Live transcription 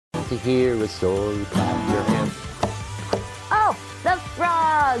to hear a story, clap your hands. Oh, the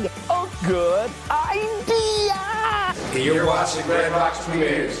frog! Oh, good idea! You're watching Red Rocks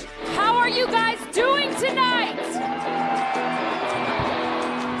Premieres. How are you guys doing tonight?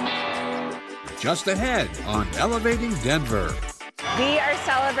 Just ahead on Elevating Denver. We are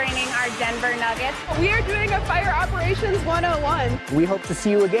celebrating our Denver Nuggets. We are doing a Fire Operations 101. We hope to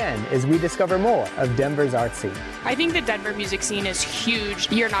see you again as we discover more of Denver's art scene. I think the Denver music scene is huge.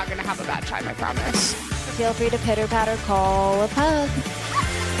 You're not going to have a bad time, I promise. Feel free to pitter-patter call a pug.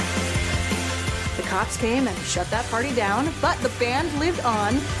 The cops came and shut that party down, but the band lived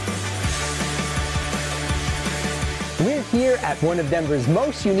on. We're here at one of Denver's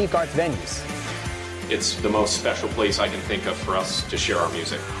most unique arts venues. It's the most special place I can think of for us to share our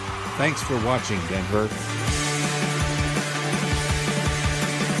music. Thanks for watching, Denver.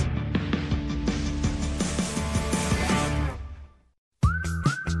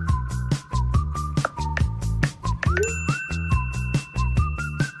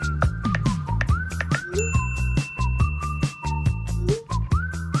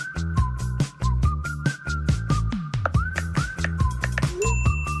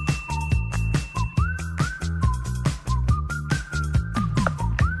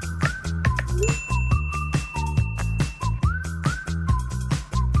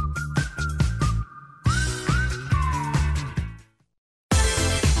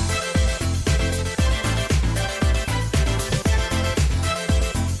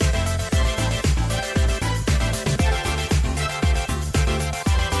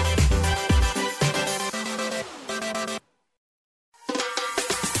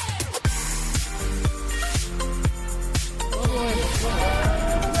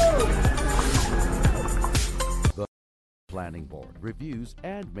 Planning Board reviews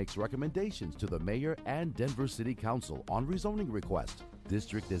and makes recommendations to the Mayor and Denver City Council on rezoning requests,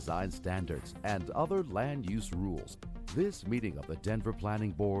 district design standards, and other land use rules. This meeting of the Denver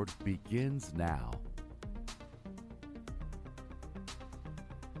Planning Board begins now.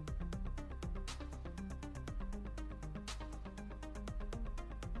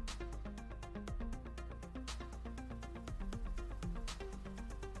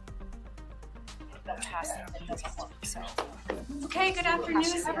 Okay, good afternoon,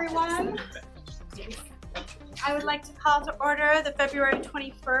 everyone. I would like to call to order the February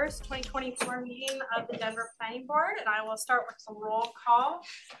 21st, 2024 meeting of the Denver Planning Board, and I will start with some roll call.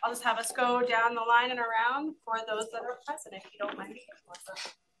 I'll just have us go down the line and around for those that are present, if you don't mind.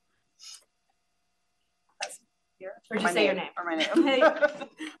 Or just say your name. Or my name.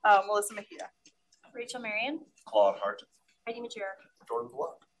 Melissa Mejia. Rachel Marion. Claude Hart. Heidi Majera. Jordan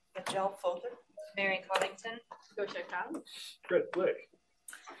Block. Michelle Folder. Marion Covington. Gosha Khan. Fred Blake.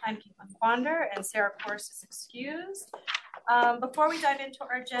 I'm Caitlin Quander, and Sarah Course is excused. Before we dive into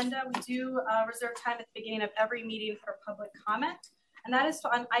our agenda, we do reserve time at the beginning of every meeting for public comment, and that is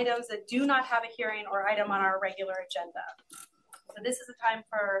on items that do not have a hearing or item on our regular agenda. So this is a time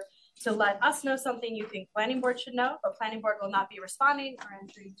to let us know something you think planning board should know, but planning board will not be responding or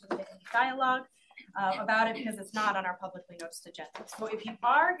entering into any dialogue about it because it's not on our publicly noticed agenda. So if you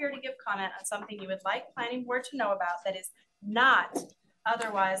are here to give comment on something you would like planning board to know about that is not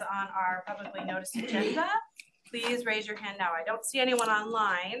otherwise on our publicly noticed agenda, please raise your hand now. I don't see anyone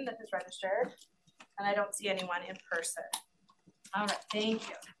online that has registered, and I don't see anyone in person. All right, thank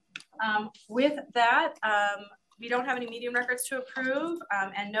you. With that, we don't have any meeting records to approve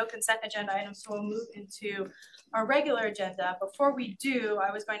and no consent agenda items, so we'll move into our regular agenda. Before we do,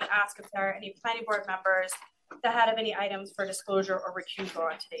 I was going to ask if there are any planning board members that had any items for disclosure or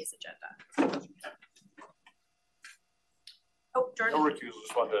recusal on today's agenda. Oh, Jordan. No recusal,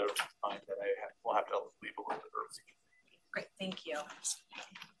 just wanted to remind that we'll have to leave a little bit early. Great, thank you.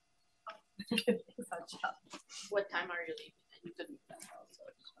 What time are you leaving? You couldn't tell, so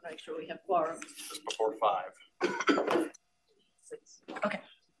I just want to make sure we have quorum. Just before 5. 6. Okay,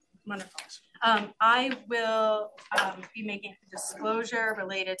 wonderful. I will be making a disclosure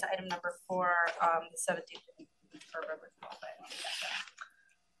related to item number 4, the 17th for River.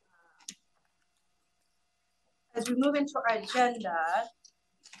 As we move into our agenda,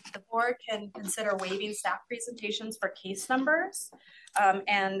 the board can consider waiving staff presentations for case numbers.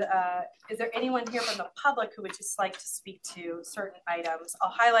 Is there anyone here from the public who would just like to speak to certain items? I'll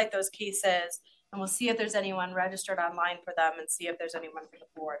highlight those cases and we'll see if there's anyone registered online for them and see if there's anyone for the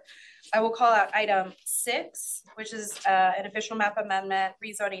board. I will call out item 6, which is an official map amendment,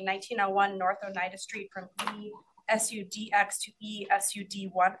 rezoning 1901 North Oneida Street from ESUDX to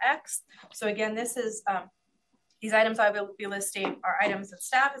ESUD1X. So again, this is These items I will be listing are items that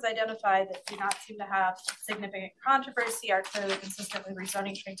staff has identified that do not seem to have significant controversy, are clearly consistent with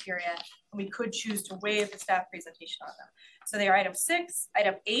rezoning criteria, and we could choose to waive the staff presentation on them. So they are item 6,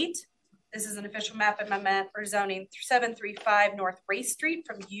 item 8. This is an official map amendment for zoning 735 North Race Street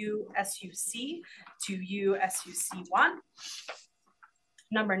from USUC to USUC1.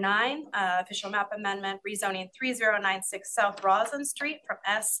 Number 9, official map amendment rezoning 3096 South Roslyn Street from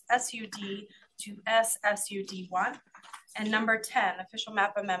SSUD to SSUD1. And number 10, official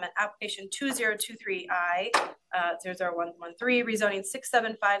map amendment application 2023I 00113 rezoning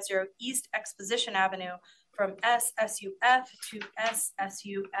 6750 East Exposition Avenue from SSUF to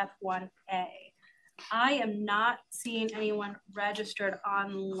SSUF1A. I am not seeing anyone registered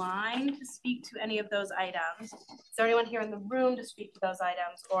online to speak to any of those items. Is there anyone here in the room to speak to those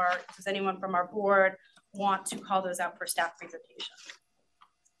items, or does anyone from our board want to call those out for staff presentation?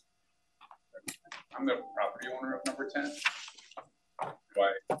 I'm the property owner of number 10.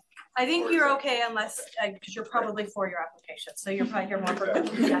 I think you're okay unless, because you're probably for your application. So you're probably here more for,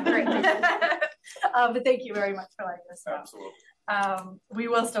 yeah, great. But thank you very much for letting us know. Absolutely. We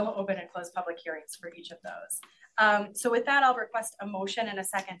will still open and close public hearings for each of those. So with that, I'll request a motion and a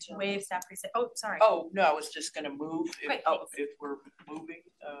second to waive staff presentation. Oh, sorry. Oh, no, I was just gonna move, Great, if we're moving,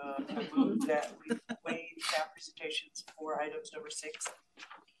 move that we waive staff presentations for items number 6,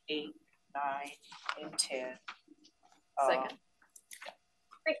 8, 9, and 10. Second.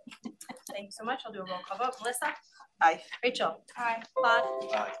 Great. Thank you so much. I'll do a roll call vote. Melissa? Aye. Rachel? Aye. Claude?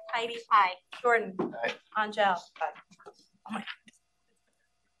 Aye. Heidi? Aye. Jordan? Aye. Angel? Aye. Oh my.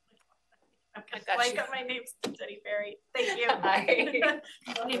 I'm I gonna got blank you. up my name, Jenny Berry. Thank you. Aye.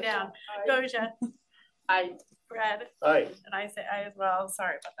 Looking down. Aye. Doja? Aye. Brad? Aye. And I say aye as well.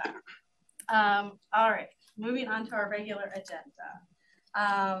 Sorry about that. All right. Moving on to our regular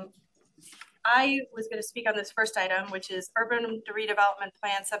agenda. I was going to speak on this first item, which is Urban Redevelopment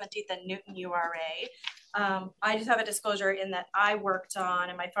Plan 17th and Newton URA. I just have a disclosure in that I worked on,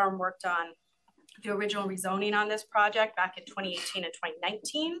 and my firm worked on, the original rezoning on this project back in 2018 and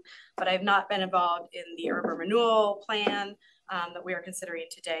 2019, but I've not been involved in the urban renewal plan that we are considering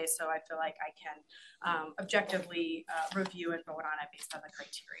today. So I feel like I can objectively review and vote on it based on the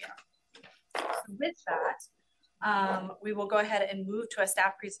criteria. So with that, we will go ahead and move to a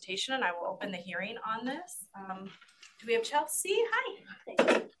staff presentation, and I will open the hearing on this. Do we have Chelsea? Hi.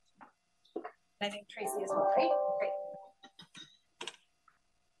 I think Tracy as well, right? Great.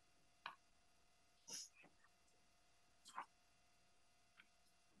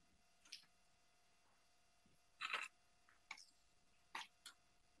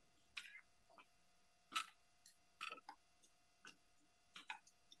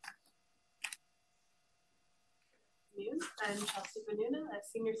 I'm Chelsea Benuna, a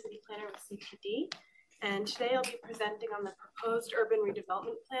senior city planner with CPD, and today I'll be presenting on the proposed urban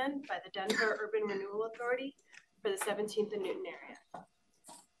redevelopment plan by the Denver Urban Renewal Authority for the 17th and Newton area.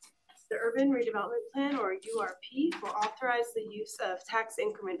 The Urban Redevelopment Plan, or URP, will authorize the use of tax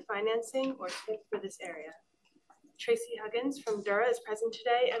increment financing, or TIF, for this area. Tracy Huggins from Dura is present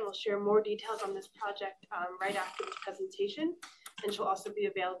today and will share more details on this project right after this presentation, and she'll also be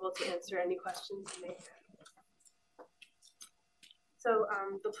available to answer any questions you may have. So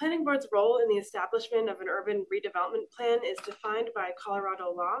the planning board's role in the establishment of an urban redevelopment plan is defined by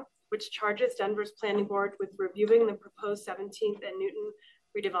Colorado law, which charges Denver's planning board with reviewing the proposed 17th and Newton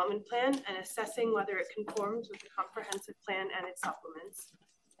redevelopment plan and assessing whether it conforms with the comprehensive plan and its supplements.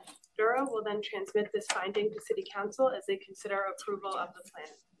 Dura will then transmit this finding to City Council as they consider approval of the plan.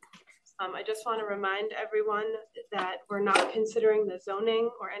 I just want to remind everyone that we're not considering the zoning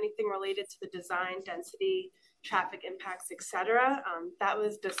or anything related to the design, density, traffic impacts, etc. That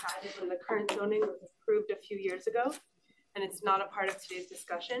was decided when the current zoning was approved a few years ago, and it's not a part of today's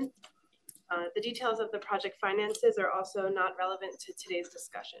discussion. The details of the project finances are also not relevant to today's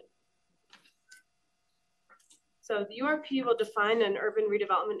discussion. So the URP will define an urban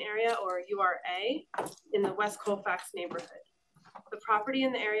redevelopment area, or URA, in the West Colfax neighborhood. The property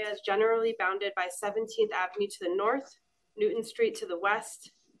in the area is generally bounded by 17th Avenue to the north, Newton Street to the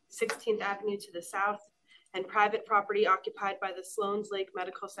west, 16th Avenue to the south, and private property occupied by the Sloan's Lake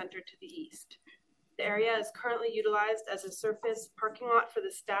Medical Center to the east. The area is currently utilized as a surface parking lot for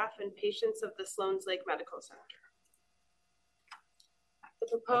the staff and patients of the Sloan's Lake Medical Center. The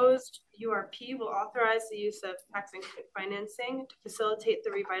proposed URP will authorize the use of tax increment financing to facilitate the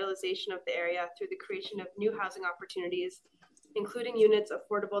revitalization of the area through the creation of new housing opportunities, including units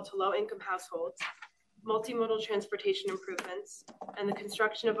affordable to low-income households, multimodal transportation improvements, and the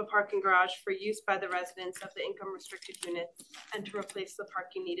construction of a parking garage for use by the residents of the income-restricted units, and to replace the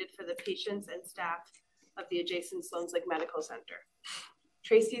parking needed for the patients and staff of the adjacent Sloan's Lake Medical Center.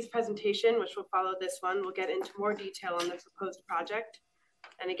 Tracy's presentation, which will follow this one, will get into more detail on the proposed project.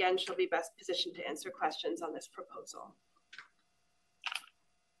 And again, she'll be best positioned to answer questions on this proposal.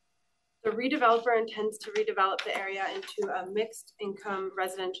 The redeveloper intends to redevelop the area into a mixed income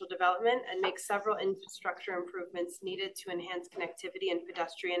residential development and make several infrastructure improvements needed to enhance connectivity and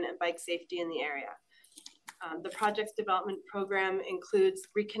pedestrian and bike safety in the area. The project's development program includes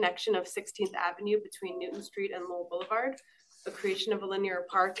reconnection of 16th Avenue between Newton Street and Lowell Boulevard, the creation of a linear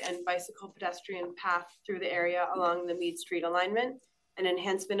park and bicycle pedestrian path through the area along the Meade Street alignment, and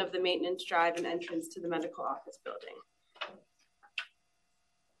enhancement of the maintenance drive and entrance to the medical office building.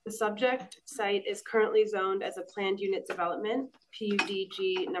 The subject site is currently zoned as a planned unit development,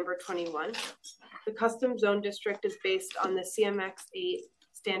 PUDG number 21. The custom zone district is based on the CMX 8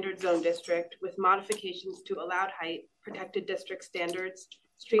 standard zone district with modifications to allowed height, protected district standards,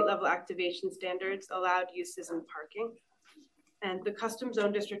 street level activation standards, allowed uses and parking. And the custom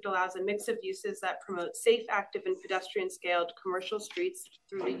zone district allows a mix of uses that promote safe, active, and pedestrian scaled commercial streets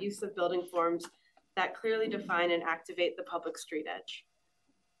through the use of building forms that clearly define and activate the public street edge.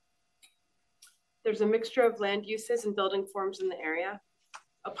 There's a mixture of land uses and building forms in the area.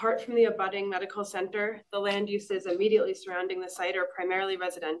 Apart from the abutting medical center, the land uses immediately surrounding the site are primarily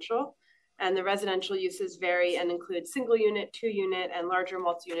residential, and the residential uses vary and include single unit, 2-unit, and larger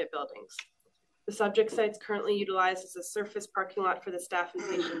multi-unit buildings. The subject site is currently utilized as a surface parking lot for the staff and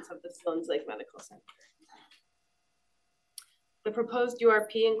patients of the Sloan's Lake Medical Center. The proposed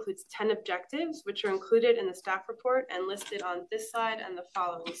URP includes 10 objectives, which are included in the staff report and listed on this slide and the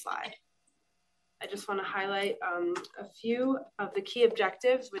following slide. I just want to highlight a few of the key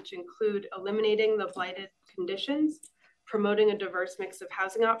objectives, which include eliminating the blighted conditions, promoting a diverse mix of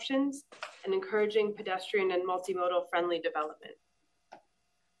housing options, and encouraging pedestrian and multimodal friendly development.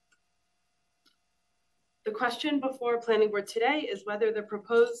 The question before Planning Board today is whether the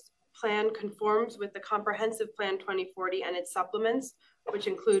proposed plan conforms with the Comprehensive Plan 2040 and its supplements, which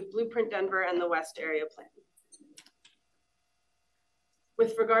include Blueprint Denver and the West Area Plan.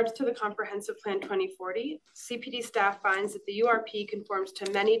 With regards to the Comprehensive Plan 2040, CPD staff finds that the URP conforms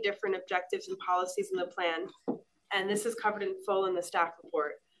to many different objectives and policies in the plan, and this is covered in full in the staff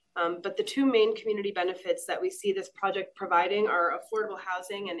report. But the two main community benefits that we see this project providing are affordable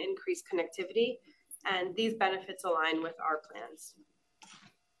housing and increased connectivity, and these benefits align with our plans.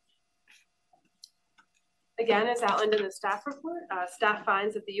 Again, as outlined in the staff report, staff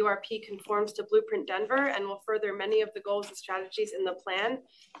finds that the URP conforms to Blueprint Denver and will further many of the goals and strategies in the plan,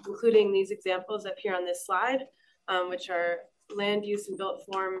 including these examples up here on this slide, which are land use and built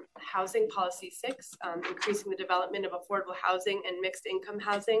form housing policy 6, increasing the development of affordable housing and mixed income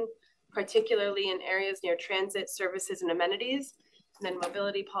housing, particularly in areas near transit, services, and amenities. And then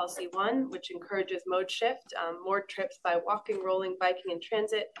mobility policy 1, which encourages mode shift, more trips by walking, rolling, biking, and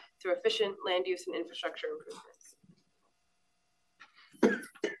transit through efficient land use and infrastructure improvements.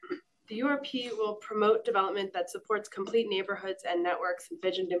 The URP will promote development that supports complete neighborhoods and networks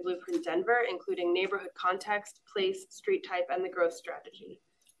envisioned in Blueprint Denver, including neighborhood context, place, street type, and the growth strategy.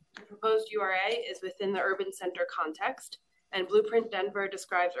 The proposed URA is within the urban center context, and Blueprint Denver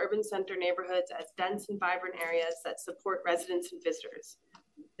describes urban center neighborhoods as dense and vibrant areas that support residents and visitors.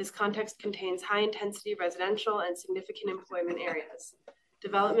 This context contains high-intensity residential and significant employment areas.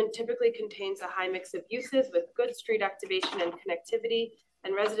 Development typically contains a high mix of uses with good street activation and connectivity,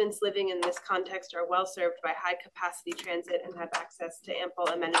 and residents living in this context are well served by high-capacity transit and have access to ample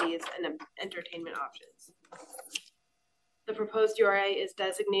amenities and entertainment options. The proposed URA is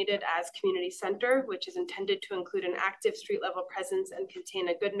designated as community center, which is intended to include an active street level presence and contain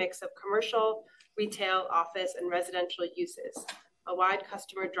a good mix of commercial, retail, office, and residential uses. A wide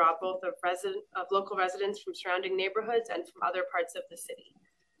customer draw both of local residents from surrounding neighborhoods and from other parts of the city.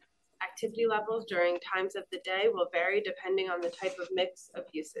 Activity levels during times of the day will vary depending on the type of mix of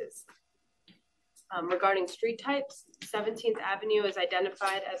uses. Regarding street types, 17th Avenue is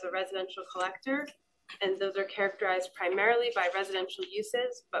identified as a residential collector, and those are characterized primarily by residential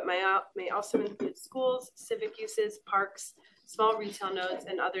uses, but may also include schools, civic uses, parks, small retail nodes,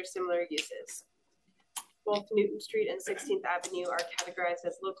 and other similar uses. Both Newton Street and 16th Avenue are categorized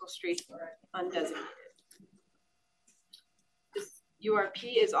as local streets or undesignated. This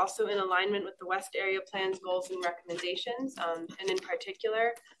URP is also in alignment with the West Area Plan's goals and recommendations, and in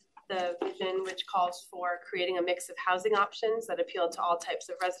particular, the vision which calls for creating a mix of housing options that appeal to all types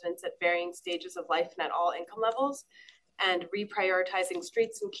of residents at varying stages of life and at all income levels, and reprioritizing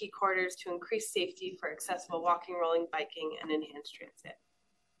streets and key corridors to increase safety for accessible walking, rolling, biking, and enhanced transit.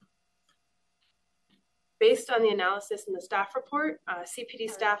 Based on the analysis in the staff report,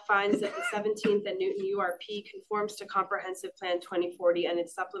 CPD staff finds that the 17th and Newton URP conforms to Comprehensive Plan 2040 and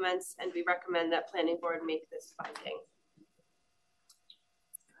its supplements, and we recommend that Planning Board make this finding.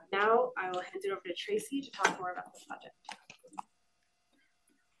 Now I will hand it over to Tracy to talk more about the project.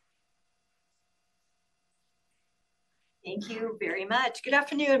 Thank you very much. Good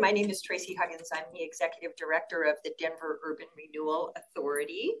afternoon. My name is Tracy Huggins. I'm the Executive Director of the Denver Urban Renewal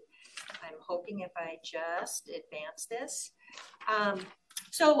Authority. I'm hoping if I just advance this.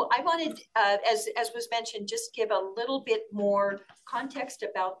 So I wanted, as was mentioned, just give a little bit more context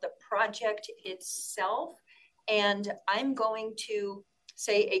about the project itself. And I'm going to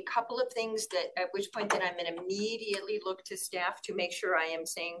say a couple of things that at which point then I'm going to immediately look to staff to make sure I am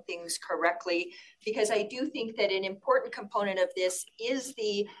saying things correctly, because I do think that an important component of this is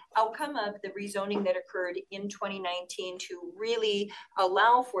the outcome of the rezoning that occurred in 2019 to really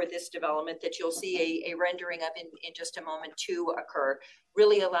allow for this development that you'll see a rendering of in just a moment to occur,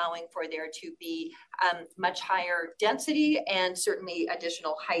 really allowing for there to be much higher density and certainly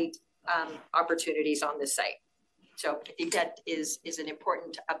additional height opportunities on this site. So I think that is an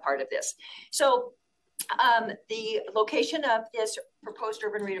important part of this. So the location of this proposed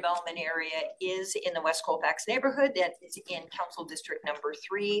urban redevelopment area is in the West Colfax neighborhood. That is in Council District number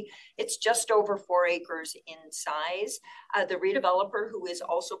 3. It's just over 4 acres in size. The redeveloper, who is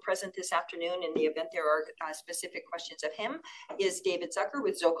also present this afternoon in the event there are specific questions of him, is David Zucker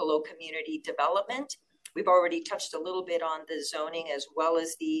with Zocalo Community Development. We've already touched a little bit on the zoning as well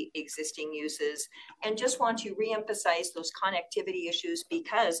as the existing uses, and just want to reemphasize those connectivity issues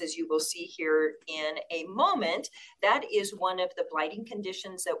because, as you will see here in a moment, that is one of the blighting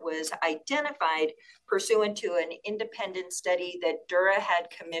conditions that was identified pursuant to an independent study that Dura had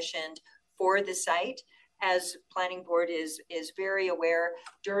commissioned for the site. As Planning Board is very aware,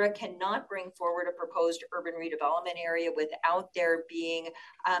 Dura cannot bring forward a proposed urban redevelopment area without there being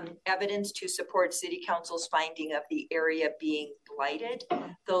evidence to support City Council's finding of the area being blighted.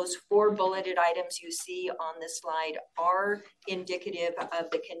 Those 4 bulleted items you see on this slide are indicative of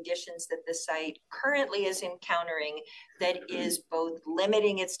the conditions that the site currently is encountering that is both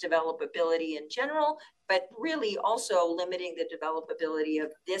limiting its developability in general, but really also limiting the developability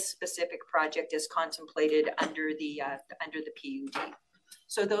of this specific project as contemplated under the PUD.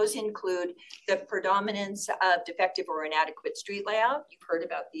 So those include the predominance of defective or inadequate street layout. You've heard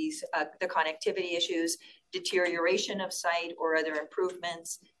about these, the connectivity issues, deterioration of site or other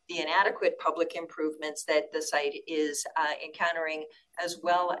improvements, the inadequate public improvements that the site is encountering, as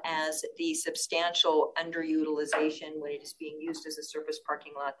well as the substantial underutilization when it is being used as a surface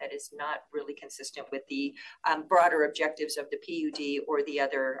parking lot that is not really consistent with the broader objectives of the PUD or the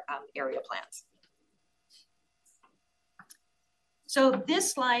other area plans. So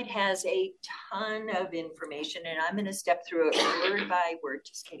this slide has a ton of information, and I'm going to step through it word by word,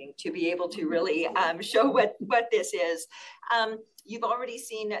 just kidding, to be able to really show what this is. You've already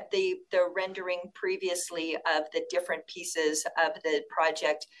seen the rendering previously of the different pieces of the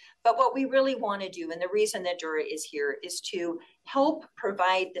project, but what we really want to do, and the reason that Dura is here, is to help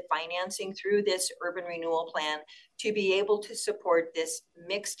provide the financing through this urban renewal plan to be able to support this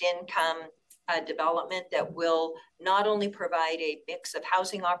mixed income development that will not only provide a mix of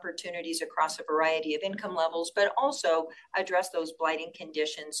housing opportunities across a variety of income levels, but also address those blighting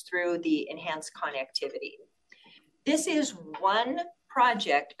conditions through the enhanced connectivity. This is one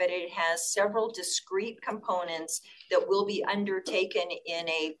project, but it has several discrete components that will be undertaken in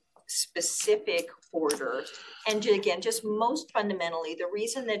a specific order. And again, just most fundamentally, the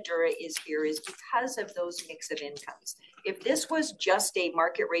reason that Dura is here is because of those mix of incomes. If this was just a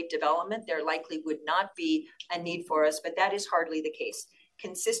market rate development, there likely would not be a need for us, but that is hardly the case.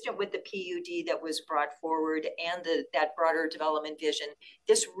 Consistent with the PUD that was brought forward and that broader development vision,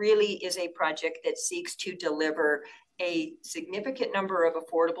 this really is a project that seeks to deliver a significant number of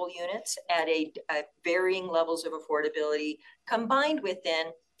affordable units at varying levels of affordability, combined with then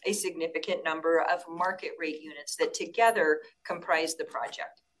a significant number of market rate units that together comprise the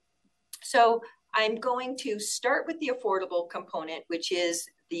project. So I'm going to start with the affordable component, which is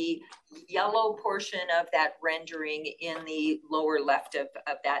the yellow portion of that rendering in the lower left of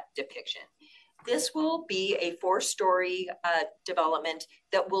that depiction. This will be a 4-story development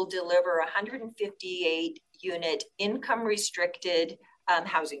that will deliver 158 unit income restricted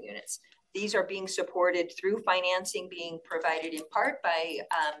housing units. These are being supported through financing being provided in part by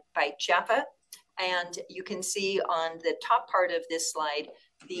CHAPA. And you can see on the top part of this slide,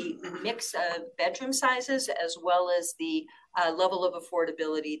 the mix of bedroom sizes as well as the level of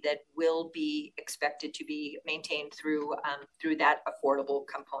affordability that will be expected to be maintained through that affordable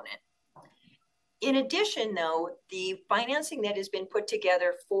component. In addition, though, the financing that has been put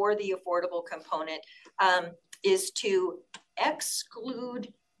together for the affordable component is to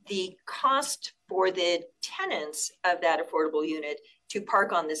exclude the cost for the tenants of that affordable unit to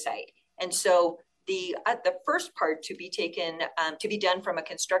park on the site. And so the first part to be taken, to be done from a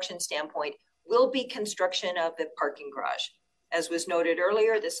construction standpoint, will be construction of the parking garage. As was noted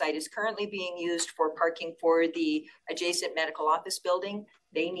earlier, the site is currently being used for parking for the adjacent medical office building.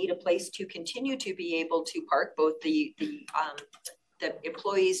 They need a place to continue to be able to park, both the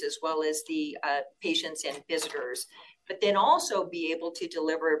employees as well as the patients and visitors, but then also be able to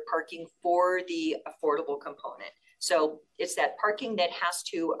deliver parking for the affordable component. So it's that parking that has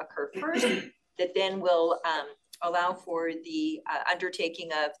to occur first that then will allow for the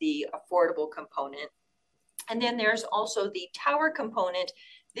undertaking of the affordable component. And then there's also the tower component.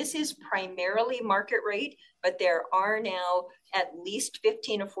 This is primarily market rate, but there are now at least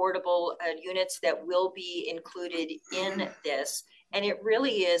 15 affordable units that will be included in this. And it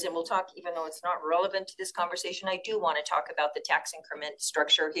really is, and we'll talk, even though it's not relevant to this conversation, I do want to talk about the tax increment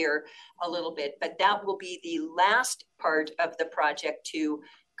structure here a little bit, but that will be the last part of the project to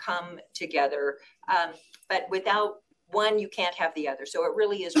come together. But without one, you can't have the other. So it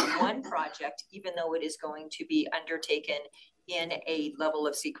really is one project, even though it is going to be undertaken in a level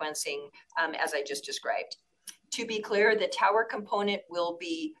of sequencing, as I just described. To be clear, the tower component will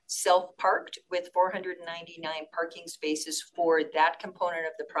be self-parked with 499 parking spaces for that component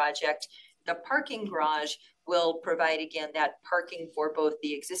of the project. The parking garage will provide, again, that parking for both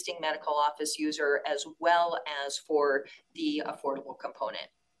the existing medical office user as well as for the affordable component.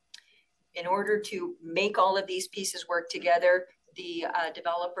 In order to make all of these pieces work together, the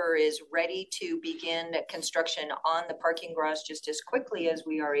developer is ready to begin construction on the parking garage just as quickly as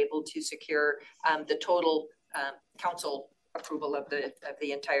we are able to secure the total council approval of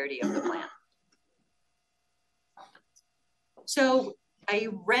the entirety of the plan. So a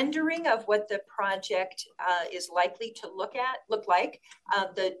rendering of what the project is likely to look like.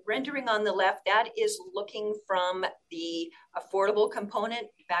 The rendering on the left, that is looking from the affordable component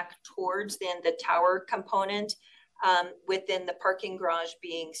back towards then the tower component, within the parking garage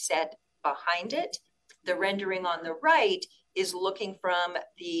being set behind it. The rendering on the right is looking from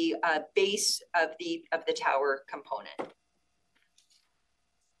the base of the tower component.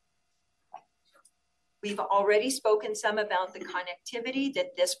 We've already spoken some about the connectivity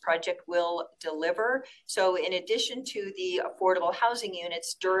that this project will deliver. So in addition to the affordable housing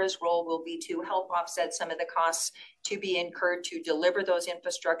units, DURA's role will be to help offset some of the costs to be incurred to deliver those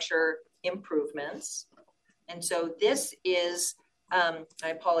infrastructure improvements. And so this is, I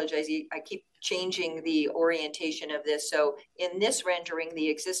apologize, I keep changing the orientation of this. So in this rendering, the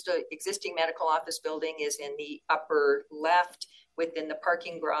existing medical office building is in the upper left, within the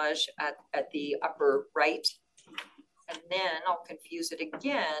parking garage at the upper right. And then I'll confuse it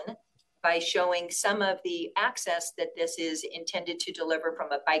again by showing some of the access that this is intended to deliver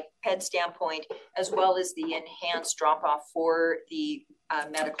from a biped standpoint, as well as the enhanced drop-off for the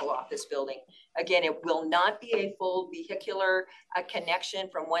medical office building. Again, it will not be a full vehicular connection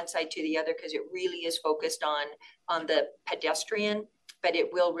from one side to the other, because it really is focused on the pedestrian, but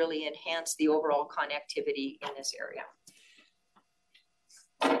it will really enhance the overall connectivity in this area.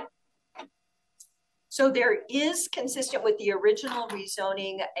 So there is, consistent with the original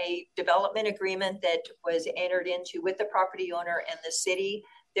rezoning, a development agreement that was entered into with the property owner and the city.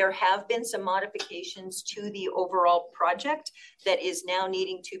 There have been some modifications to the overall project that is now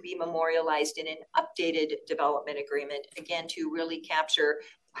needing to be memorialized in an updated development agreement, again, to really capture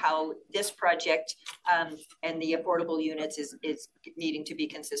how this project and the affordable units is needing to be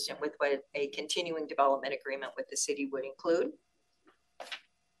consistent with what a continuing development agreement with the city would include.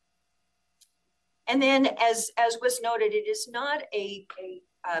 And then, as was noted, it is not a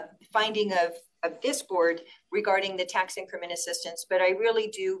finding of this board regarding the tax increment assistance, but I really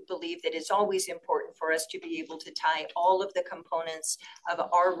do believe that it's always important for us to be able to tie all of the components of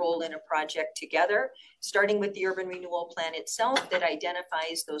our role in a project together, starting with the urban renewal plan itself that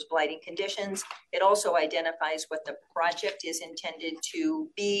identifies those blighting conditions. It also identifies what the project is intended to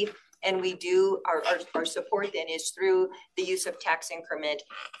be. And we do, our support then is through the use of tax increment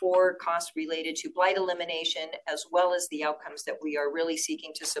for costs related to blight elimination, as well as the outcomes that we are really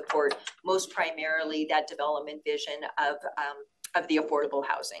seeking to support, most primarily that development vision of the affordable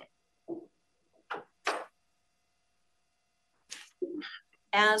housing.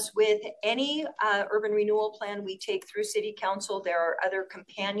 As with any urban renewal plan we take through City Council, there are other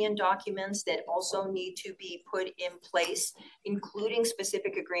companion documents that also need to be put in place, including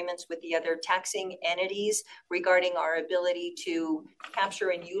specific agreements with the other taxing entities regarding our ability to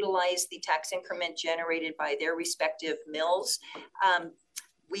capture and utilize the tax increment generated by their respective mills.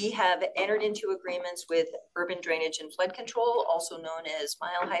 We have entered into agreements with Urban Drainage and Flood Control, also known as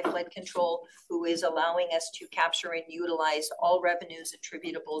Mile High Flood Control, who is allowing us to capture and utilize all revenues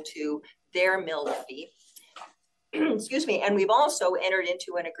attributable to their mill levy. Excuse me. And we've also entered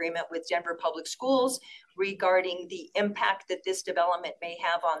into an agreement with Denver Public Schools regarding the impact that this development may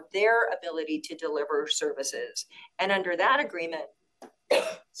have on their ability to deliver services. And under that agreement,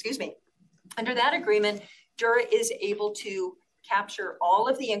 excuse me, under that agreement, DURA is able to capture all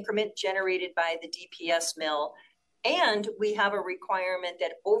of the increment generated by the DPS mill. And we have a requirement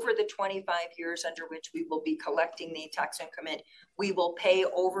that over the 25 years under which we will be collecting the tax increment, we will pay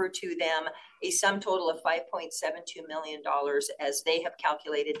over to them a sum total of $5.72 million, as they have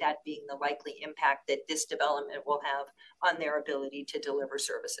calculated that being the likely impact that this development will have on their ability to deliver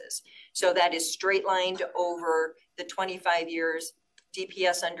services. So that is straight lined over the 25 years.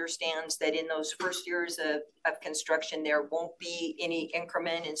 DPS understands that in those first years of construction, there won't be any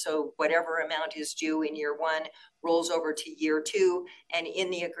increment. And so whatever amount is due in year one rolls over to year two. And in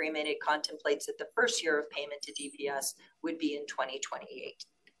the agreement, it contemplates that the first year of payment to DPS would be in 2028.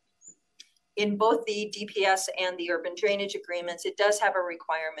 In both the DPS and the urban drainage agreements, it does have a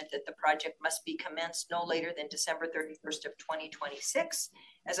requirement that the project must be commenced no later than December 31st of 2026.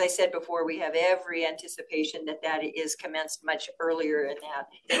 As I said before, we have every anticipation that that is commenced much earlier in that,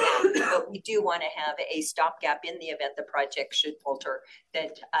 but we do want to have a stopgap in the event the project should falter,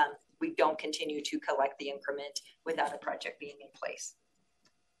 that we don't continue to collect the increment without a project being in place.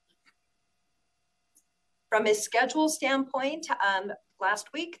 From a schedule standpoint, last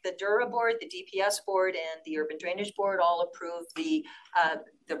week, the DURA board, the DPS board, and the urban drainage board all approved the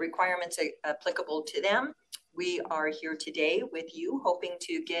requirements applicable to them. We are here today with you, hoping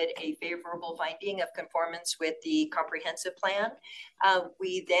to get a favorable finding of conformance with the comprehensive plan.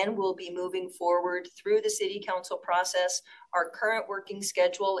 We then will be moving forward through the city council process. Our current working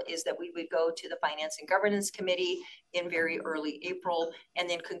schedule is that we would go to the Finance and Governance Committee in very early April, and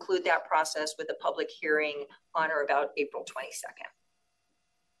then conclude that process with a public hearing on or about April 22nd.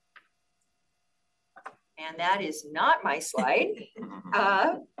 And that is not my slide.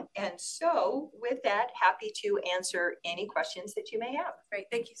 And so with that, happy to answer any questions that you may have. Great,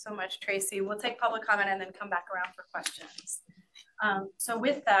 thank you so much, Tracy. We'll take public comment and then come back around for questions. So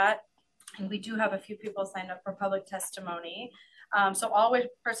with that, and we do have a few people signed up for public testimony. So all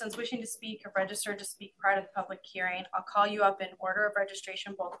persons wishing to speak have registered to speak prior to the public hearing. I'll call you up in order of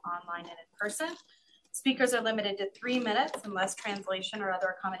registration, both online and in person. Speakers are limited to 3 minutes unless translation or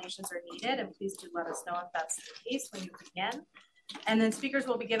other accommodations are needed. And please do let us know if that's the case when you begin. And then speakers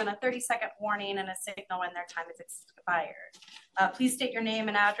will be given a 30-second warning and a signal when their time is expired. Please state your name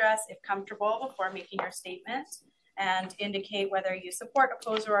and address if comfortable before making your statement, and indicate whether you support,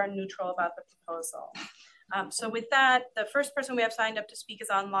 oppose, or are neutral about the proposal. So with that, the first person we have signed up to speak is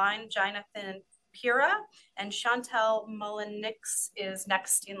online, Jonathan Pira, and Chantel Mullenix is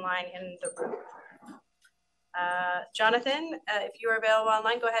next in line in the room. Jonathan, if you are available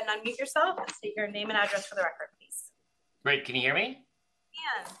online, go ahead and unmute yourself and state your name and address for the record, please. Great, can you hear me?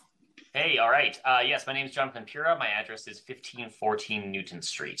 Yeah. Hey, all right. Yes, my name is Jonathan Pira. My address is 1514 Newton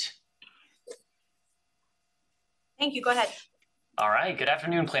Street. Thank you, go ahead. All right, good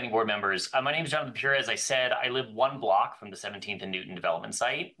afternoon, planning board members. My name is Jonathan Pira. As I said, I live 1 block from the 17th and Newton development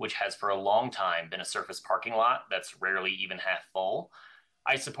site, which has for a long time been a surface parking lot that's rarely even half full.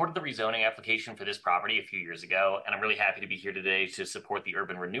 I supported the rezoning application for this property a few years ago, and I'm really happy to be here today to support the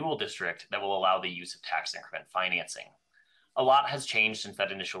urban renewal district that will allow the use of tax increment financing. A lot has changed since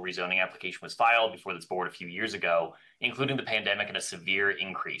that initial rezoning application was filed before this board a few years ago, including the pandemic and a severe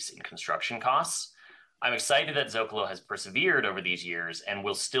increase in construction costs. I'm excited that Zocalo has persevered over these years and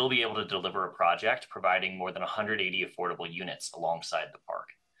will still be able to deliver a project providing more than 180 affordable units alongside the park.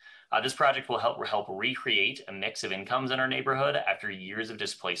 This project will help recreate a mix of incomes in our neighborhood after years of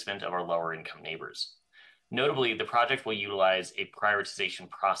displacement of our lower income neighbors. Notably, the project will utilize a prioritization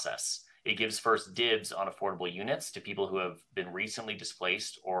process. It gives first dibs on affordable units to people who have been recently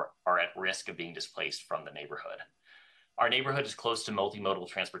displaced or are at risk of being displaced from the neighborhood. Our neighborhood is close to multimodal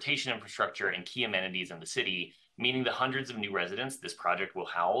transportation infrastructure and key amenities in the city, meaning the hundreds of new residents this project will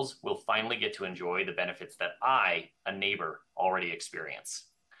house will finally get to enjoy the benefits that I, a neighbor, already experience.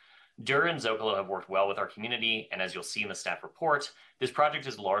 Durr and Zocalo have worked well with our community, and as you'll see in the staff report, this project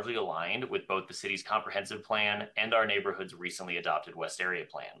is largely aligned with both the city's comprehensive plan and our neighborhood's recently adopted West Area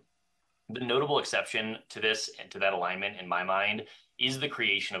Plan. The notable exception to this and to that alignment, in my mind, is the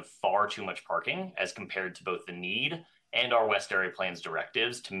creation of far too much parking as compared to both the need and our West Area Plan's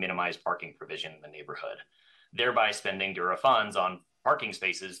directives to minimize parking provision in the neighborhood, thereby spending Durr funds on parking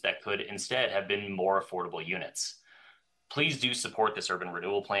spaces that could instead have been more affordable units. Please do support this urban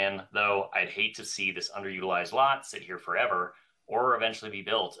renewal plan, though I'd hate to see this underutilized lot sit here forever or eventually be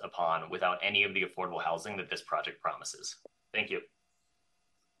built upon without any of the affordable housing that this project promises. Thank you.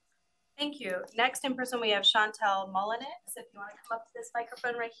 Thank you. Next in person, we have Chantel Mullenix. If you want to come up to this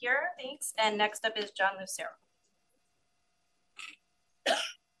microphone right here, thanks. And next up is John Lucero.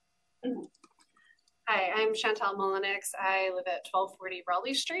 Hi, I'm Chantel Mullenix. I live at 1240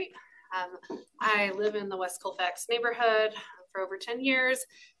 Raleigh Street. I live in the West Colfax neighborhood for over 10 years,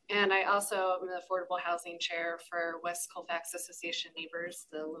 and I also am the Affordable Housing Chair for West Colfax Association Neighbors,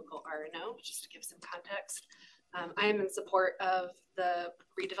 the local RNO, just to give some context. I am in support of the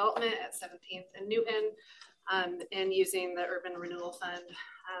redevelopment at 17th and Newton and using the Urban Renewal Fund.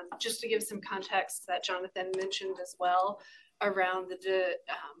 Just to give some context that Jonathan mentioned as well around the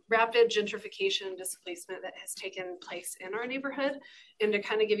rapid gentrification and displacement that has taken place in our neighborhood, and to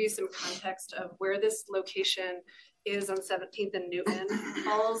kind of give you some context of where this location is on 17th and Newton,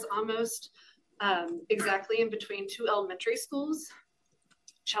 falls almost exactly in between two elementary schools,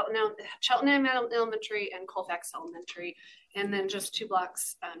 Cheltenham Elementary and Colfax Elementary, and then just 2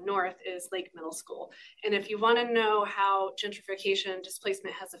 blocks north is Lake Middle School. And if you want to know how gentrification and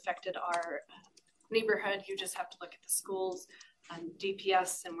displacement has affected our neighborhood, you just have to look at the schools,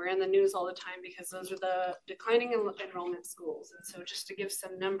 DPS, and we're in the news all the time because those are the declining enrollment schools. And so just to give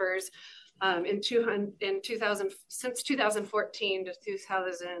some numbers, since 2014 to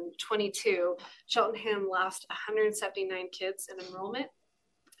 2022, Cheltenham lost 179 kids in enrollment,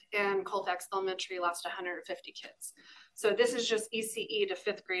 and Colfax Elementary lost 150 kids. So this is just ECE to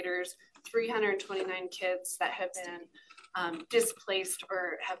 5th graders, 329 kids that have been displaced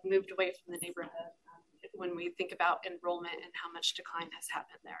or have moved away from the neighborhood when we think about enrollment and how much decline has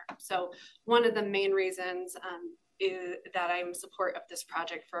happened there. So one of the main reasons is that I'm in support of this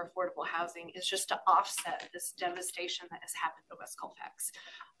project for affordable housing is just to offset this devastation that has happened to West Colfax.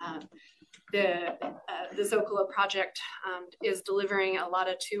 The Zocalo project is delivering a lot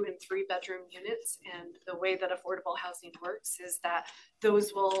of 2- and 3-bedroom units, and the way that affordable housing works is that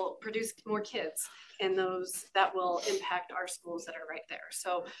those will produce more kids, and those that will impact our schools that are right there.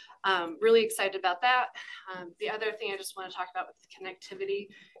 So really excited about that. The other thing I just want to talk about with the connectivity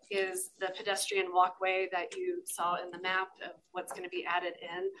is the pedestrian walkway that you saw in the map of what's going to be added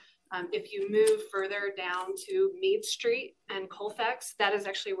in. If you move further down to Meade Street and Colfax, that is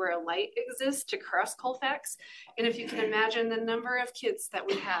actually where a light exists to cross Colfax. And if you can imagine the number of kids that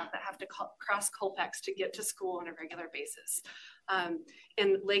we have that have to cross Colfax to get to school on a regular basis.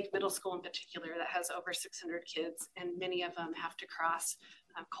 And Lake Middle School in particular, that has over 600 kids, and many of them have to cross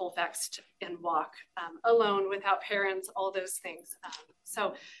Colfax and walk alone without parents, all those things.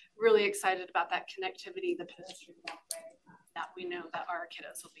 So really excited about that connectivity, the pedestrian walkway that we know that our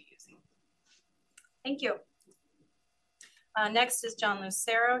kiddos will be using. Thank you. Next is John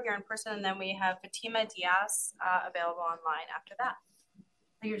Lucero here in person, and then we have Fatima Diaz available online after that.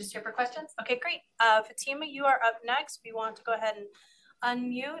 You're just here for questions? Okay, great. Fatima, you are up next. We want to go ahead and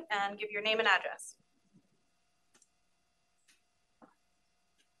unmute and give your name and address.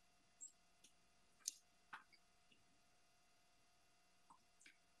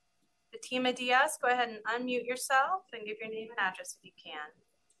 Fatima Diaz, go ahead and unmute yourself and give your name and address if you can.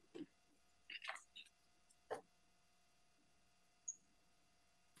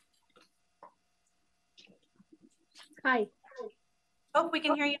 Hi. Oh, we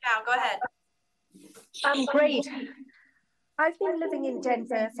can hear you now. Go ahead. Great. I've been living in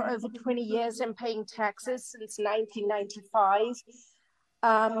Denver for over 20 years and paying taxes since 1995.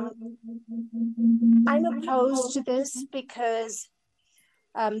 I'm opposed to this because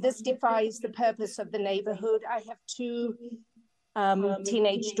this defies the purpose of the neighborhood. I have 2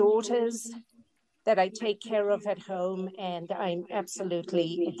 teenage daughters that I take care of at home, and I'm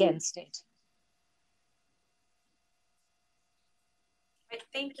absolutely against it.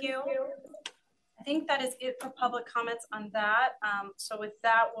 Thank you. I think that is it for public comments on that. So with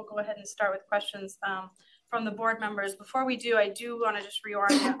that, we'll go ahead and start with questions from the board members. Before we do, I do want to just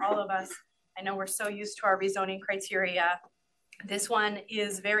reorient all of us. I know we're so used to our rezoning criteria. This one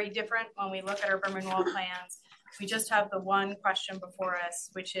is very different when we look at urban renewal plans. We just have the one question before us,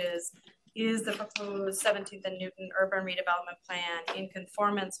 which is is the proposed 17th and Newton Urban Redevelopment Plan in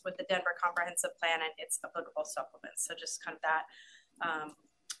conformance with the Denver Comprehensive Plan and its applicable supplements. So just kind of that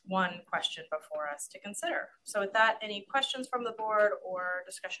one question before us to consider. So with that, any questions from the board or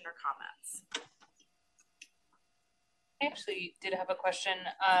discussion or comments? I actually did have a question.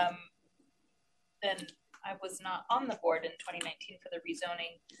 And I was not on the board in 2019 for the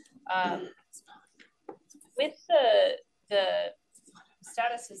rezoning. With the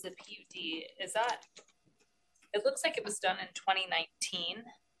status as a PUD, is that, it looks like it was done in 2019,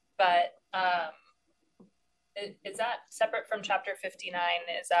 but is that separate from chapter 59?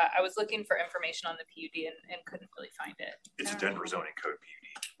 Is that, I was looking for information on the PUD and couldn't really find it. It's a Denver zoning code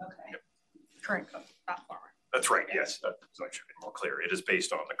PUD. Okay. Yep. Current code, not former. That's right, yes, that should be more clear. It is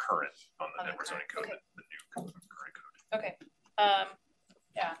based on the current, on the Denver zoning code, okay. the new current code. Okay,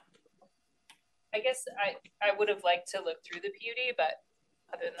 yeah. I guess I would have liked to look through the PUD, but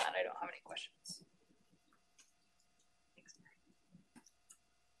other than that, I don't have any questions.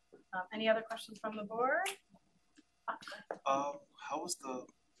 Any other questions from the board? How was the,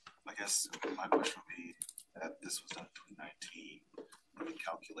 I guess my question would be that this was done in 2019, the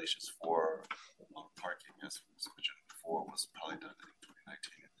calculations for parking as was mentioned before was probably done in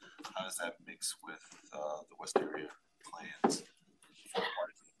 2019. How does that mix with the West Area plans for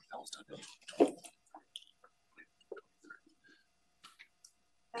parking that was done in 2023?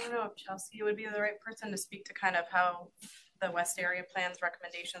 I don't know if Chelsea would be the right person to speak to kind of how the West Area plans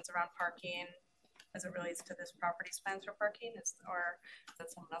recommendations around parking as it relates to this property's plans for parking, or is that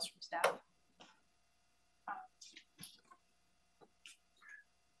someone else from staff?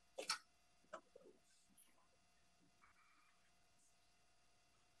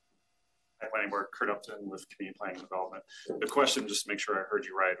 Planning Board, Kurt Upton with Community Planning and Development. The question, just to make sure I heard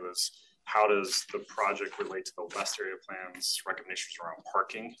you right, was how does the project relate to the West Area Plans recommendations around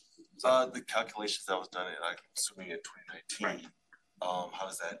parking? The calculations that was done, I'm assuming in 2019, right. How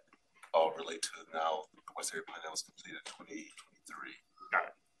does that all relate to now the West Area Plan that was completed in 2023? Got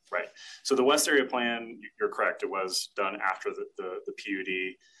it. Right. So the West Area Plan, you're correct, it was done after the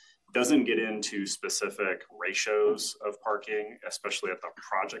PUD. Doesn't get into specific ratios of parking, especially at the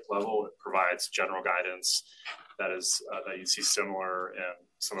project level. It provides general guidance that is that you see similar in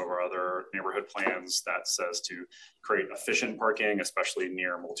some of our other neighborhood plans that says to create efficient parking, especially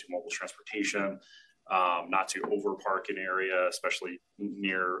near multimodal transportation, not to overpark an area, especially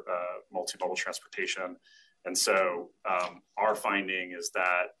near multimodal transportation. And so our finding is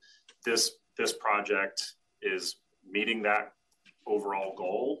that this project is meeting that overall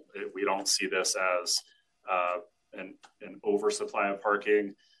goal. We don't see this as an oversupply of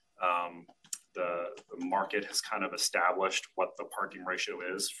parking. The market has kind of established what the parking ratio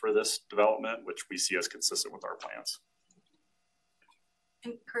is for this development, which we see as consistent with our plans.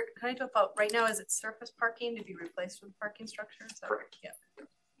 And Kurt, can I do a follow-up? Right now, is it surface parking to be replaced with parking structures? Correct. Yeah.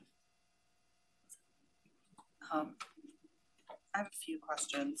 I have a few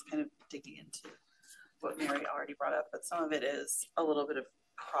questions kind of digging into what Mary already brought up, but some of it is a little bit of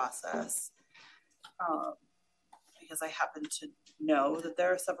process because I happen to know that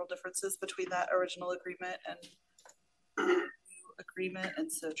there are several differences between that original agreement and new agreement.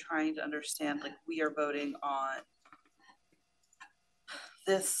 And so trying to understand, like, we are voting on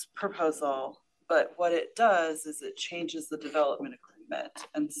this proposal, but what it does is it changes the development agreement.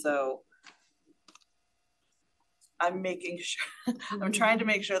 And so I'm making sure, I'm trying to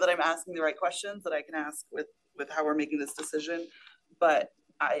make sure that I'm asking the right questions that I can ask with how we're making this decision. But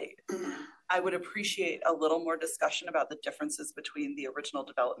I would appreciate a little more discussion about the differences between the original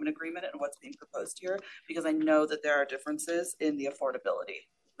development agreement and what's being proposed here, because I know that there are differences in the affordability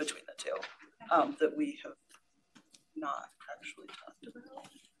between the two that we have not actually talked about.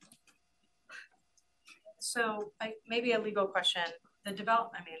 So maybe a legal question. The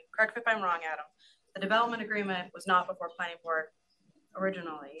development, I mean, correct me if I'm wrong, Adam. The development agreement was not before planning board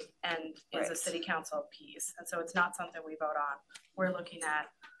originally and is a city council piece. And so it's not something we vote on. We're looking at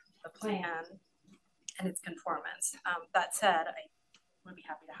the plan and its conformance. That said, I would be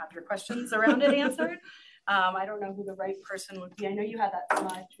happy to have your questions around it answered. I don't know who the right person would be. I know you had that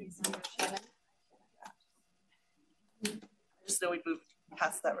slide, Tracy or Shannon. I just know we moved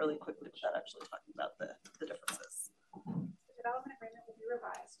past that really quickly without actually talking about the differences. The development agreement will be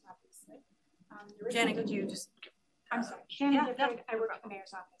revised, obviously. Janet, could you just... I'm sorry, Shannon DeFrank, I work at the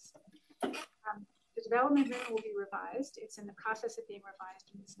mayor's office. The development agreement will be revised. It's in the process of being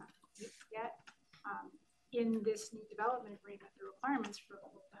revised and it's not complete yet. In this new development agreement, the requirements for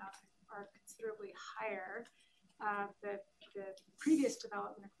affordable housing are considerably higher. The previous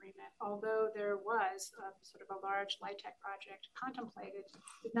development agreement, although there was sort of a large LIHTC project contemplated,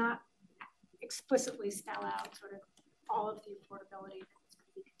 did not explicitly spell out sort of all of the affordability that's going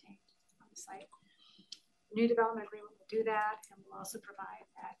to be contained on the site. The new development agreement will do that, and will also provide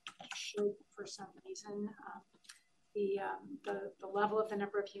that should, for some reason, the level of the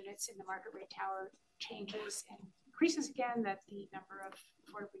number of units in the market rate tower changes and increases again, that the number of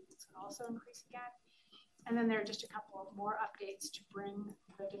affordable units would also increase again. And then there are just a couple of more updates to bring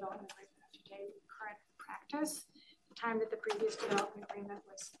the development agreement up to date with current practice. The time that the previous development agreement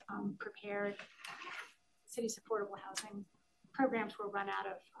was prepared, city's affordable housing programs were run out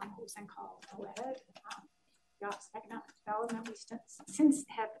of what was then called OED. The Office of Economic Development, we since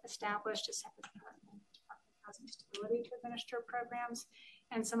have established a separate department, Department of Housing Stability, to administer programs,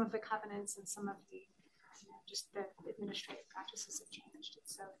 and some of the covenants and some of the just the administrative practices have changed. And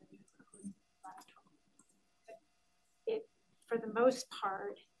so it, for the most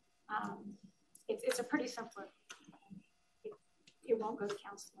part, it's a pretty simple. It won't go to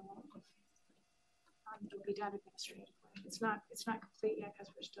council. It'll be done administratively. It's not complete yet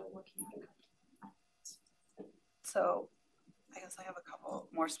because we're still working on it. So I guess I have a couple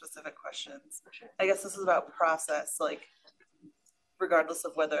more specific questions. Sure. I guess this is about process, like regardless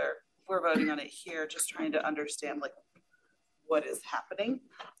of whether we're voting on it here, just trying to understand like what is happening.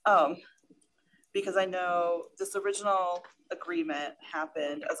 Because I know this original agreement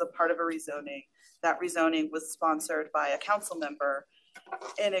happened as a part of a rezoning. That rezoning was sponsored by a council member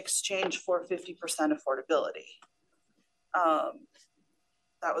in exchange for 50% affordability.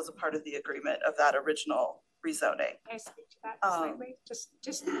 That was a part of the agreement of that original rezoning. Can I speak to that slightly? Just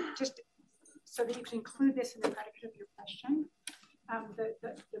so that you can include this in the predicate of your question.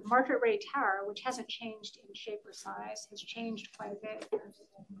 The market rate tower, which hasn't changed in shape or size, has changed quite a bit in terms of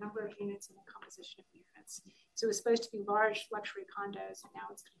the number of units and the composition of units. So it was supposed to be large luxury condos, and now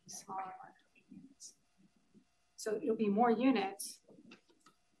it's going to be smaller market rate units. So it'll be more units,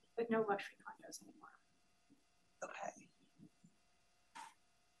 but no luxury condos anymore. Okay.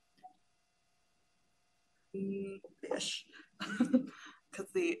 Ish. Because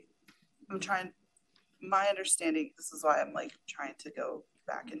my understanding, this is why I'm like trying to go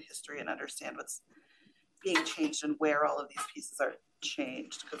back in history and understand what's being changed and where all of these pieces are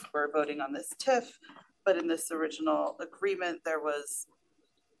changed, because we're voting on this TIF, but in this original agreement, there was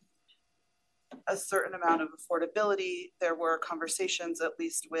a certain amount of affordability. There were conversations, at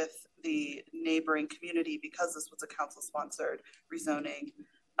least with the neighboring community, because this was a council-sponsored rezoning,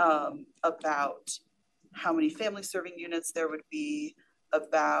 about how many family serving units there would be,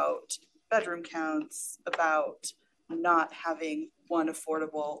 about bedroom counts, about not having one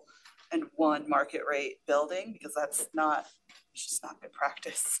affordable and one market rate building, because it's just not good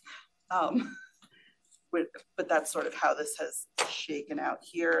practice. But that's sort of how this has shaken out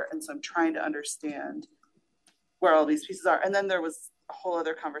here. And so I'm trying to understand where all these pieces are. And then there was a whole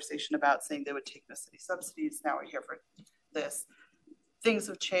other conversation about saying they would take no city subsidies. Now we're here for this. Things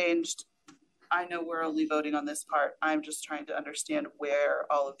have changed. I know we're only voting on this part. I'm just trying to understand where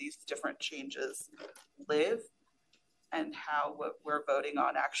all of these different changes live and how what we're voting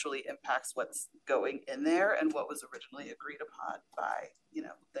on actually impacts what's going in there and what was originally agreed upon by,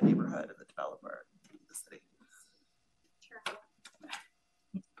 the neighborhood and the developer and the city. Sure.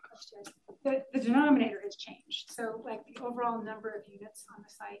 The denominator has changed. So like the overall number of units on the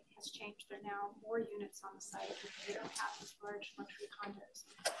site has changed. There are now more units on the site because they don't have these large luxury condos,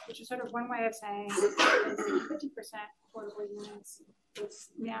 which is sort of one way of saying 50% affordable units.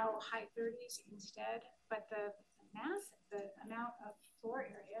 It's now high 30s instead, but the amount of floor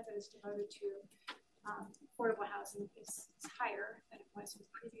area that is devoted to affordable housing is higher than it was in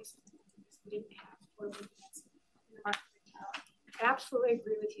the previous because we didn't have affordable units in the market. I absolutely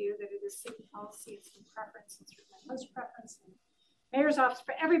agree with you that it is city policy, it's in preference, it's my most preference, and mayor's office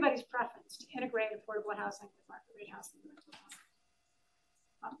for everybody's preference to integrate affordable housing with market rate housing.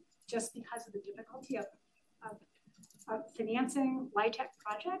 Just because of the difficulty of financing LIHTC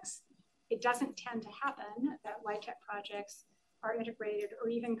projects, it doesn't tend to happen that LIHTC projects are integrated or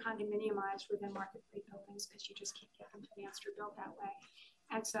even condominiumized within market rate buildings because you just can't get them financed or built that way.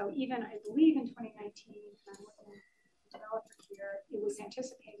 And so even, I believe in 2019, developer here, it was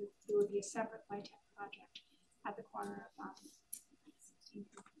anticipated there would be a separate LIHTC project at the corner of 16th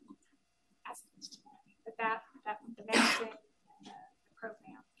as it is today. But the managing and the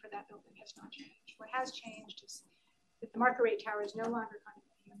program for that building has not changed. What has changed is that the market rate tower is no longer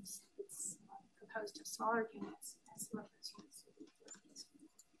condominiums. It's composed of smaller units, and some of those units will be affordable.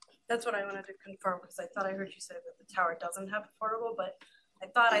 That's what I wanted to confirm, because I thought I heard you say that the tower doesn't have affordable, but I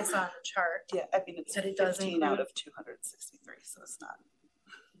thought I saw in the chart. Yeah, I mean, it's 15 out of 263, so it's not.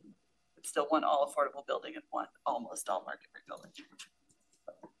 It's still one all affordable building and one almost all market rate building.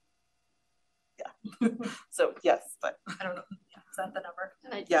 So yes, but I don't know. Is that the number?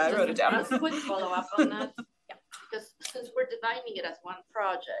 Yeah, I wrote it down. A quick follow-up on that. Yeah, because since we're defining it as one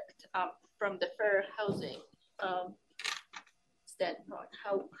project, from the fair housing standpoint,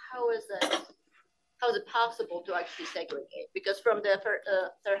 how is it possible to actually segregate? Because from the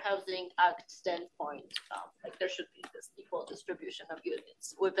Fair Housing Act standpoint, like there should be this equal distribution of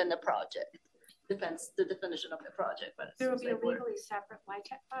units within the project. Depends the definition of the project, but there will be a legally separate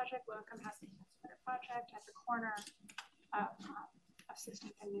LIHTC project, low income housing project at the corner of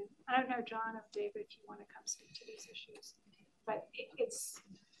 16th and Newton. I don't know, John or David, if you want to come speak to these issues, but it's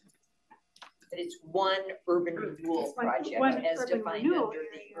one urban renewal project as defined under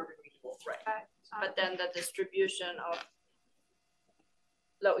the urban renewal, right? But then the distribution of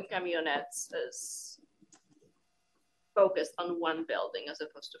low-income units is focused on one building as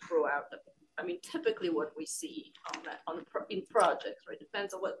opposed to throughout. I mean, typically what we see in projects, right?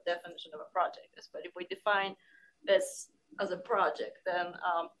 Depends on what the definition of a project is. But if we define this as a project, then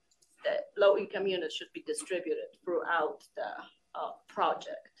the low-income units should be distributed throughout the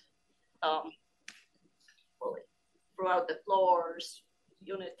project, throughout the floors,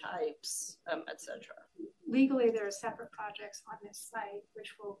 unit types, etc. Legally, there are separate projects on this site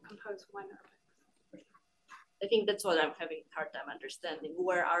which will compose one urban. I think that's what I'm having a hard time understanding.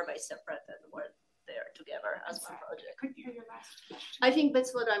 Where are they separate and where they are together as one project? Couldn't hear your last question. I think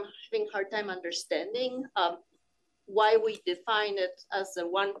that's what I'm having a hard time understanding. Why we define it as a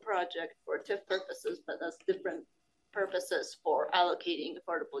one project for TIF purposes, but as different purposes for allocating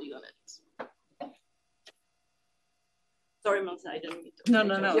affordable units. Sorry, Melissa, I didn't mean to.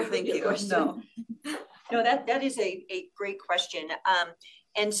 No, thank you. No, that is a great question.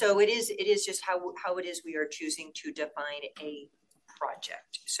 And so it is just how it is we are choosing to define a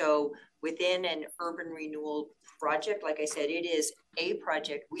project. So within an urban renewal project, like I said, it is a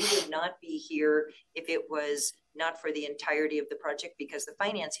project. We would not be here if it was not for the entirety of the project, because the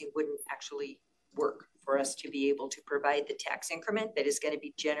financing wouldn't actually work for us to be able to provide the tax increment that is going to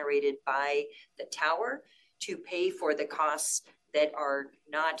be generated by the tower to pay for the costs that are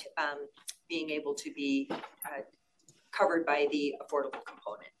not being able to be covered by the affordable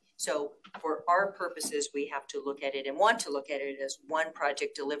component. So for our purposes, we have to look at it and want to look at it as one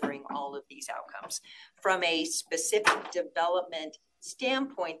project delivering all of these outcomes. From a specific development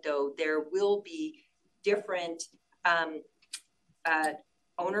standpoint, though, there will be different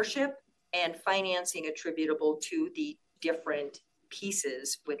ownership and financing attributable to the different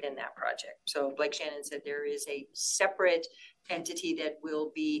pieces within that project. So like Shannon said, there is a separate entity that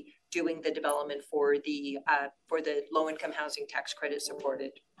will be doing the development for the low-income housing tax credit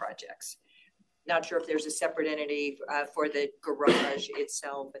supported projects. Not sure if there's a separate entity for the garage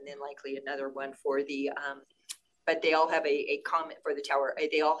itself, and then likely another one for the, but they all have a common, for the tower,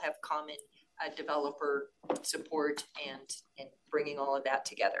 they all have common developer support and bringing all of that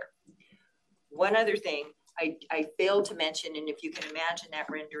together. One other thing I failed to mention, and if you can imagine that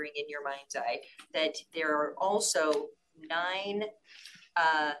rendering in your mind's eye, that there are also 9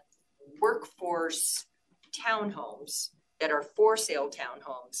 workforce townhomes that are for sale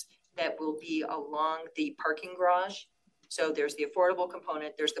townhomes that will be along the parking garage. So there's the affordable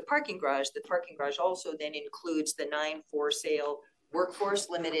component, there's the parking garage. The parking garage also then includes the 9 for sale workforce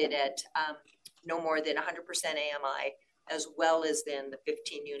limited at no more than 100% AMI, as well as then the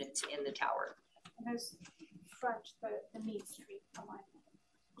 15 units in the tower. And there's front the Mead Street alignment.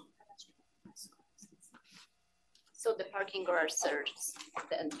 So the parking garage serves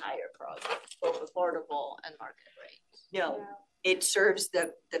the entire project, both affordable and market rate. No, it serves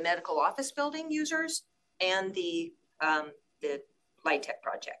the medical office building users and the LIHTC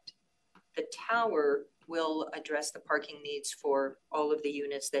project. The tower will address the parking needs for all of the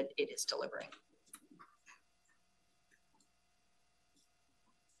units that it is delivering.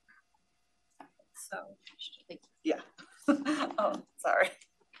 So, yeah. Oh, sorry.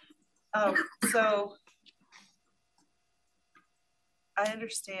 So I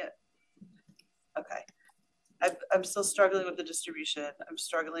understand. Okay. I'm still struggling with the distribution. I'm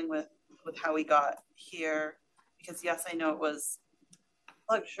struggling with how we got here, because yes, I know it was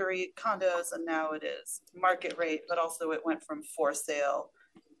luxury condos and now it is market rate, but also it went from for sale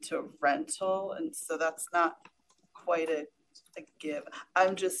to rental. And so that's not quite a give.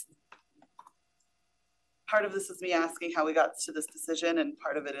 I'm just, part of this is me asking how we got to this decision, and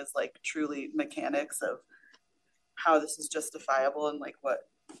part of it is like truly mechanics of how this is justifiable and like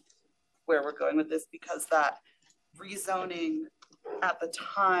where we're going with this, because that rezoning at the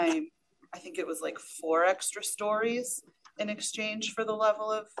time, I think it was like 4 extra stories in exchange for the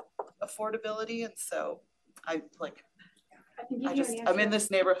level of affordability. And so I I'm in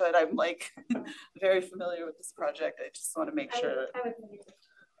this neighborhood. I'm like very familiar with this project. I just want to make sure.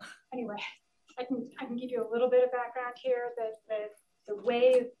 Anyway, I can give you a little bit of background here. That the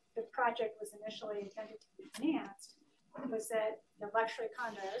way the project was initially intended to be financed was that the luxury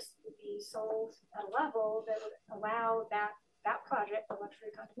condos would be sold at a level that would allow that project, the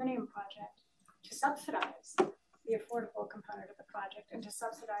luxury condominium project, to subsidize the affordable component of the project and to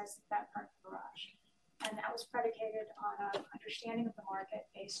subsidize that part of the garage. And that was predicated on an understanding of the market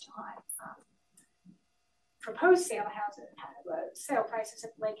based on proposed sale prices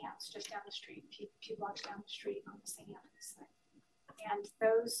at Lake House just down the street, a few blocks down the street on the St. Anthony's site. And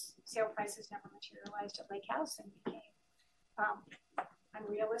those sale prices never materialized at Lake House and became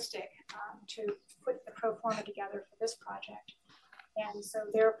unrealistic to put the pro forma together for this project. And so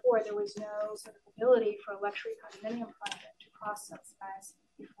therefore there was no sort of ability for a luxury condominium project to cross-subsidize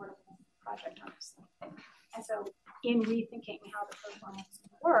the affordable project on this thing. And so in rethinking how the pro forma was going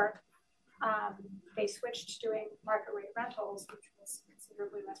to work, they switched to doing market rate rentals, which was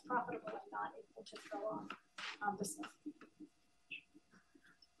considerably less profitable and not able to throw on the same.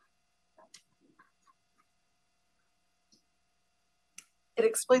 It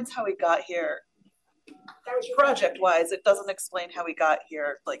explains how we got here project wise. It doesn't explain how we got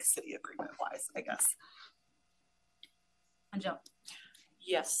here like city agreement wise, I guess. Angel.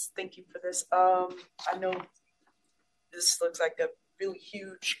 Yes, thank you for this. I know this looks like a really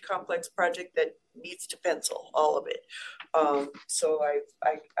huge complex project that needs to pencil all of it. So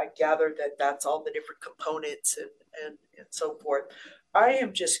I gather that that's all the different components and so forth. I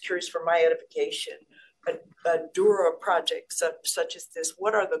am just curious for my edification, a Dura project such as this,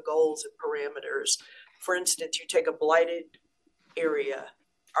 what are the goals and parameters? For instance, you take a blighted area.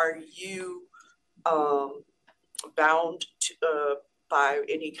 Are you bound to, by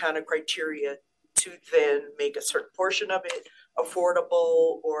any kind of criteria to then make a certain portion of it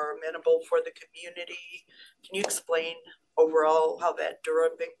affordable or amenable for the community? Can you explain overall how that Dura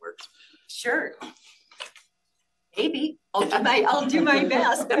thing works? Sure. Maybe I'll do my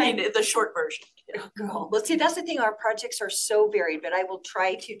best. I mean, the short version. Oh, girl. Well, see, that's the thing. Our projects are so varied, but I will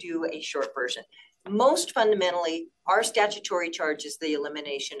try to do a short version. Most fundamentally, our statutory charge is the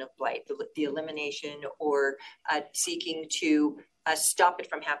elimination of blight, the elimination or seeking to stop it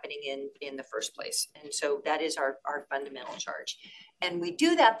from happening in the first place. And so that is our fundamental charge. And we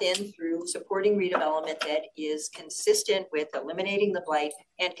do that then through supporting redevelopment that is consistent with eliminating the blight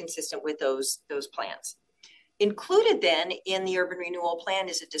and consistent with those plans. Included then in the urban renewal plan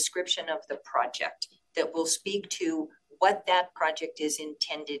is a description of the project that will speak to what that project is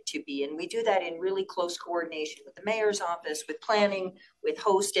intended to be. And we do that in really close coordination with the mayor's office, with planning, with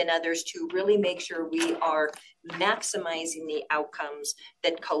host and others to really make sure we are maximizing the outcomes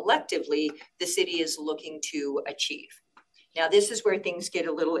that collectively the city is looking to achieve. Now, this is where things get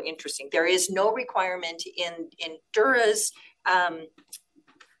a little interesting. There is no requirement in Dura's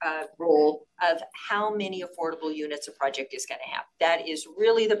role of how many affordable units a project is going to have. That is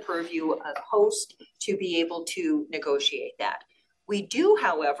really the purview of host to be able to negotiate that. We do,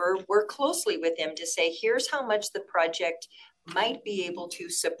 however, work closely with them to say, here's how much the project might be able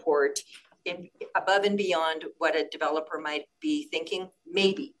to support above and beyond what a developer might be thinking.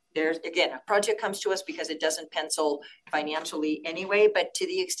 Maybe. There's, again, a project comes to us because it doesn't pencil financially anyway, but to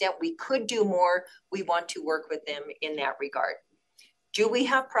the extent we could do more, we want to work with them in that regard. Do we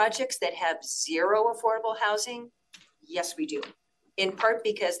have projects that have zero affordable housing? Yes, we do. In part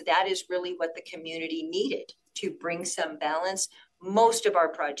because that is really what the community needed to bring some balance. Most of our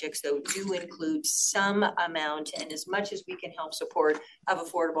projects, though, do include some amount and as much as we can help support of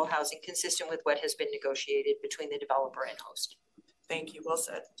affordable housing consistent with what has been negotiated between the developer and host. Thank you. Well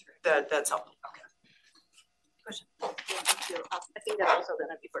said. That's helpful. Okay. Question. Thank you. I think that's also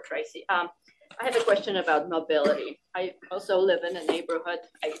going to be for Tracy. I have a question about mobility. I also live in a neighborhood.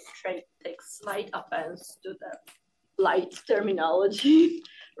 I try to take slight offense to the light terminology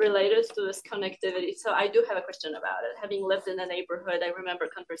related to this connectivity. So I do have a question about it. Having lived in a neighborhood, I remember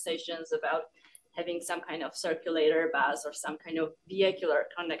conversations about having some kind of circulator bus or some kind of vehicular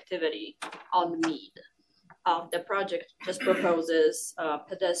connectivity on Mead. The project just proposes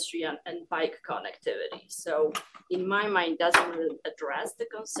pedestrian and bike connectivity. So in my mind, doesn't really address the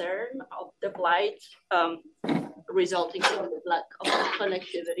concern of the blight resulting from the lack of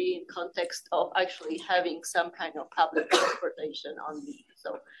connectivity in context of actually having some kind of public transportation on Mead.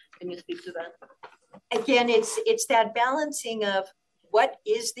 So can you speak to that? Again, it's that balancing of what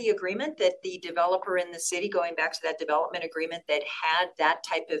is the agreement that the developer in the city, going back to that development agreement that had that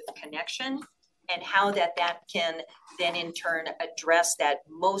type of connection, and how that can then in turn address that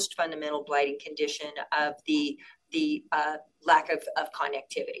most fundamental blighting condition of the the lack of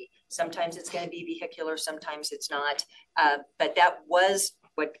connectivity. Sometimes it's going to be vehicular, sometimes it's not. But that was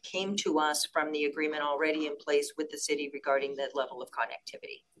what came to us from the agreement already in place with the city regarding the level of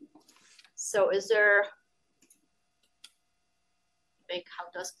connectivity. So is there, how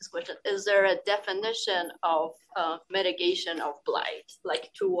does this question, is there a definition of mitigation of blight?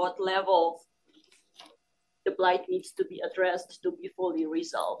 Like to what level the blight needs to be addressed to be fully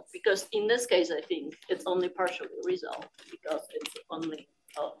resolved? Because in this case, I think it's only partially resolved because it's only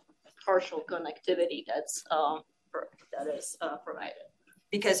partial connectivity that's provided.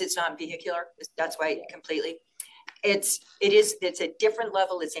 Because it's not vehicular, that's why completely. It's a different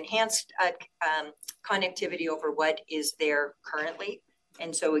level. It's enhanced connectivity over what is there currently.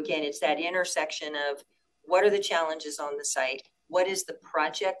 And so again, it's that intersection of what are the challenges on the site? What is the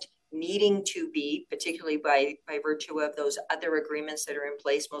project needing to be, particularly by virtue of those other agreements that are in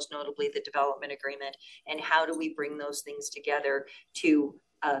place, most notably the development agreement, and how do we bring those things together to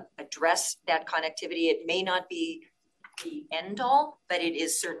address that connectivity? It may not be the end all, but it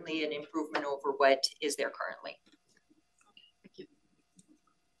is certainly an improvement over what is there currently.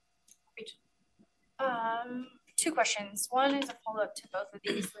 Two questions. One is a follow-up to both of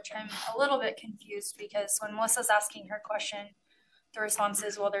these, which I'm a little bit confused because when Melissa's asking her question, the response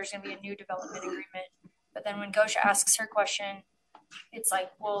is, well, there's going to be a new development agreement. But then when Gosha asks her question, it's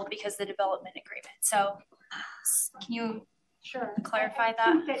like, well, because the development agreement. So can you clarify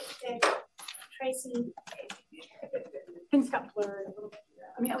that? Tracy, things got blurred a little bit here.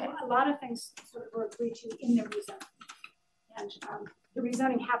 I mean, a lot of things sort of were agreed to in the rezoning. And the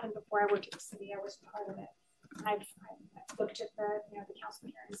rezoning happened before I worked at the city. I was part of it. And I've looked at the council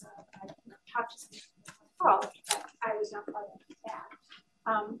hearings. I've talked to some people, but I was not part of that.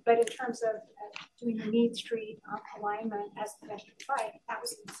 But in terms of doing the Mead Street alignment as the pedestrian site, that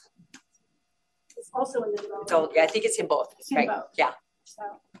was in the it's also in the development. So yeah, I think it's in both. It's in right? both. Yeah. So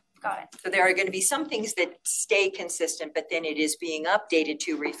got it. So there are going to be some things that stay consistent, but then it is being updated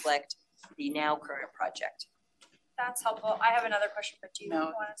to reflect the now current project. That's helpful. I have another question, but do you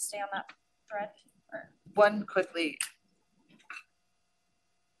want to stay on that thread? Or? One quickly.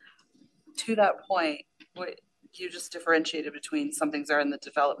 To that point, what you just differentiated between some things are in the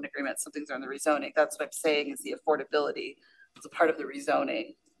development agreement, some things are in the rezoning. That's what I'm saying is the affordability was a part of the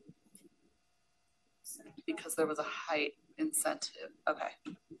rezoning because there was a height incentive. Okay.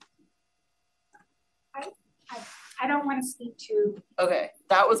 I don't want to speak to. Okay,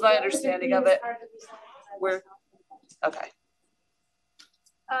 that was my understanding of it. Where? Okay.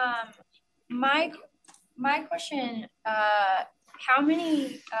 My question, how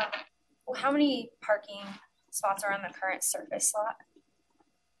many parking spots are on the current surface lot?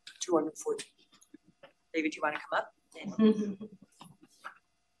 214. David, do you want to come up?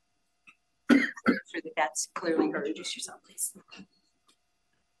 Sure that's clearly heard. Introduce yourself, please.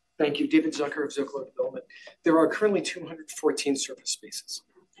 Thank you. David Zucker of Zucker Development. There are currently 214 surface spaces.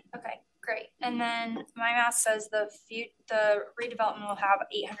 Okay, great. And then my math says the redevelopment will have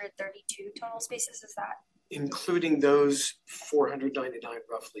 832 total spaces. Is that? Including those 499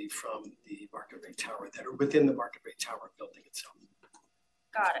 roughly from the Market Rate Tower that are within the Market Rate Tower building itself.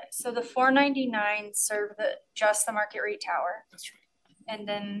 Got it. So the 499 serve just the Market Rate Tower. That's right. And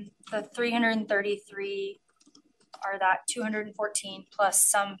then the 333 are that 214 plus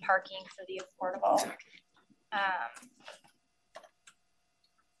some parking for the affordable. Exactly.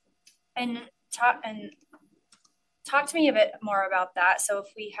 And talk to me a bit more about that. So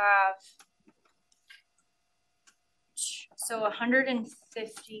if we have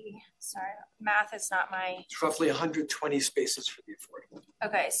 150, sorry, math is not my. It's roughly 120 spaces for the affordable.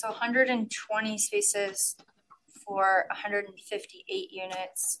 Okay, so 120 spaces for 158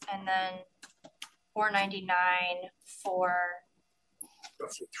 units, and then 499 for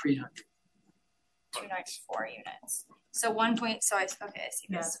roughly 300. 294 units. So I see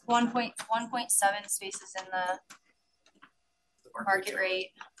this. 1.7 spaces in the market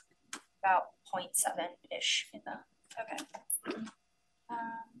rate, about 0.7-ish in the, okay.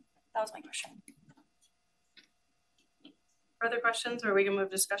 That was my question. Further questions, or we can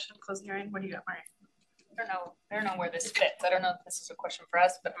move discussion, close the hearing? What do you got, Mari? I don't know where this fits. I don't know if this is a question for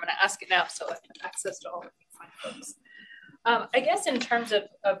us, but I'm going to ask it now so I have access to all of you fine folks. I guess in terms of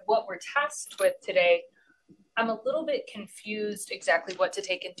what we're tasked with today, I'm a little bit confused exactly what to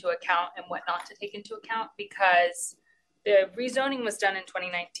take into account and what not to take into account, because the rezoning was done in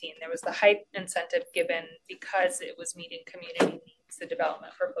 2019. There was the height incentive given because it was meeting community needs, the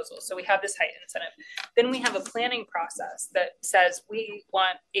development proposal. So we have this height incentive. Then we have a planning process that says we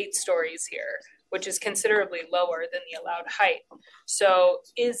want 8 stories here, which is considerably lower than the allowed height. So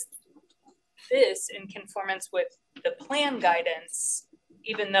is this in conformance with the plan guidance,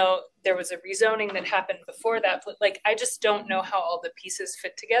 even though there was a rezoning that happened before that, but like, I just don't know how all the pieces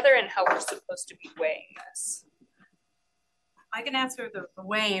fit together and how we're supposed to be weighing this. I can answer the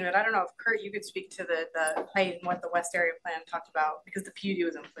weighing, but I don't know if Kurt, you could speak to the height and what the West Area Plan talked about, because the PUD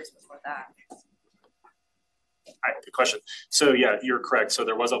was in place before that. Good question. So yeah, you're correct. So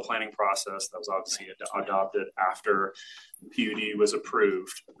there was a planning process that was obviously adopted after PUD was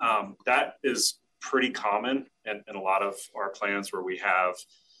approved. That is pretty common in a lot of our plans where we have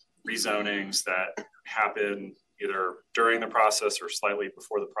rezonings that happen either during the process or slightly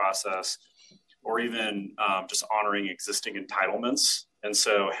before the process, or even just honoring existing entitlements. And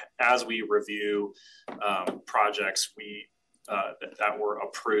so as we review projects that were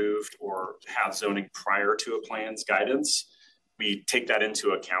approved or have zoning prior to a plan's guidance, we take that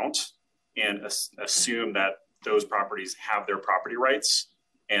into account and assume that those properties have their property rights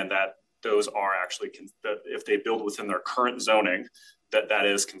and that those are actually, if they build within their current zoning, that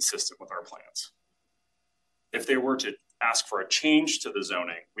is consistent with our plans. If they were to ask for a change to the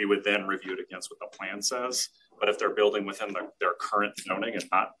zoning, we would then review it against what the plan says. But if they're building within their current zoning and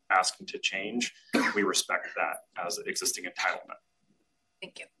not asking to change, we respect that as an existing entitlement.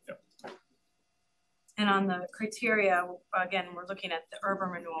 Thank you. Yep. And on the criteria, again, we're looking at the urban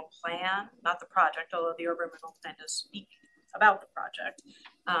renewal plan, not the project, although the urban renewal plan does speak about the project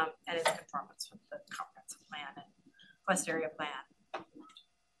and its conformance with the comprehensive plan and West Area Plan.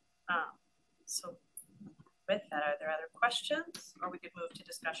 So with that, are there other questions, or we could move to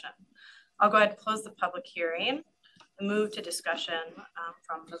discussion? I'll go ahead and close the public hearing and move to discussion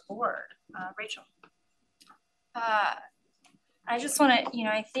from the board. Rachel. I just want to,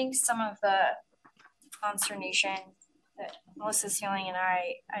 I think some of the consternation that Melissa's feeling and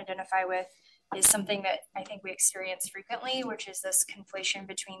I identify with is something that I think we experience frequently, which is this conflation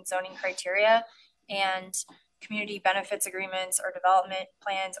between zoning criteria and community benefits agreements or development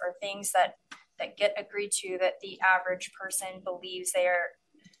plans or things that get agreed to that the average person believes they are,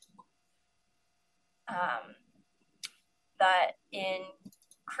 that in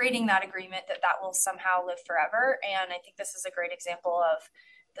creating that agreement that will somehow live forever. And I think this is a great example of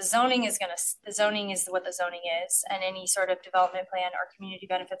the zoning is what the zoning is, and any sort of development plan or community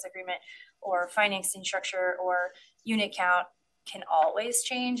benefits agreement or financing structure or unit count can always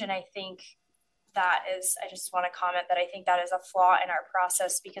change. And I think I just want to comment that I think that is a flaw in our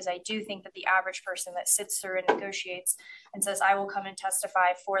process, because I do think that the average person that sits through and negotiates and says, I will come and testify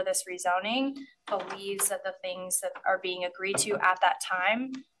for this rezoning, believes that the things that are being agreed to at that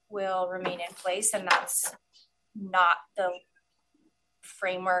time will remain in place. And that's not the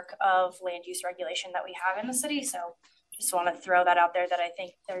framework of land use regulation that we have in the city. So just want to throw that out there, that I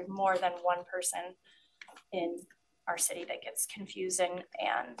think there's more than one person in our city that gets confusing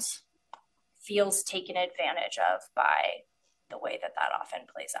and feels taken advantage of by the way that often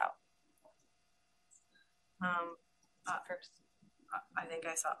plays out. First, I think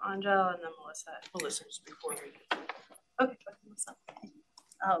I saw Angel and then Melissa. Melissa's before me. Okay, Melissa.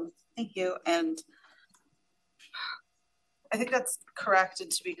 Thank you. And I think that's correct.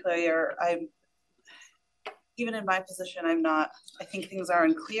 And to be clear, even in my position, I think things are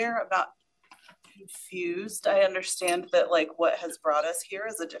unclear. I'm not confused. I understand that what has brought us here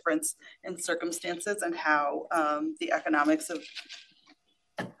is a difference in circumstances and how the economics of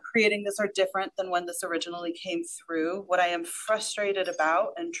creating this are different than when this originally came through. What I am frustrated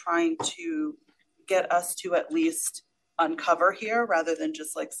about and trying to get us to at least uncover here, rather than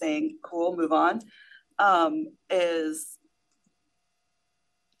just saying, cool, move on, is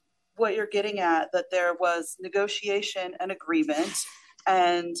what you're getting at, that there was negotiation and agreement,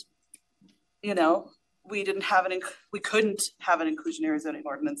 and we couldn't have an inclusionary zoning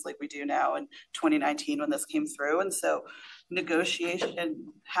ordinance like we do now in 2019 when this came through. And so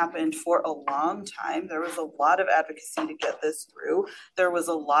negotiation happened for a long time. There was a lot of advocacy to get this through. There was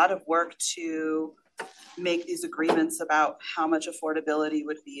a lot of work to make these agreements about how much affordability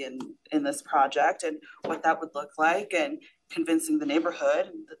would be in this project and what that would look like, and convincing the neighborhood.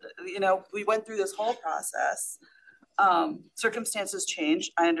 We went through this whole process. Circumstances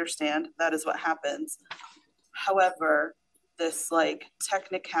change. I understand that is what happens. However, this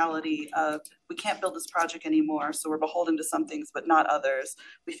technicality of we can't build this project anymore, so we're beholden to some things but not others.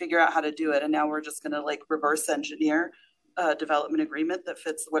 We figure out how to do it, and now we're just going to reverse engineer a development agreement that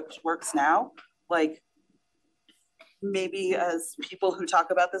fits what works now. Maybe as people who talk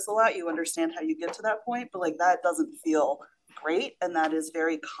about this a lot, you understand how you get to that point, but that doesn't feel great, and that is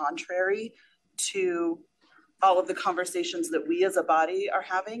very contrary to all of the conversations that we as a body are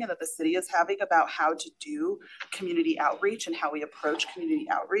having and that the city is having about how to do community outreach and how we approach community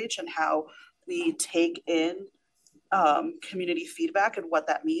outreach and how we take in community feedback and what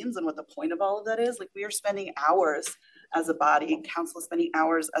that means and what the point of all of that is. Like, we are spending hours as a body, council is spending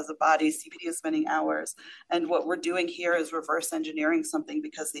hours as a body, CPD is spending hours. And what we're doing here is reverse engineering something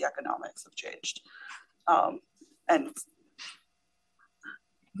because the economics have changed. And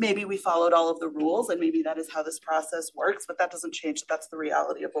maybe we followed all of the rules and maybe that is how this process works, but that doesn't change that that's the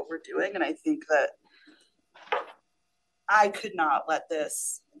reality of what we're doing. And I think that I could not let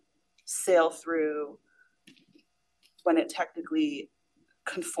this sail through when it technically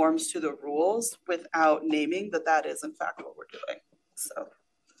conforms to the rules without naming that that is in fact what we're doing. So.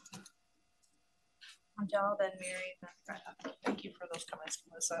 Angela, then Mary, then Brenda. Thank you for those comments,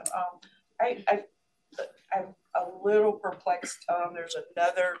 Melissa. I'm a little perplexed. There's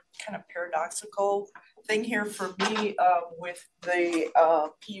another kind of paradoxical thing here for me with the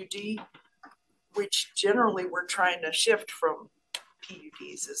PUD, which generally we're trying to shift from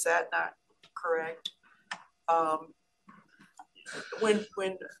PUDs. Is that not correct?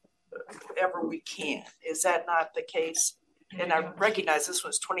 Whenever we can. Is that not the case? And I recognize this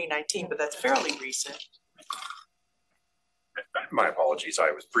was 2019, but that's fairly recent. My apologies,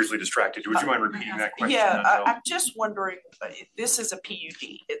 I was briefly distracted. Would you mind repeating that question? Yeah, I'm just wondering, this is a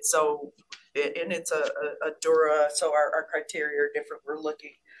PUD, it's a Dura, so our criteria are different. We're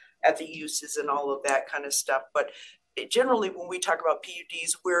looking at the uses and all of that kind of stuff. But generally, when we talk about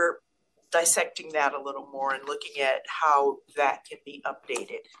PUDs, we're dissecting that a little more and looking at how that can be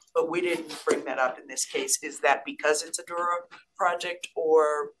updated. But we didn't bring that up in this case. Is that because it's a Dura project,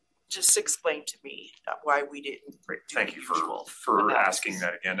 or just explain to me why we didn't do Thank you for asking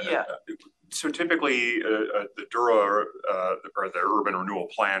that again. Yeah. So typically the Dura or the urban renewal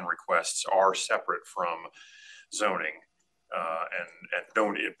plan requests are separate from zoning and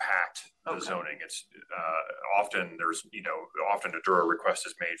don't impact the zoning. It's often often a Dura request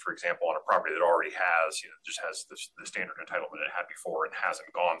is made, for example, on a property that already has, just has the standard entitlement it had before and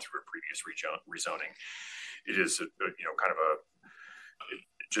hasn't gone through a previous rezoning. It is kind of it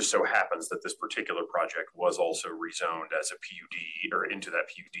just so happens that this particular project was also rezoned as a PUD or into that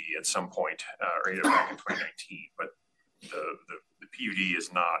PUD at some point back in 2019, but the PUD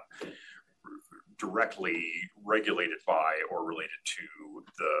is not directly regulated by or related to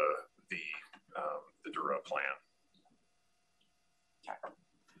the Dura plan.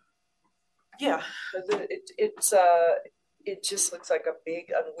 Yeah, it just looks like a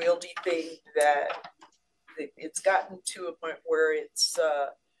big unwieldy thing that it's gotten to a point where it's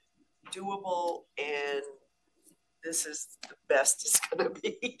doable, and this is the best it's going to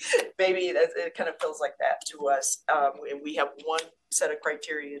be. Maybe it kind of feels like that to us. And we have one set of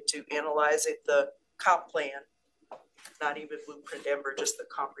criteria to analyze it, the comp plan, not even Blueprint Denver, just the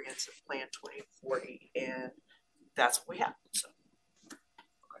comprehensive plan 2040, and that's what we have. So.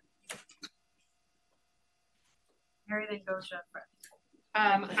 Mary, then goes to Fred.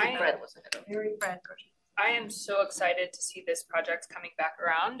 I am so excited to see this project coming back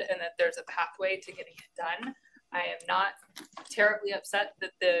around and that there's a pathway to getting it done. I am not terribly upset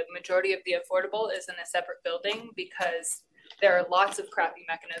that the majority of the affordable is in a separate building, because there are lots of crappy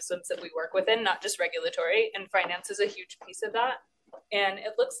mechanisms that we work within, not just regulatory, and finance is a huge piece of that. And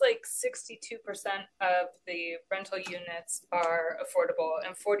it looks like 62% of the rental units are affordable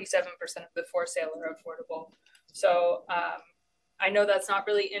and 47% of the for sale are affordable. So I know that's not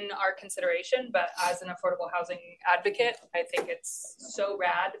really in our consideration, but as an affordable housing advocate, I think it's so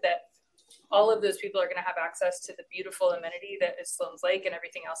rad that all of those people are going to have access to the beautiful amenity that is Sloan's Lake and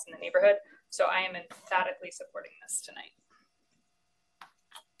everything else in the neighborhood. So I am emphatically supporting this tonight.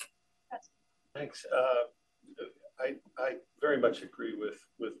 Thanks. I very much agree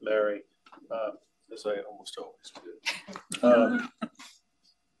with Mary, as I almost always do.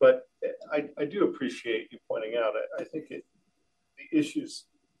 But I do appreciate you pointing out, I think the issues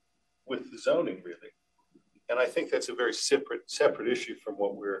with the zoning, really, and I think that's a very separate issue from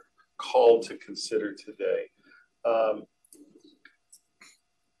what we're called to consider today.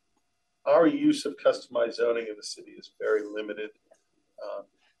 Our use of customized zoning in the city is very limited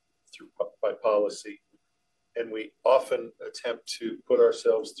by policy, and we often attempt to put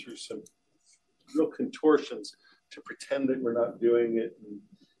ourselves through some real contortions to pretend that we're not doing it and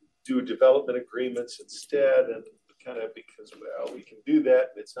do development agreements instead, and kind of because, well, we can do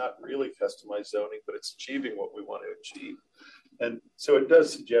that, it's not really customized zoning, but it's achieving what we want to achieve. And so it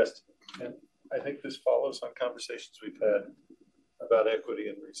does suggest, and I think this follows on conversations we've had about equity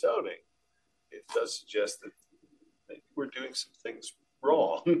and rezoning, it does suggest that maybe we're doing some things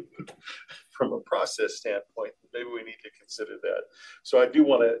wrong from a process standpoint. Maybe we need to consider that. So I do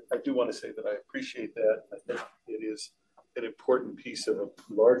want to say that I appreciate that. I think it is an important piece of a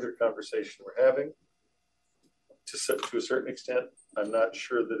larger conversation we're having. to a certain extent. I'm not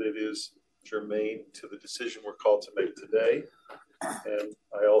sure that it is germane to the decision we're called to make today. And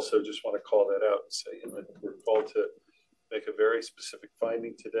I also just want to call that out and say, we're called to make a very specific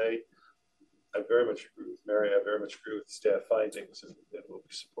finding today. I very much agree with Mary. I very much agree with the staff findings, and we'll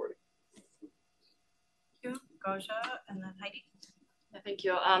be supporting. Thank you, Goja, and then Heidi. Thank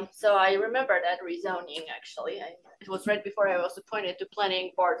you. So I remember that rezoning actually. It was right before I was appointed to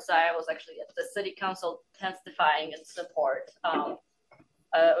planning board, so I was actually at the city council testifying in support. It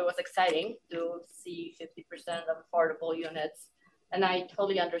was exciting to see 50% of affordable units. And I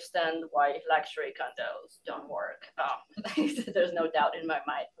totally understand why luxury condos don't work. There's no doubt in my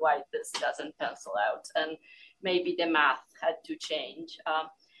mind why this doesn't pencil out. And maybe the math had to change.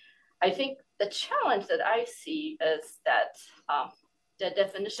 I think the challenge that I see is that the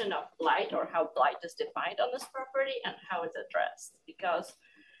definition of blight, or how blight is defined on this property, and how it's addressed. Because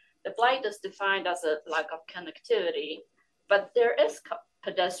the blight is defined as a lack of connectivity, but there is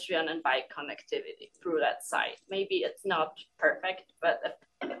pedestrian and bike connectivity through that site. Maybe it's not perfect, but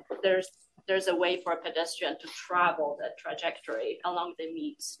there's a way for a pedestrian to travel that trajectory along the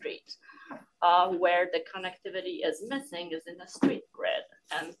Mead Street. Where the connectivity is missing is in the street grid,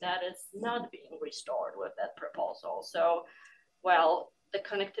 and that is not being restored with that proposal. So, well, the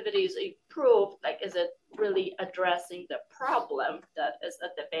connectivity is improved, like, is it really addressing the problem that is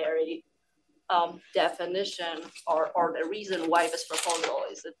at the very definition or the reason why this proposal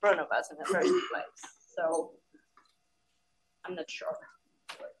is in front of us in the first place? So I'm not sure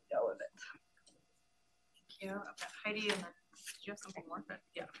where to go with it. Thank you. Okay, Heidi, and then did you have something more? But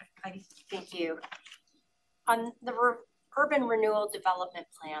yeah, okay, Heidi. Thank you. On the urban renewal development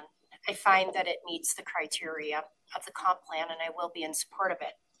plan, I find that it meets the criteria of the comp plan, and I will be in support of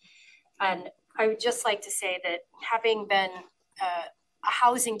it. And I would just like to say that having been a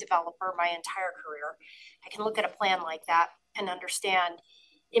housing developer my entire career, I can look at a plan like that and understand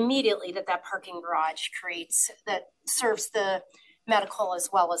immediately that that parking garage that serves the medical as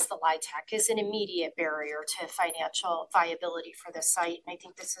well as the LIHTC is an immediate barrier to financial viability for this site. And I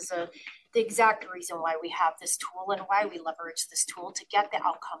think this is the exact reason why we have this tool and why we leverage this tool to get the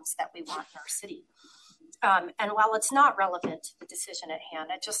outcomes that we want in our city. And while it's not relevant to the decision at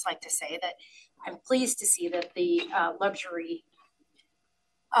hand, I'd just like to say that I'm pleased to see that the luxury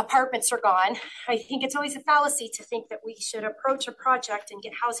apartments are gone. I think it's always a fallacy to think that we should approach a project and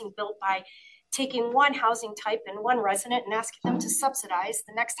get housing built by taking one housing type and one resident and asking them to subsidize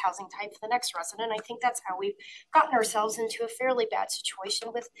the next housing type for the next resident. I think that's how we've gotten ourselves into a fairly bad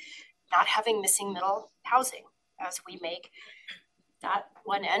situation with not having missing middle housing, as we make that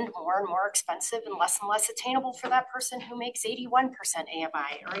one end more and more expensive and less attainable for that person who makes 81%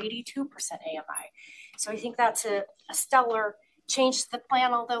 AMI or 82% AMI. So I think that's a stellar change to the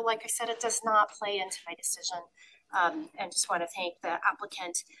plan, although, like I said, it does not play into my decision. And just want to thank the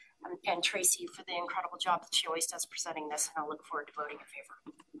applicant and Tracy for the incredible job that she always does presenting this, and I'll look forward to voting in favor.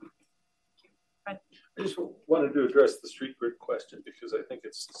 I just wanted to address the street grid question because I think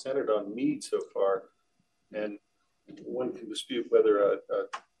it's centered on Mead so far, and one can dispute whether a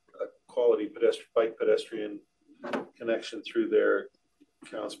quality bike pedestrian connection through there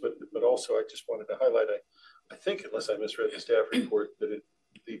counts, but also I just wanted to highlight, I think, unless I misread the staff report, that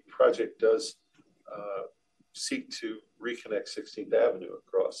the project does seek to reconnect 16th Avenue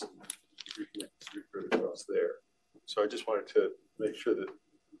across there. So I just wanted to make sure that we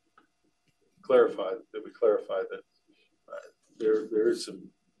clarify that there is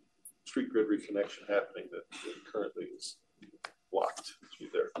some street grid reconnection happening that currently is blocked through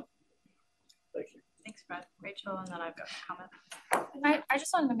there. Thank you. Thanks, Brad. Rachel, and then I've got a comment. I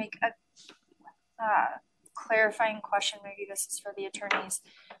just wanted to make a clarifying question. Maybe this is for the attorneys.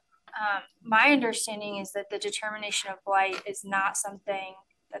 My understanding is that the determination of blight is not something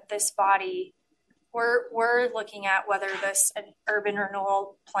that this body, we're looking at whether this urban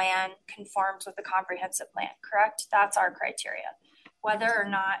renewal plan conforms with the comprehensive plan, correct? That's our criteria. Whether or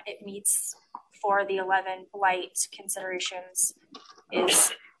not it meets for the 11 blight considerations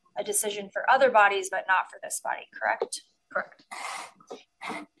is a decision for other bodies, but not for this body, correct? Correct.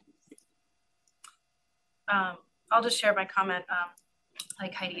 I'll just share my comment.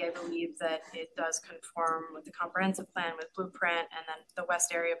 Like Heidi, I believe that it does conform with the comprehensive plan, with blueprint, and then the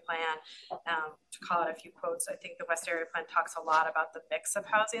West Area Plan. To call out a few quotes, I think the West Area Plan talks a lot about the mix of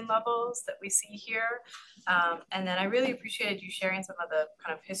housing levels that we see here. And then I really appreciated you sharing some of the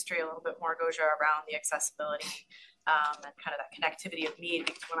kind of history a little bit more, Goja, around the accessibility and kind of that connectivity of Mead.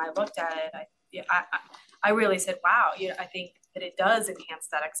 Because when I looked at it, I really said, wow, I think that it does enhance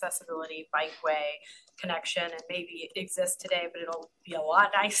that accessibility bikeway connection, and maybe it exists today, but it'll be a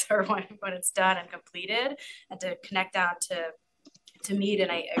lot nicer when it's done and completed, and to connect down to Mead.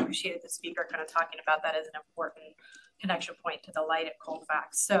 And I appreciated the speaker kind of talking about that as an important connection point to the light at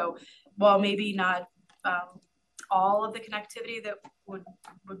Colfax. So while maybe not all of the connectivity that would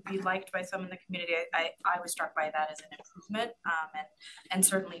be liked by some in the community, I was struck by that as an improvement, and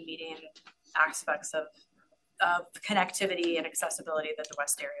certainly meeting aspects of connectivity and accessibility that the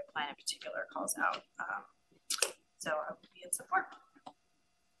West Area Plan in particular calls out. So I would be in support.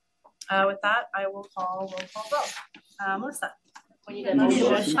 With that, I will call roll call vote. Melissa. When you get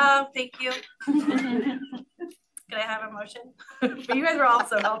motion. Thank you. Can I have a motion? But you guys were all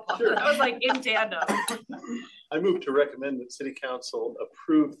so helpful. Sure. That was like in tandem. I move to recommend that City Council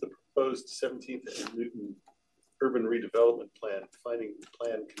approve the proposed 17th and Newton Urban Redevelopment Plan, finding the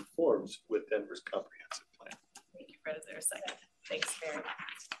plan conforms with Denver's comprehensive plan. Thank you, Fred. Is there a second? Thanks, Mary.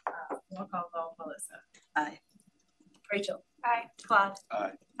 Roll call vote. Melissa. Aye. Rachel. Aye. Claude.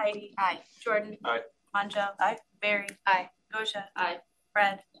 Aye. Heidi. Aye. Jordan. Aye. Manja. Aye. Barry. Aye. Gosha. Aye.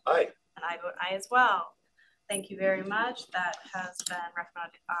 Fred. Aye. And I vote aye as well. Thank you very much. That has been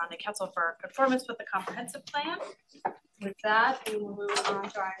recommended on the council for conformance with the comprehensive plan. With that, we will move on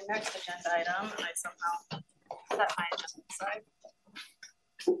to our next agenda item. I somehow set my agenda aside.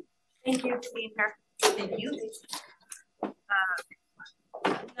 Thank you for being here. Thank you.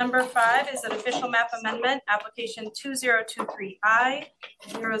 Number 5 is an official map amendment, application 2023I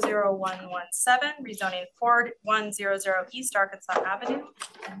 00117, rezoning 4100 East Arkansas Avenue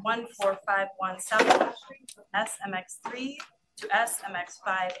and 14517 Street from SMX3 to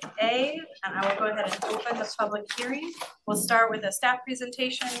SMX5A. And I will go ahead and open the public hearing. We'll start with a staff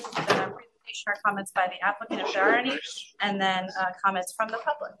presentation, then a presentation or comments by the applicant if there are any, and then comments from the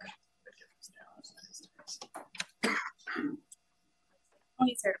public.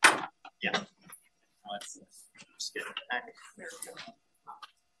 Yeah. Let's just get it back. There we go.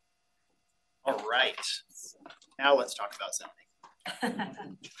 All right. Now let's talk about zoning.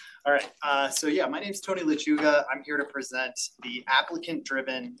 All right. So yeah, my name is Tony Lechuga. I'm here to present the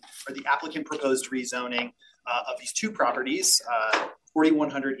applicant-driven or the applicant proposed rezoning of these two properties,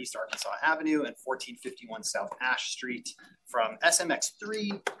 4100 East Arkansas Avenue and 1451 South Ash Street, from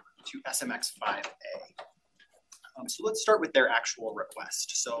SMX3 to SMX5A. So let's start with their actual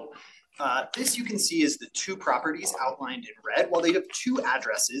request. So this you can see is the two properties outlined in red. While they have two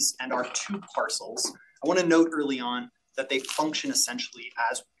addresses and are two parcels, I want to note early on that they function essentially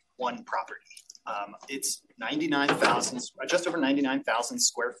as one property. It's 99,000, just over 99,000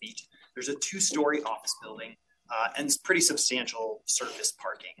 square feet. There's a two-story office building and pretty substantial surface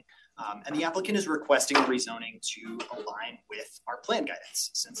parking. And the applicant is requesting rezoning to align with our plan guidance,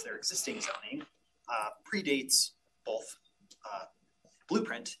 since their existing zoning predates both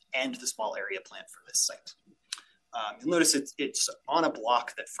blueprint and the small area plan for this site. You'll notice it's on a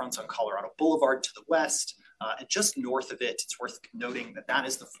block that fronts on Colorado Boulevard to the west, and just north of it, it's worth noting that that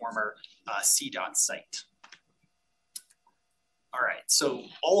is the former CDOT site. All right, so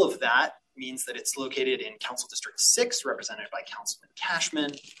all of that means that it's located in Council District 6, represented by Councilman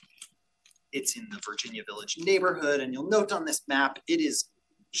Cashman. It's in the Virginia Village neighborhood, and you'll note on this map, it is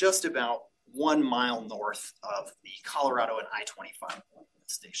just about 1 mile north of the Colorado and I-25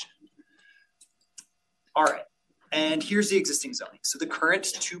 station. All right, and here's the existing zoning. So the current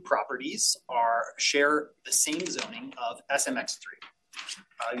two properties share the same zoning of SMX3.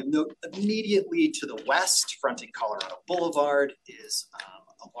 You'll note immediately to the west, fronting Colorado Boulevard, is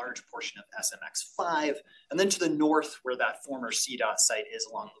a large portion of SMX5. And then to the north, where that former CDOT site is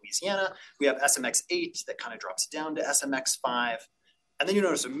along Louisiana, we have SMX8 that kind of drops down to SMX5. And then you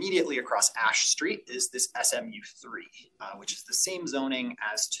notice immediately across Ash Street is this SMU3, which is the same zoning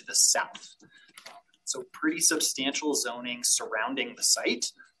as to the south. So pretty substantial zoning surrounding the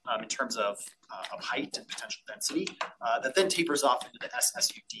site in terms of height and potential density that then tapers off into the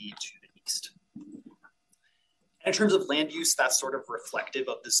SSUD to the east. And in terms of land use, that's sort of reflective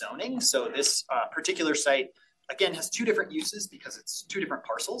of the zoning. So this particular site, again, has two different uses because it's two different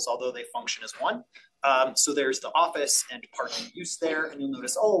parcels, although they function as one. So there's the office and parking use there, and you'll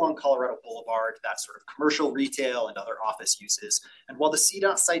notice all along Colorado Boulevard, that sort of commercial, retail, and other office uses. And while the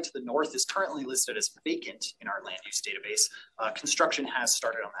CDOT site to the north is currently listed as vacant in our land use database, construction has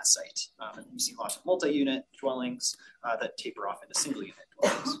started on that site. And you see lots of multi-unit dwellings that taper off into single-unit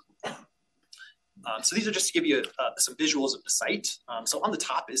dwellings. So these are just to give you some visuals of the site. So on the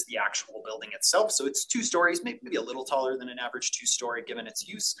top is the actual building itself. So it's 2 stories, maybe a little taller than an average 2-story given its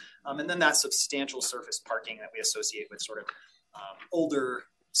use. And then that substantial surface parking that we associate with sort of older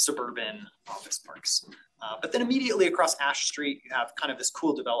suburban office parks. But then immediately across Ash Street, you have kind of this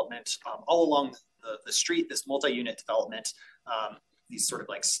cool development all along the street, this multi-unit development, these sort of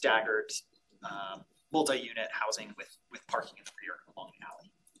like staggered multi-unit housing with parking in the rear along the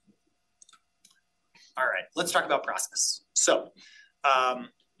alley. All right, let's talk about process. So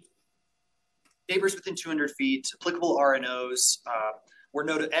neighbors within 200 feet, applicable RNOs,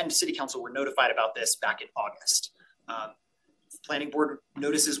 and City Council were notified about this back in August. Planning board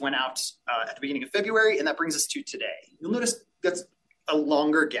notices went out at the beginning of February, and that brings us to today. You'll notice that's a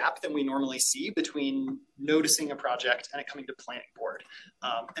longer gap than we normally see between noticing a project and it coming to planning board.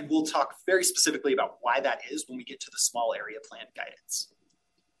 And we'll talk very specifically about why that is when we get to the small area plan guidance.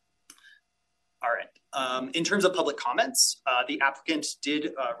 All right, in terms of public comments, the applicant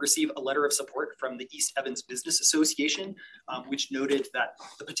did receive a letter of support from the East Evans Business Association, which noted that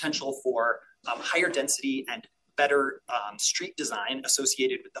the potential for higher density and better street design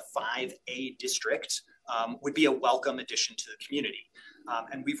associated with the 5A district would be a welcome addition to the community.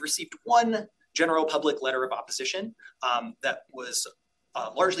 And we've received one general public letter of opposition that was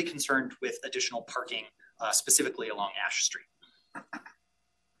largely concerned with additional parking, specifically along Ash Street.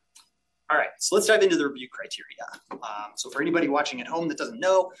 All right, so let's dive into the review criteria. So for anybody watching at home that doesn't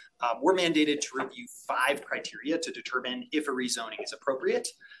know, we're mandated to review 5 criteria to determine if a rezoning is appropriate.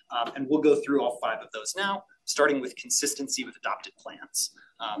 And we'll go through all 5 of those now, starting with consistency with adopted plans.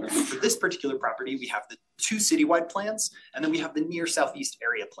 For this particular property, we have the 2 citywide plans, and then we have the near southeast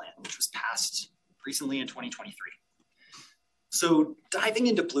area plan, which was passed recently in 2023. So diving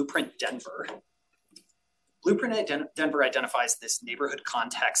into Blueprint Denver, Blueprint Denver identifies this neighborhood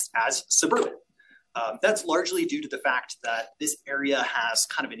context as suburban. That's largely due to the fact that this area has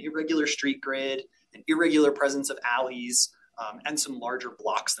kind of an irregular street grid, an irregular presence of alleys, and some larger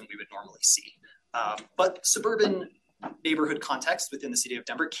blocks than we would normally see. But suburban neighborhood context within the city of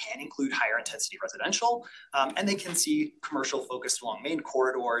Denver can include higher intensity residential, and they can see commercial focused along main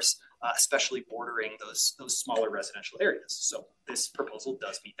corridors, especially bordering those smaller residential areas. So this proposal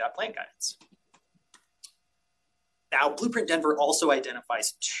does meet that plan guidance. Now, Blueprint Denver also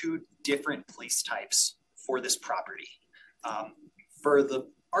identifies 2 different place types for this property. For the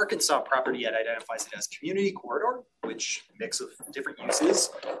Arkansas property, it identifies it as community corridor, which mix of different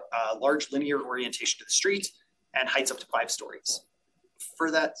uses, large linear orientation to the street, and heights up to 5 stories.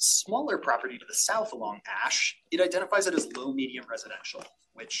 For that smaller property to the south along Ash, it identifies it as low medium residential,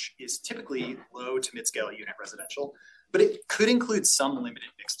 which is typically low to mid-scale unit residential, but it could include some limited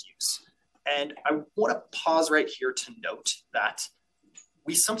mixed use. And I want to pause right here to note that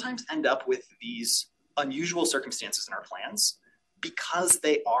we sometimes end up with these unusual circumstances in our plans because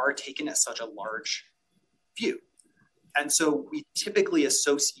they are taken at such a large view. And so we typically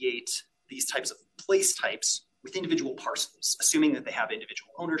associate these types of place types with individual parcels, assuming that they have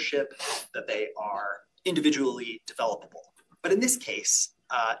individual ownership, that they are individually developable. But in this case,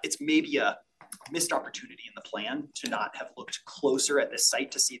 it's maybe a missed opportunity in the plan to not have looked closer at this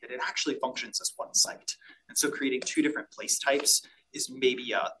site to see that it actually functions as one site. And so creating 2 different place types is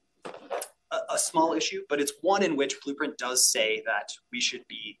maybe a small issue, but it's one in which Blueprint does say that we should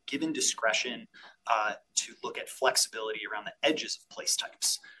be given discretion to look at flexibility around the edges of place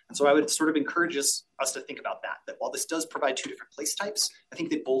types. And so I would sort of encourage us to think about that while this does provide 2 different place types, I think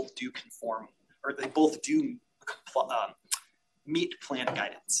they both do conform, or they both do meet plan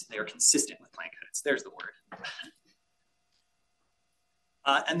guidance. They are consistent with plan guidance. There's the word.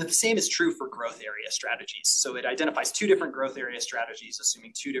 And the same is true for growth area strategies. So it identifies 2 different growth area strategies,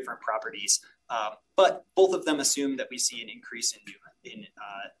 assuming 2 different properties, but both of them assume that we see an increase in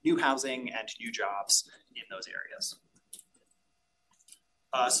new housing and new jobs in those areas.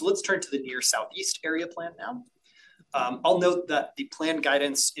 So let's turn to the near southeast area plan now. I'll note that the plan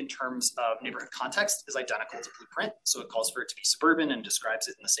guidance in terms of neighborhood context is identical to Blueprint, so it calls for it to be suburban and describes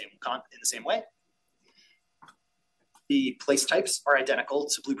it in the same way. The place types are identical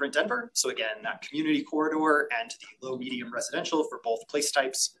to Blueprint Denver, so again, that community corridor and the low medium residential for both place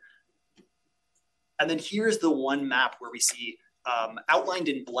types. And then here's the one map where we see outlined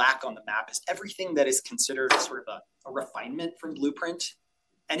in black on the map is everything that is considered sort of a refinement from Blueprint.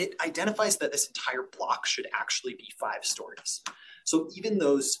 And it identifies that this entire block should actually be 5 stories. So even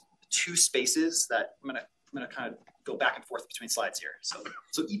those 2 spaces that I'm gonna kind of go back and forth between slides here.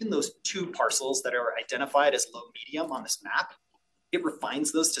 So even those 2 parcels that are identified as low medium on this map, it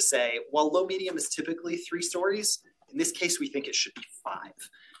refines those to say, while low medium is typically 3 stories, in this case, we think it should be 5.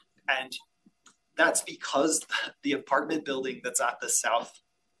 And that's because the apartment building that's at the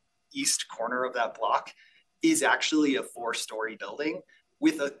southeast corner of that block is actually a 4-story building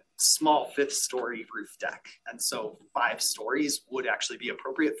with a small 5th-story roof deck. And so 5 stories would actually be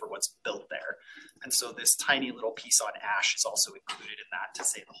appropriate for what's built there. And so this tiny little piece on Ash is also included in that to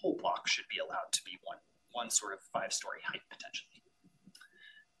say the whole block should be allowed to be one sort of 5-story height potentially.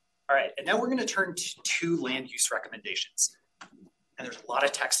 All right, and now we're going to turn to 2 land use recommendations. And there's a lot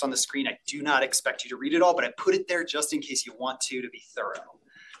of text on the screen. I do not expect you to read it all, but I put it there just in case you want to be thorough.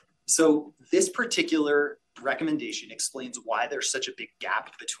 So this particular recommendation explains why there's such a big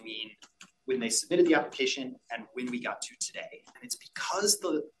gap between when they submitted the application and when we got to today. And it's because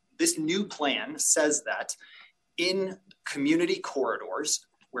this new plan says that in community corridors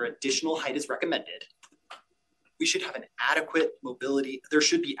where additional height is recommended, we should have an adequate mobility, there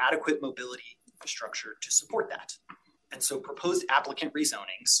should be adequate mobility infrastructure to support that. And so proposed applicant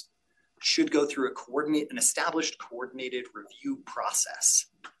rezonings should go through an established coordinated review process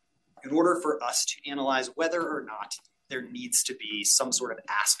in order for us to analyze whether or not there needs to be some sort of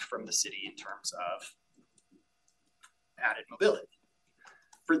ask from the city in terms of added mobility.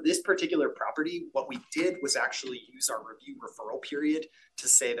 For this particular property, what we did was actually use our review referral period to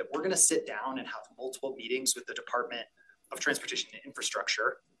say that we're going to sit down and have multiple meetings with the Department of Transportation and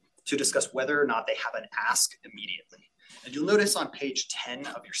Infrastructure to discuss whether or not they have an ask immediately. And you'll notice on page 10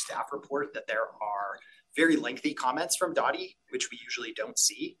 of your staff report that there are very lengthy comments from Dottie, which we usually don't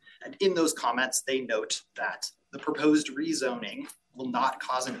see. And in those comments, they note that the proposed rezoning will not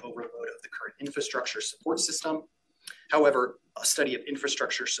cause an overload of the current infrastructure support system. However, a study of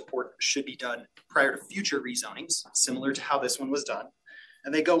infrastructure support should be done prior to future rezonings, similar to how this one was done.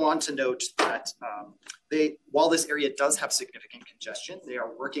 And they go on to note that while this area does have significant congestion, they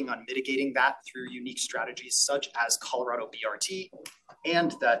are working on mitigating that through unique strategies such as Colorado BRT,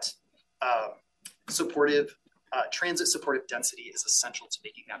 and that transit supportive density is essential to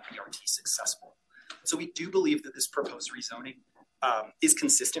making that BRT successful. So we do believe that this proposed rezoning is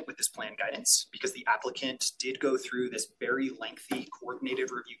consistent with this plan guidance because the applicant did go through this very lengthy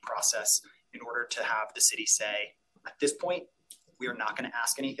coordinated review process in order to have the city say, at this point, we are not going to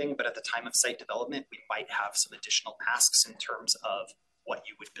ask anything, but at the time of site development, we might have some additional asks in terms of what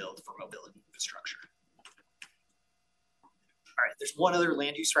you would build for mobility infrastructure. All right, there's one other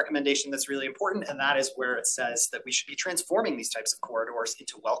land use recommendation that's really important, and that is where it says that we should be transforming these types of corridors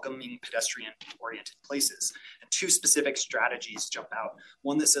into welcoming pedestrian-oriented places. And 2 specific strategies jump out.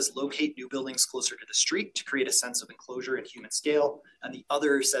 One that says locate new buildings closer to the street to create a sense of enclosure and human scale, and the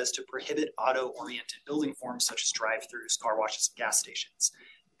other says to prohibit auto-oriented building forms such as drive-throughs, car washes, and gas stations.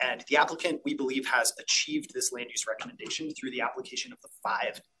 And the applicant, we believe, has achieved this land use recommendation through the application of the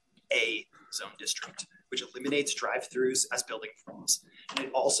 5A zone district, which eliminates drive-throughs as building forms. And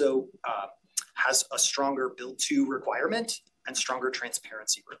it also has a stronger build-to requirement and stronger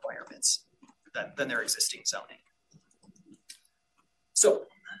transparency requirements than their existing zoning. So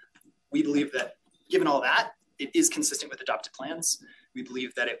we believe that given all that, it is consistent with adopted plans. We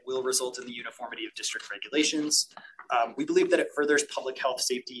believe that it will result in the uniformity of district regulations. We believe that it furthers public health,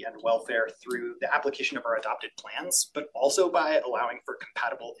 safety, and welfare through the application of our adopted plans, but also by allowing for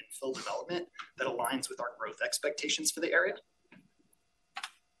compatible infill development that aligns with our growth expectations for the area.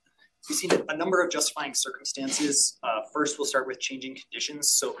 We've seen a number of justifying circumstances. First, we'll start with changing conditions.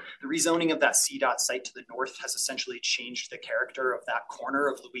 So the rezoning of that CDOT site to the north has essentially changed the character of that corner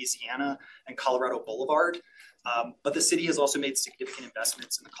of Louisiana and Colorado Boulevard. But the city has also made significant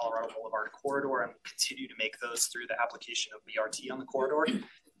investments in the Colorado Boulevard corridor and will continue to make those through the application of BRT on the corridor.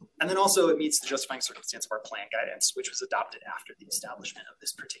 And then also it meets the justifying circumstance of our plan guidance, which was adopted after the establishment of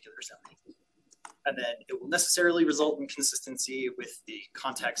this particular zoning. And then it will necessarily result in consistency with the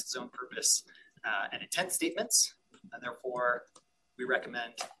context, zone purpose, and intent statements. And therefore, we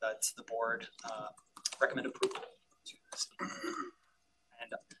recommend that the board recommend approval to this.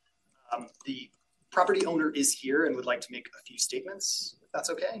 And the property owner is here and would like to make a few statements, if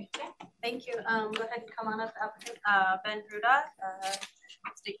that's okay. Okay, thank you. Go ahead and come on up, applicant Ben Ruda.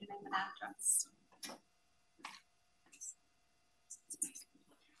 State your name and address.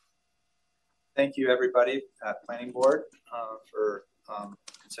 Thank you, everybody at Planning Board for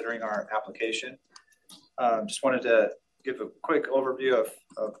considering our application. Just wanted to give a quick overview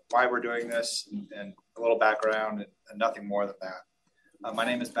of why we're doing this and a little background and nothing more than that. My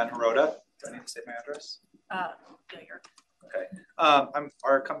name is Ben Hirota. Do I need to say my address? Yeah, you're. Okay.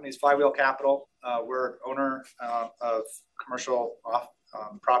 Our company is Flywheel Capital. We're owner of commercial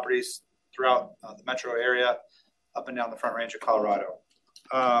properties throughout the metro area, up and down the Front Range of Colorado.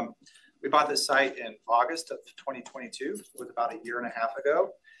 We bought this site in August of 2022. It was about a year and a half ago.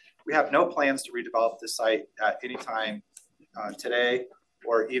 We have no plans to redevelop this site at any time today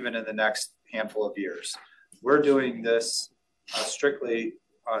or even in the next handful of years. We're doing this strictly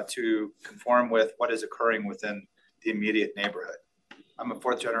to conform with what is occurring within the immediate neighborhood. I'm a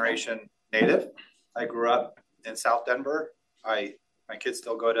 4th generation native. I grew up in South Denver. My kids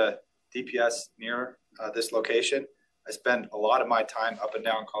still go to DPS near this location. I spend a lot of my time up and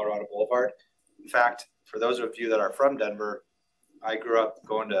down Colorado Boulevard. In fact, for those of you that are from Denver, I grew up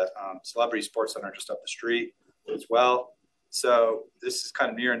going to Celebrity Sports Center just up the street as well. So this is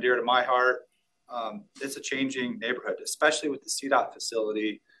kind of near and dear to my heart. It's a changing neighborhood, especially with the CDOT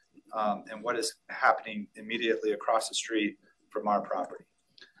facility and what is happening immediately across the street from our property.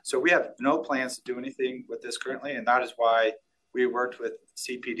 So we have no plans to do anything with this currently, and that is why we worked with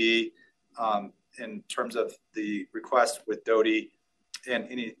CPD in terms of the request with Doty and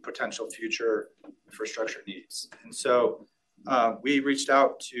any potential future infrastructure needs. And so we reached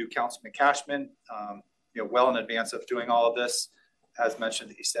out to Councilman Cashman, well in advance of doing all of this, as mentioned,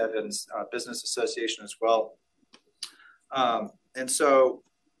 the East Evans Business Association as well. And so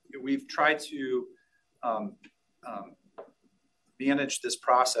we've tried to manage this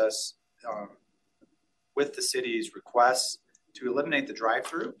process with the city's requests to eliminate the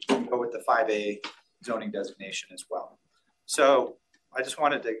drive-through and go with the 5A zoning designation as well. So I just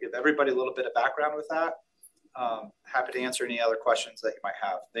wanted to give everybody a little bit of background with that. Happy to answer any other questions that you might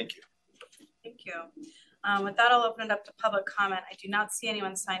have. Thank you. Thank you. With that, I'll open it up to public comment. I do not see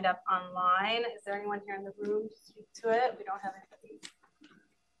anyone signed up online. Is there anyone here in the room to speak to it? We don't have anybody.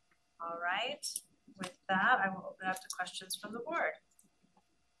 All right. With that, I will open up to questions from the board.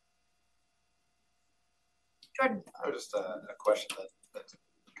 Jordan. Just a question that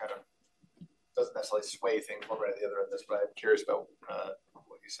kind of doesn't necessarily sway things one way or the other in this, but I'm curious about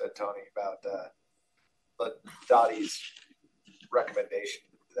what you said, Tony, about Doty's recommendation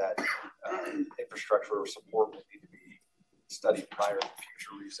that infrastructure or support will need to be studied prior to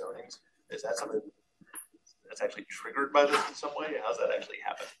future rezonings. Is that something that's actually triggered by this in some way? How's that actually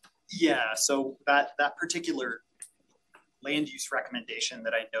happen? Yeah, so that particular land use recommendation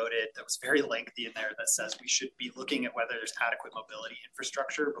that I noted that was very lengthy in there that says we should be looking at whether there's adequate mobility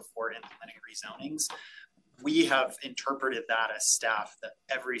infrastructure before implementing rezonings. We have interpreted that as staff that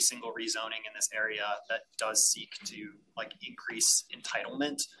every single rezoning in this area that does seek to increase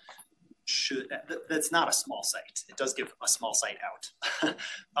entitlement that's not a small site. It does give a small site out,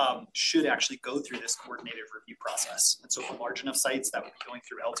 should actually go through this coordinated review process. And so for large enough sites that would be going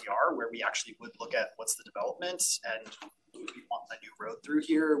through LDR, where we actually would look at what's the development and would we want a new road through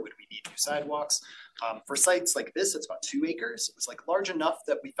here? Would we need new sidewalks? For sites like this, it's about 2 acres. It was large enough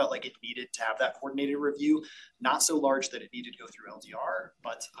that we felt like it needed to have that coordinated review, not so large that it needed to go through LDR,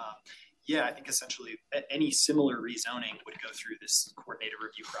 but yeah, I think essentially any similar rezoning would go through this coordinated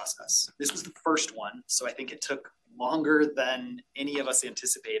review process. This was the first one, so I think it took longer than any of us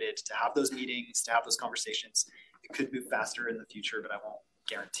anticipated to have those meetings, to have those conversations. It could move faster in the future, but I won't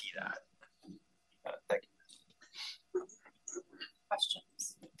guarantee that. Thank you.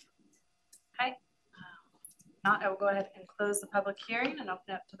 Questions? Okay. Not, I will go ahead and close the public hearing and open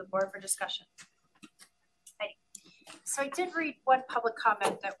it up to the board for discussion. So I did read one public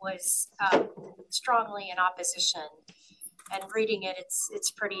comment that was strongly in opposition, and reading it,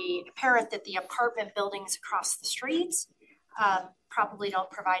 it's pretty apparent that the apartment buildings across the streets probably don't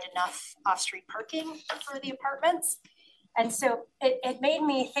provide enough off-street parking for the apartments. And so it made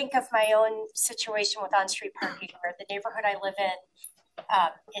me think of my own situation with on-street parking, where the neighborhood I live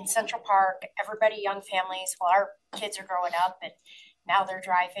in Central Park, everybody, young families, well, our kids are growing up and now they're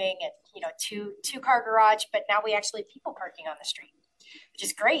driving and, two-car garage, but now we actually have people parking on the street, which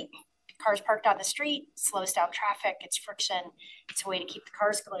is great. Cars parked on the street slows down traffic. It's friction. It's a way to keep the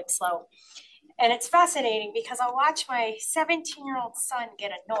cars going slow. And it's fascinating because I'll watch my 17-year-old son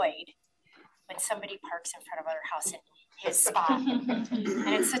get annoyed when somebody parks in front of our house in his spot. And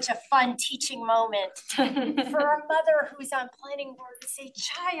it's such a fun teaching moment for a mother who's on planning board to say,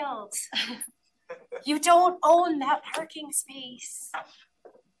 child, you don't own that parking space.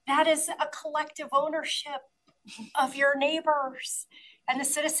 That is a collective ownership of your neighbors and the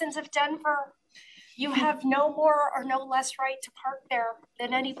citizens of Denver. You have no more or no less right to park there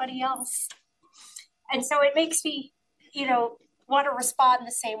than anybody else. And so it makes me, want to respond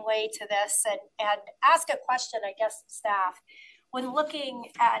the same way to this and ask a question, I guess, to staff. When looking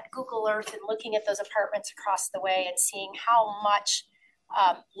at Google Earth and looking at those apartments across the way and seeing how much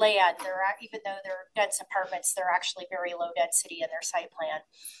land, even though they're dense apartments, they're actually very low density in their site plan.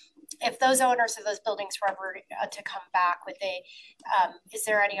 If those owners of those buildings were ever to come back, is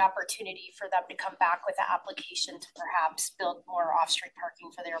there any opportunity for them to come back with an application to perhaps build more off-street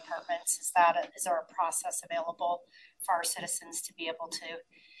parking for their apartments? Is there a process available for our citizens to be able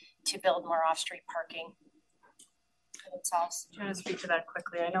to build more off-street parking? for themselves. Do you want to speak to that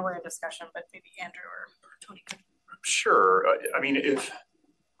quickly? I know we're in discussion, but maybe Andrew or Tony could. Sure. I mean, if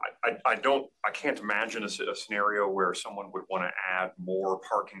I can't imagine a scenario where someone would want to add more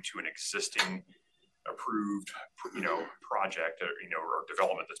parking to an existing approved, project, or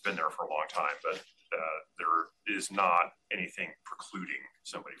development that's been there for a long time, but there is not anything precluding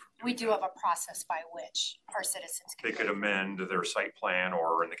somebody from doing We do have a process by which our citizens they could amend their site plan,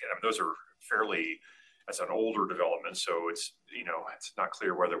 or those are fairly, that's an older development, so it's not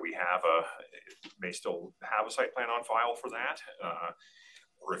clear whether we may still have a site plan on file for that,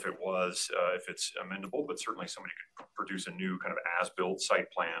 or if it's amendable, but certainly somebody could produce a new kind of as-built site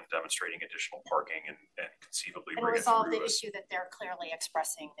plan demonstrating additional parking and conceivably and resolve the issue that they're clearly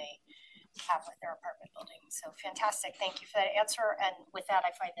expressing they have with their apartment building. So fantastic. Thank you for that answer. And with that,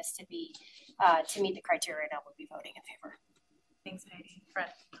 I find this to be to meet the criteria, and I will be voting in favor. Thanks, Heidi.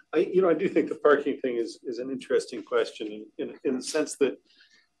 Fred. I do think the parking thing is an interesting question in the sense that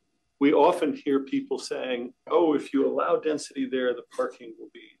we often hear people saying, oh, if you allow density there, the parking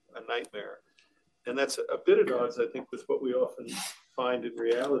will be a nightmare. And that's a bit at odds, I think, with what we often find in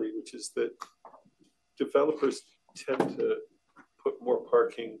reality, which is that developers tend to put more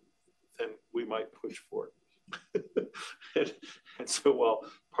parking than we might push for. and so while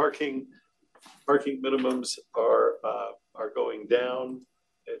parking minimums are going down,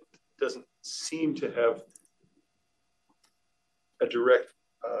 it doesn't seem to have a direct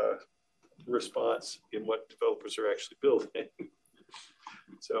response in what developers are actually building.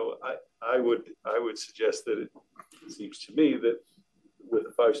 So I would suggest that it seems to me that with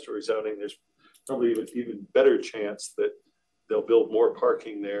a 5-story zoning, there's probably even better chance that they'll build more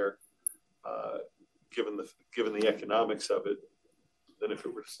parking there, given the economics of it, than if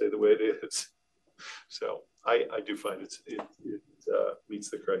it were to stay the way it is. So I do find it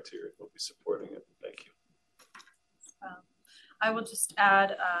meets the criteria. We'll be supporting it. Thank you. I will just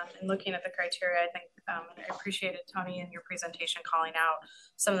add, in looking at the criteria, I think, and I appreciated Tony in your presentation calling out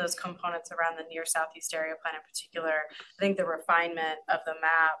some of those components around the near southeast area plan in particular. I think the refinement of the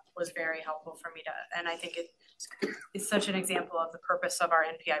map was very helpful for me and I think it's such an example of the purpose of our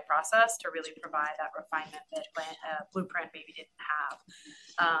NPI process to really provide that refinement that blueprint maybe didn't have.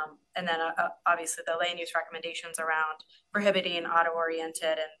 And then obviously the land use recommendations around prohibiting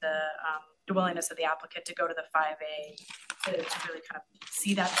auto-oriented and the willingness of the applicant to go to the 5A to really kind of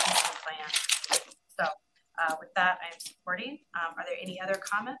see that plan. So with that, I'm supporting. Are there any other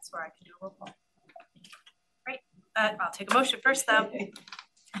comments where I can do a roll call? Great. I'll take a motion first though.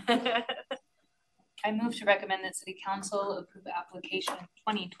 I move to recommend that City Council approve application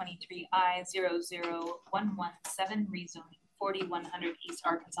 2023I-00117 rezoning 4100 East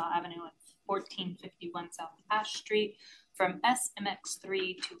Arkansas Avenue and 1451 South Ash Street from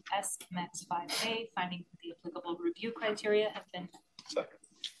SMX3 to SMX5A, finding that the applicable review criteria have been met. Second.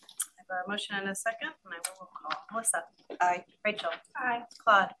 I have a motion and a second, and I will call Melissa. Aye. Rachel. Aye.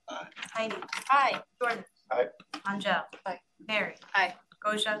 Claude. Aye. Heidi. Aye. Jordan. Aye. Angel. Aye. Mary. Aye.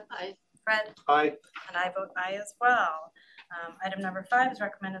 Gosia. Aye. Fred. Aye. And I vote aye as well. Item number 5 is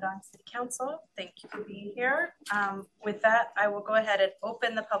recommended on City Council. Thank you for being here. With that, I will go ahead and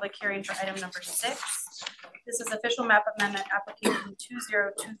open the public hearing for item number 6. This is official map amendment application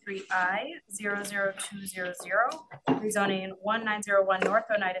 2023I-00200, rezoning 1901 North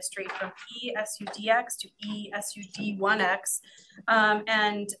Oneida Street from ESUDX to ESUD1X.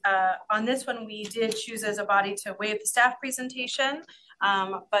 On this one, we did choose as a body to waive the staff presentation,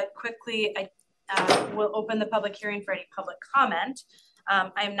 but quickly I will open the public hearing for any public comment.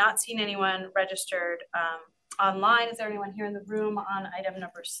 I am not seeing anyone registered online. Is there anyone here in the room on item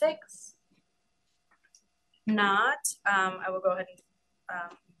number 6? Not. I will go ahead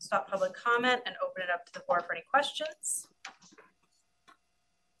and stop public comment and open it up to the board for any questions.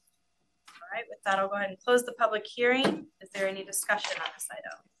 All right, with that, I'll go ahead and close the public hearing. Is there any discussion on this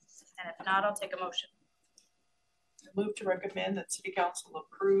item? And if not, I'll take a motion. I move to recommend that City Council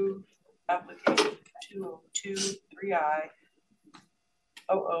approve application 2023I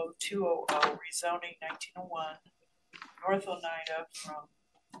 00200 rezoning 1901 North Oneida from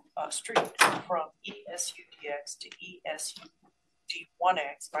street from ESUDX to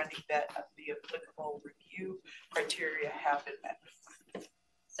ESUD1X, finding that the applicable review criteria have been met.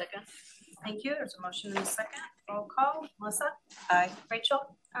 Second. Thank you. There's a motion and a second. Roll call. Melissa? Aye.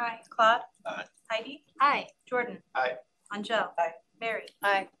 Rachel? Aye. Claude? Aye. Heidi? Aye. Jordan? Aye. Angel? Aye. Mary?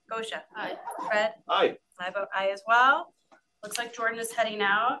 Aye. Gosia? Aye. Fred? Aye. I vote aye as well. Looks like Jordan is heading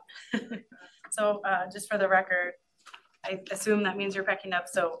out. So just for the record, I assume that means you're picking up.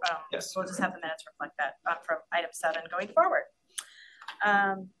 So yes, we'll just have the minutes reflect that from item 7 going forward.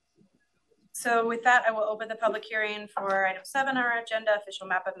 So with that, I will open the public hearing for item 7 on our agenda, official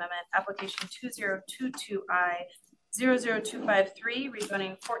map amendment, application 2022I-00253,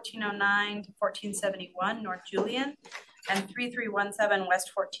 rezoning 1409 to 1471 North Julian and 3317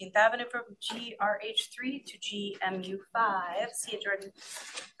 West 14th Avenue from GRH3 to GMU5. See you, Jordan.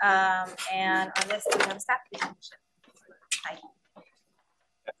 And on this, we have a staff presentation. Hi.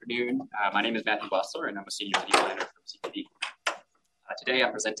 Afternoon. My name is Matthew Bossler, and I'm a senior city planner from CPD. Today,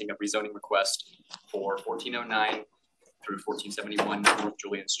 I'm presenting a rezoning request for 1409 through 1471 North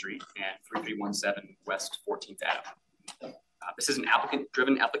Julian Street and 3317 West 14th Ave. This is an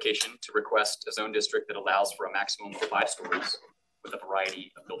applicant-driven application to request a zone district that allows for a maximum of 5 stories with a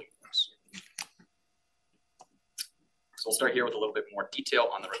variety of building forms. So we'll start here with a little bit more detail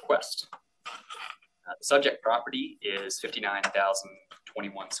on the request. The subject property is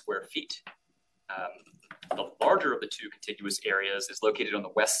 59,021 square feet. The larger of the 2 contiguous areas is located on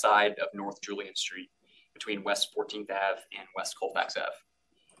the west side of North Julian Street between West 14th Ave and West Colfax Ave.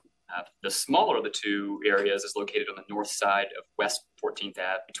 The smaller of the 2 areas is located on the north side of West 14th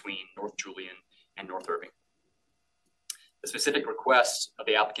Ave between North Julian and North Irving. The specific request of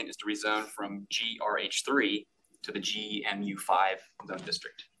the applicant is to rezone from GRH3 to the GMU5 zone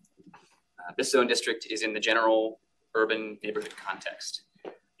district. This zone district is in the general urban neighborhood context.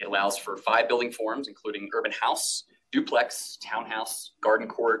 It allows for 5 building forms, including urban house, duplex, townhouse, garden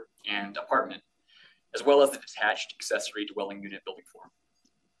court, and apartment, as well as the detached accessory dwelling unit building form.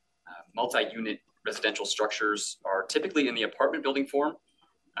 Multi-unit residential structures are typically in the apartment building form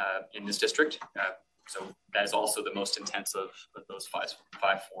in this district. So that is also the most intense of those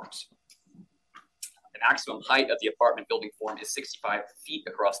five forms. The maximum height of the apartment building form is 65 feet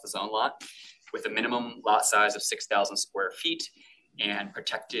across the zone lot, with a minimum lot size of 6,000 square feet and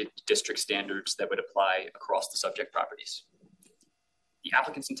protected district standards that would apply across the subject properties. The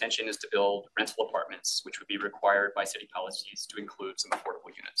applicant's intention is to build rental apartments, which would be required by city policies to include some affordable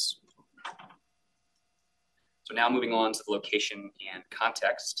units. So now moving on to the location and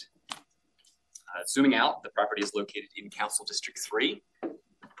context. Zooming out, the property is located in Council District 3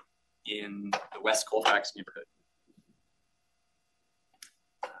 in the West Colfax neighborhood.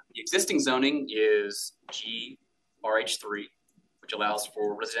 The existing zoning is GRH3, which allows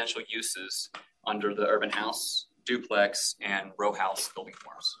for residential uses under the urban house, duplex, and row house building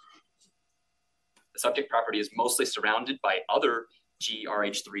forms. The subject property is mostly surrounded by other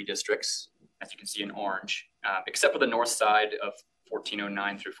GRH3 districts, as you can see in orange, except for the north side of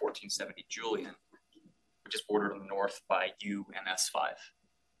 1409 through 1470 Julian, which is bordered on the north by UMS5.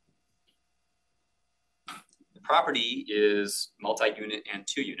 The property is multi-unit and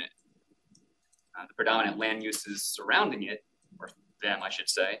 2-unit. The predominant land uses surrounding it, or them I should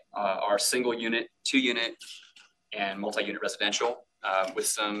say, are single unit, 2-unit, and multi-unit residential, with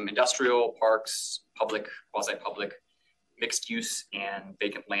some industrial, parks, public, quasi-public, mixed use, and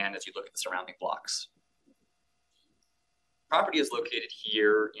vacant land as you look at the surrounding blocks. The property is located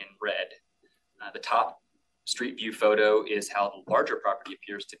here in red. The top street view photo is how the larger property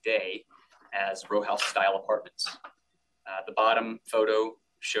appears today as row house style apartments. The bottom photo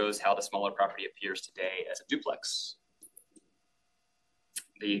shows how the smaller property appears today as a duplex.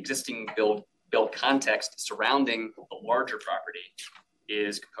 The existing build context surrounding the larger property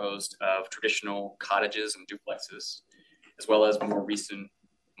is composed of traditional cottages and duplexes, as well as more recent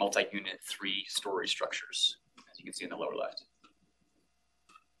multi-unit 3-story structures, as you can see in the lower left.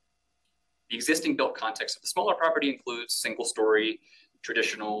 The existing built context of the smaller property includes single-story,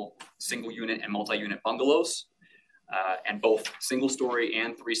 traditional single-unit and multi-unit bungalows, and both single-story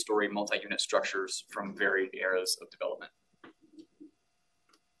and 3-story multi-unit structures from varied eras of development.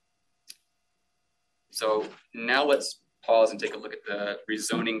 So now let's pause and take a look at the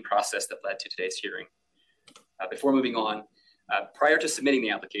rezoning process that led to today's hearing. Before moving on, prior to submitting the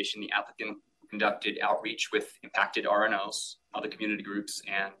application, the applicant conducted outreach with impacted RNOs, other community groups,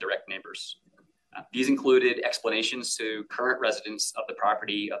 and direct neighbors. These included explanations to current residents of the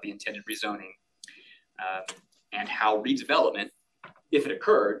property of the intended rezoning and how redevelopment, if it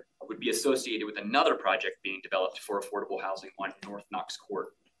occurred, would be associated with another project being developed for affordable housing on North Knox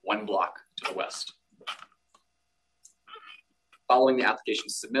Court, 1 block to the west. Following the application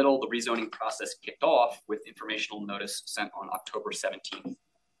submittal, the rezoning process kicked off with informational notice sent on October 17th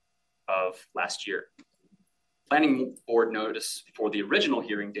of last year. Planning board notice for the original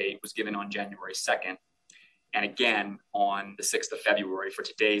hearing date was given on January 2nd, and again on the 6th of February for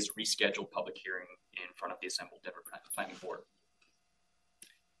today's rescheduled public hearing in front of the assembled Denver Planning Board.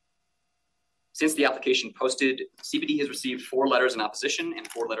 Since the application posted, CPD has received 4 letters in opposition and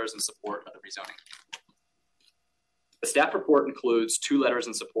 4 letters in support of the rezoning. The staff report includes 2 letters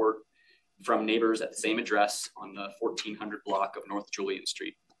in support from neighbors at the same address on the 1400 block of North Julian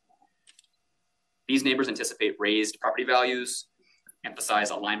Street. These neighbors anticipate raised property values, emphasize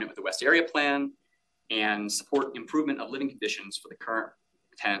alignment with the West Area Plan, and support improvement of living conditions for the current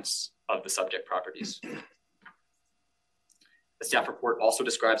tenants of the subject properties. The staff report also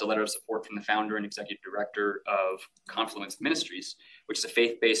describes a letter of support from the founder and executive director of Confluence Ministries, which is a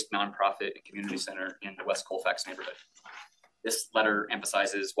faith-based nonprofit and community center in the West Colfax neighborhood. This letter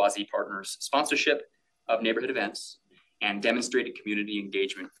emphasizes WASI Partners' sponsorship of neighborhood events and demonstrated community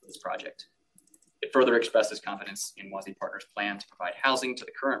engagement for this project. It further expresses confidence in WASI Partners' plan to provide housing to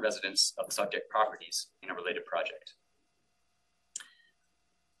the current residents of the subject properties in a related project.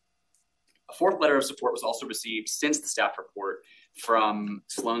 A fourth letter of support was also received since the staff report from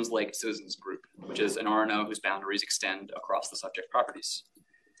Sloan's Lake Citizens Group, which is an RNO whose boundaries extend across the subject properties.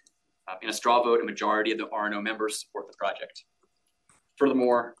 In a straw vote, a majority of the RNO members support the project.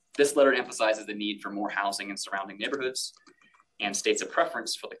 Furthermore, this letter emphasizes the need for more housing in surrounding neighborhoods and states a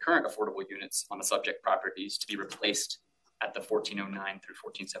preference for the current affordable units on the subject properties to be replaced at the 1409 through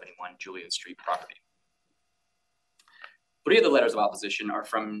 1471 Julian Street property. 3 of the letters of opposition are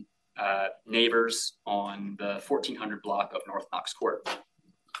from neighbors on the 1400 block of North Knox Court.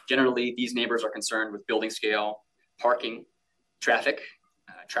 Generally, these neighbors are concerned with building scale, parking, traffic,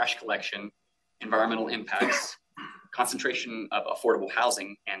 trash collection, environmental impacts, concentration of affordable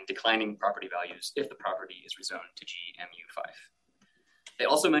housing, and declining property values if the property is rezoned to GMU5. They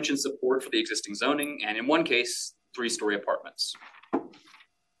also mentioned support for the existing zoning, and in one case, 3-story apartments.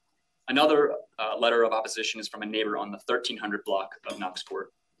 Another letter of opposition is from a neighbor on the 1300 block of Knox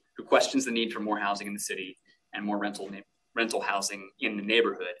Court, who questions the need for more housing in the city and more rental housing in the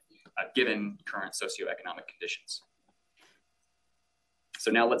neighborhood, given current socioeconomic conditions.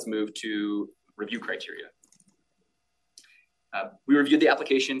 So now let's move to review criteria. We reviewed the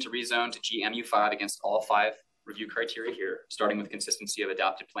application to rezone to GMU5 against all 5 review criteria here, starting with consistency of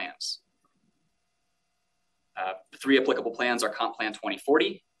adopted plans. The 3 applicable plans are Comp Plan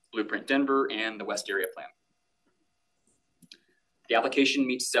 2040, Blueprint Denver, and the West Area Plan. The application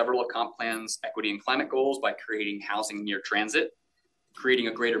meets several of Comp Plan's equity and climate goals by creating housing near transit, creating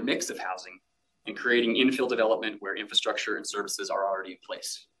a greater mix of housing, and creating infill development where infrastructure and services are already in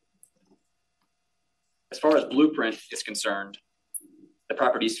place. As far as Blueprint is concerned, the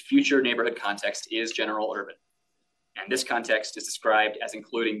property's future neighborhood context is general urban. And this context is described as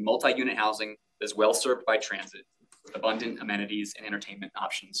including multi-unit housing that is well served by transit, with abundant amenities and entertainment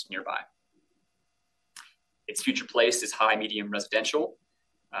options nearby. Its future place is high-medium residential,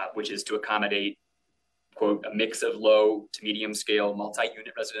 which is to accommodate, quote, a mix of low to medium scale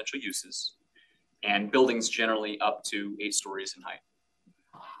multi-unit residential uses, and buildings generally up to 8 stories in height.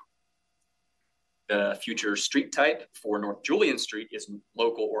 The future street type for North Julian Street is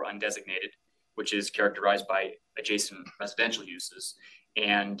local or undesignated, which is characterized by adjacent residential uses,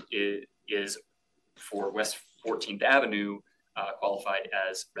 and it is for West 14th Avenue qualified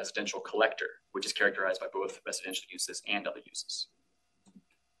as residential collector, which is characterized by both residential uses and other uses.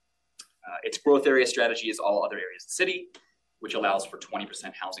 Its growth area strategy is all other areas of the city, which allows for 20%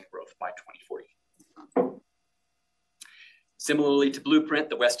 housing growth by 2040. Similarly to Blueprint,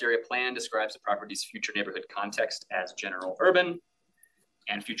 the West Area Plan describes the property's future neighborhood context as general urban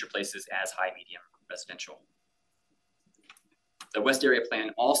and future places as high-medium residential. The West Area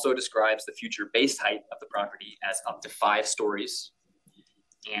Plan also describes the future base height of the property as up to 5 stories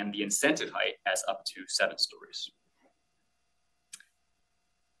and the incentive height as up to 7 stories.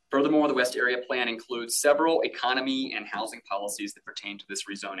 Furthermore, the West Area Plan includes several economy and housing policies that pertain to this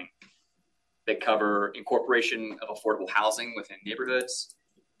rezoning. They cover incorporation of affordable housing within neighborhoods,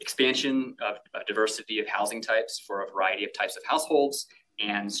 expansion of a diversity of housing types for a variety of types of households,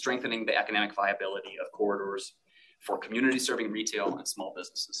 and strengthening the economic viability of corridors for community serving retail and small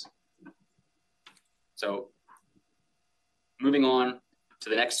businesses. So moving on to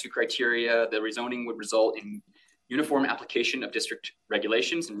the next 2 criteria, the rezoning would result in uniform application of district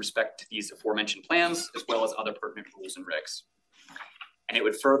regulations in respect to these aforementioned plans, as well as other pertinent rules and regs. And it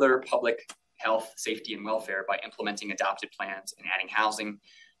would further public health, safety, and welfare by implementing adopted plans and adding housing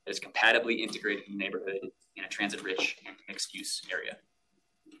that is compatibly integrated in the neighborhood in a transit-rich and mixed-use area.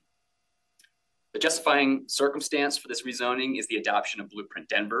 The justifying circumstance for this rezoning is the adoption of Blueprint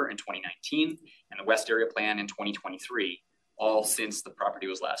Denver in 2019 and the West Area Plan in 2023, all since the property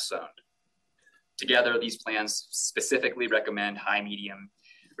was last zoned. Together, these plans specifically recommend high-medium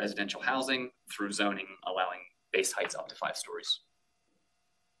residential housing through zoning, allowing base heights up to 5 stories.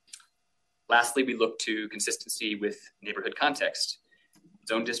 Lastly, we look to consistency with neighborhood context,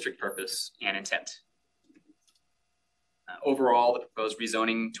 zone district purpose, and intent. Overall, the proposed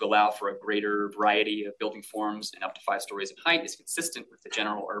rezoning to allow for a greater variety of building forms and up to 5 stories in height is consistent with the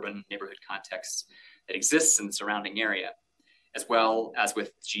general urban neighborhood context that exists in the surrounding area, as well as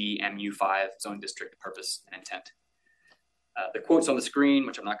with GMU5 zone district purpose and intent. The quotes on the screen,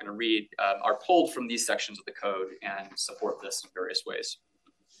 which I'm not going to read, are pulled from these sections of the code and support this in various ways.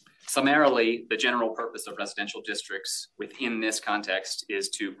 Summarily, the general purpose of residential districts within this context is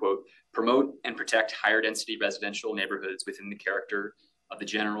to, quote, promote and protect higher density residential neighborhoods within the character of the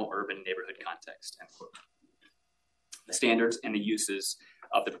general urban neighborhood context, end quote. The standards and the uses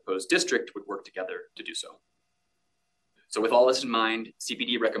of the proposed district would work together to do so. So with all this in mind,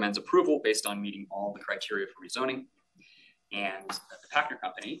 CPD recommends approval based on meeting all the criteria for rezoning. And the Packner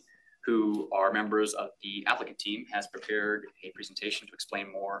Company, who are members of the applicant team, has prepared a presentation to explain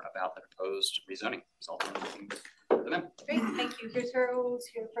more about the proposed rezoning. So I'll turn it over to them. Great, thank you. Here's Rose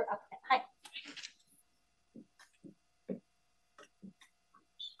here for applicant. Hi.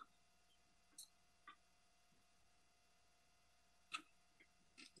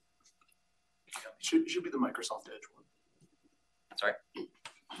 Should be the Microsoft Edge one. Sorry.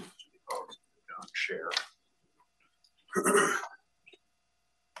 Oh, share.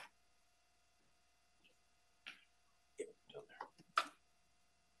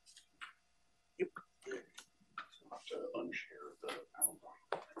 Yep. So I'll have to unshare the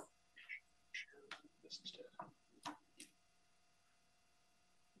PowerPoint. Share this instead.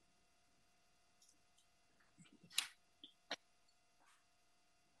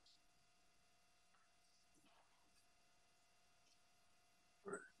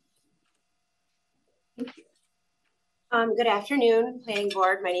 Good afternoon, Planning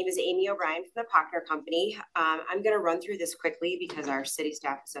Board. My name is Amy O'Brien from the Packner Company. I'm going to run through this quickly because our city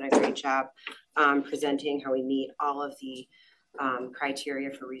staff has done a great job presenting how we meet all of the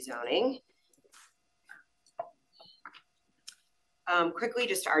criteria for rezoning. Quickly,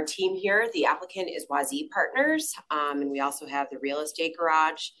 just our team here. The applicant is Wazee Partners, and we also have the Real Estate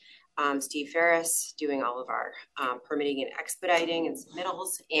Garage. Steve Ferris doing all of our permitting and expediting and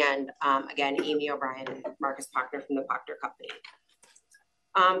submittals. And again, Amy O'Brien and Marcus Packner from the Packner Company.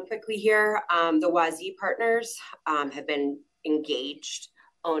 Quickly here, the Wazee Partners have been engaged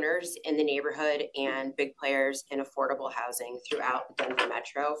owners in the neighborhood and big players in affordable housing throughout the Denver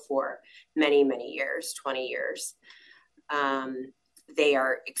Metro for many, many years, 20 years. They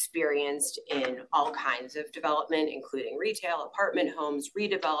are experienced in all kinds of development, including retail, apartment homes,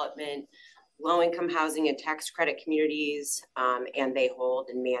 redevelopment, low-income housing and tax credit communities, and they hold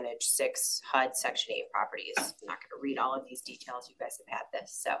and manage 6 HUD Section 8 properties. I'm not going to read all of these details. You guys have had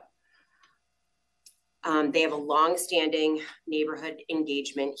this. So they have a long-standing neighborhood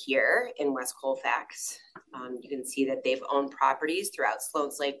engagement here in West Colfax. You can see that they've owned properties throughout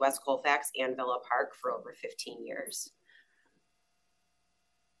Sloan's Lake, West Colfax, and Villa Park for over 15 years.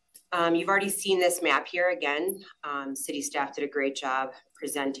 You've already seen this map here again. City staff did a great job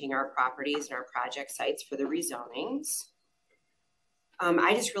presenting our properties and our project sites for the rezonings.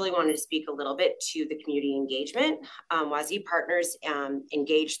 I just really wanted to speak a little bit to the community engagement. Wazee Partners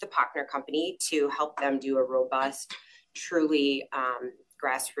engaged the Packner Company to help them do a robust, truly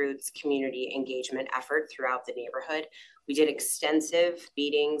grassroots community engagement effort throughout the neighborhood. We did extensive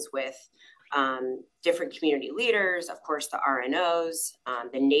meetings with different community leaders, of course, the RNOs,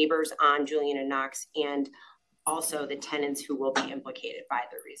 the neighbors on Julian and Knox, and also the tenants who will be implicated by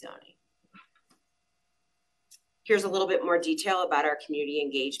the rezoning. Here's a little bit more detail about our community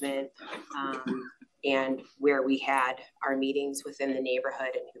engagement and where we had our meetings within the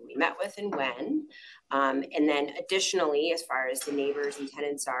neighborhood and who we met with and when. And then additionally, as far as the neighbors and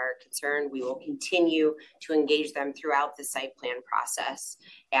tenants are concerned, we will continue to engage them throughout the site plan process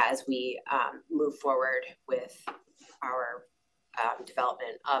as we move forward with our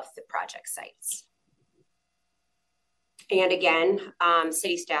development of the project sites. And again,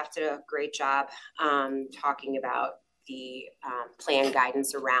 city staff did a great job talking about the plan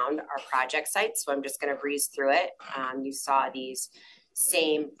guidance around our project sites. So I'm just going to breeze through it. You saw these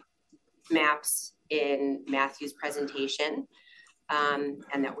same maps in Matthew's presentation,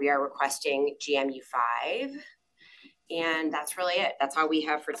 and that we are requesting GMU5. And that's really it. That's all we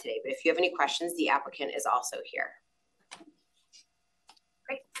have for today. But if you have any questions, the applicant is also here.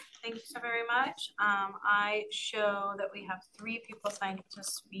 Great. Thank you so very much. I show that we have 3 people signed up to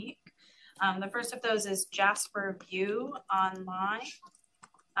speak. The first of those is Jasper View online.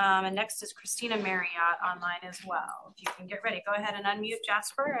 And next is Christina Marriott online as well. If you can get ready, go ahead and unmute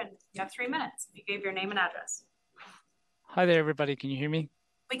Jasper, and you have 3 minutes. You gave your name and address. Hi there, everybody. Can you hear me?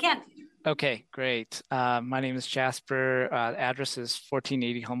 We can. Okay, great. My name is Jasper. Address is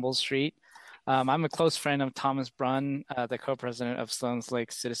 1480 Humboldt Street. I'm a close friend of Thomas Brunn, the co-president of Sloan's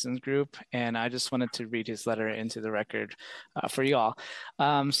Lake Citizens Group, and I just wanted to read his letter into the record for you all.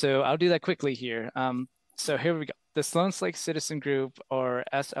 So I'll do that quickly here. So here we go. The Sloan's Lake Citizen Group, or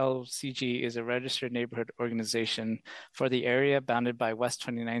SLCG, is a registered neighborhood organization for the area bounded by West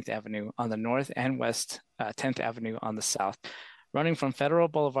 29th Avenue on the north and West 10th Avenue on the south. Running from Federal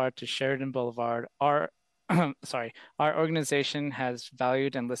Boulevard to Sheridan Boulevard, our organization has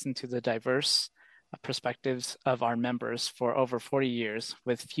valued and listened to the diverse perspectives of our members for over 40 years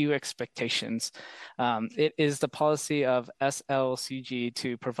with few expectations. It is the policy of SLCG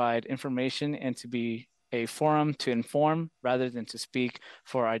to provide information and to be a forum to inform rather than to speak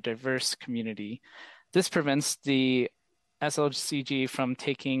for our diverse community. This prevents the SLCG from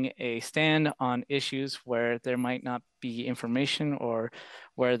taking a stand on issues where there might not be information or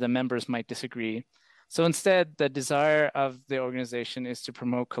where the members might disagree. So instead, the desire of the organization is to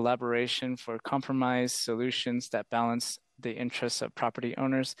promote collaboration for compromise solutions that balance the interests of property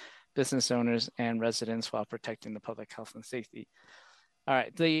owners, business owners, and residents while protecting the public health and safety. All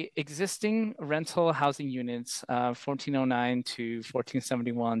right, the existing rental housing units, 1409 to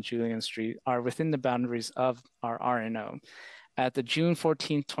 1471 Julian Street, are within the boundaries of our RNO. At the June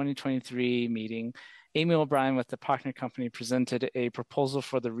 14, 2023 meeting, Amy O'Brien with the Partner Company presented a proposal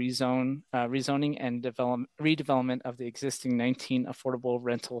for the rezoning and redevelopment of the existing 19 affordable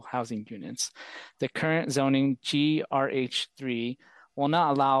rental housing units. The current zoning GRH3 will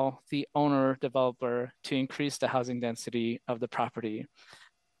not allow the owner developer to increase the housing density of the property.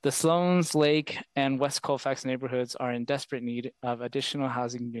 The Sloan's Lake and West Colfax neighborhoods are in desperate need of additional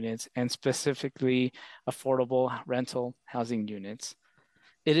housing units and specifically affordable rental housing units.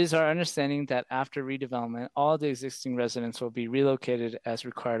 It is our understanding that after redevelopment, all the existing residents will be relocated as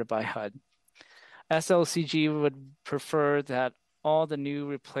required by HUD. SLCG would prefer that all the new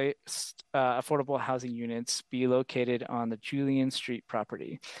replaced affordable housing units be located on the Julian Street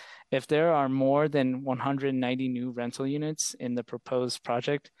property. If there are more than 190 new rental units in the proposed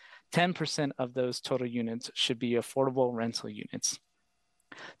project, 10% of those total units should be affordable rental units.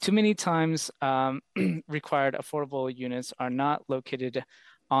 Too many times required affordable units are not located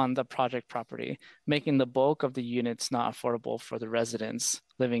on the project property, making the bulk of the units not affordable for the residents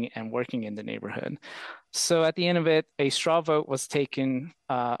living and working in the neighborhood. So at the end of it, a straw vote was taken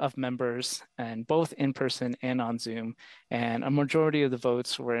of members, and both in person and on Zoom, and a majority of the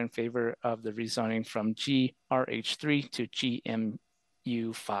votes were in favor of the rezoning from GRH3 to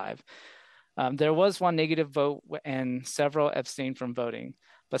GMU5. There was one negative vote and several abstained from voting.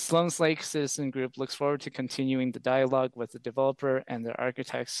 But Sloan's Lake Citizen Group looks forward to continuing the dialogue with the developer and their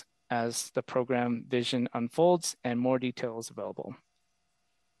architects as the program vision unfolds and more details available.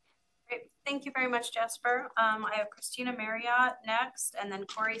 Great. Thank you very much, Jasper. I have Christina Marriott next, and then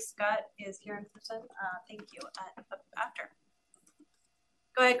Corey Scott is here in person. Thank you after.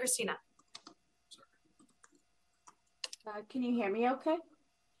 Go ahead, Christina. Can you hear me okay?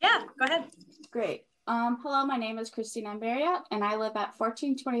 Yeah, go ahead. Great. Hello, my name is Christina Marriott, and I live at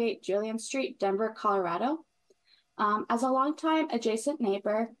 1428 Julian Street, Denver, Colorado. As a longtime adjacent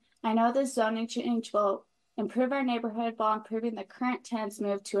neighbor, I know this zoning change will improve our neighborhood while improving the current tenants'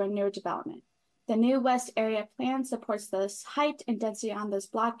 move to a new development. The new West Area Plan supports this height and density on this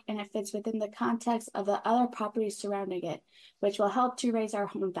block, and it fits within the context of the other properties surrounding it, which will help to raise our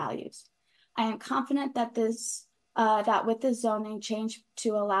home values. I am confident that that with the zoning change to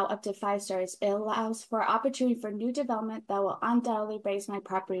allow up to 5 stories, it allows for opportunity for new development that will undoubtedly raise my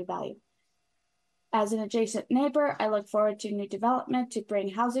property value. As an adjacent neighbor, I look forward to new development to bring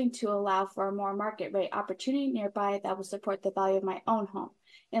housing to allow for a more market rate opportunity nearby that will support the value of my own home.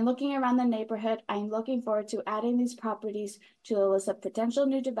 In looking around the neighborhood, I'm looking forward to adding these properties to the list of potential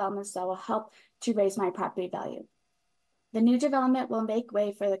new developments that will help to raise my property value. The new development will make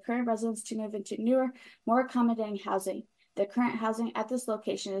way for the current residents to move into newer, more accommodating housing. The current housing at this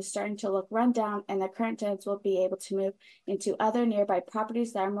location is starting to look run down, and the current tenants will be able to move into other nearby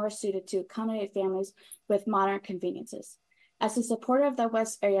properties that are more suited to accommodate families with modern conveniences. As a supporter of the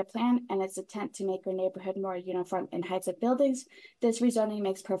West Area Plan and its intent to make our neighborhood more uniform in heights of buildings, this rezoning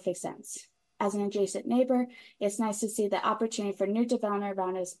makes perfect sense. As an adjacent neighbor, it's nice to see the opportunity for new development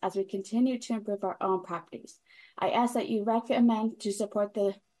around us as we continue to improve our own properties. I ask that you recommend to support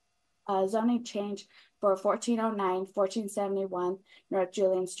the zoning change for 1409, 1471 North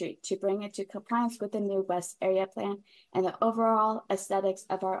Julian Street to bring it to compliance with the new West Area Plan and the overall aesthetics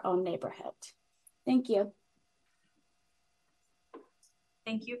of our own neighborhood. Thank you.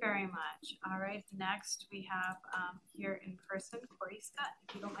 Thank you very much. All right, next we have here in person, Corey Scott.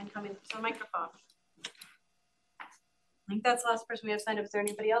 If you don't mind coming to the microphone. I think that's the last person we have signed up. Is there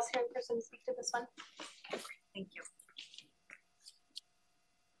anybody else here in person to speak to this one? Okay, great. Thank you.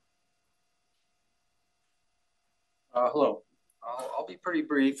 Hello. I'll be pretty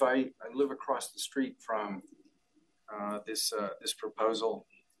brief. I live across the street from this proposal,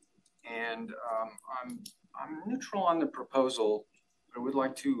 and I'm neutral on the proposal, but I would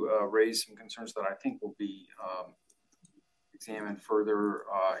like to raise some concerns that I think will be examined further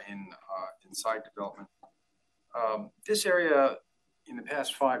in site development. This area, in the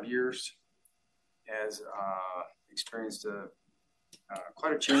past 5 years, has experienced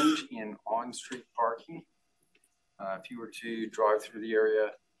quite a change in on-street parking. If you were to drive through the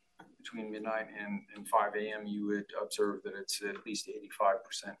area between midnight and 5 a.m., you would observe that it's at least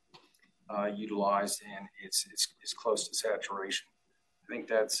 85% utilized, and it's close to saturation. I think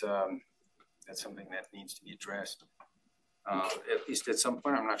that's something that needs to be addressed, at least at some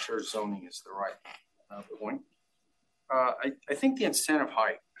point. I'm not sure zoning is the right point. I think the incentive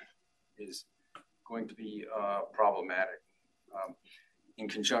height is going to be problematic in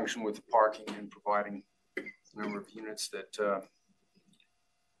conjunction with the parking and providing the number of units that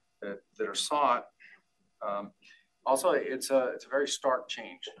are sought. Also, it's a very stark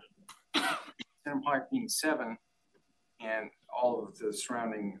change. Incentive height being 7, and all of the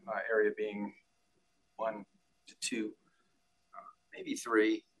surrounding area being 1 to 2, maybe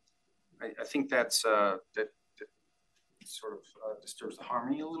 3. I think that sort of disturbs the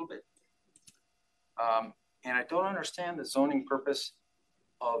harmony a little bit. And I don't understand the zoning purpose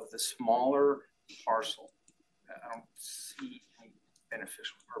of the smaller parcel. I don't see any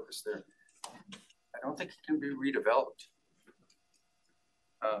beneficial purpose there. I don't think it can be redeveloped.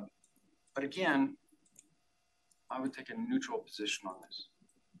 But again, I would take a neutral position on this.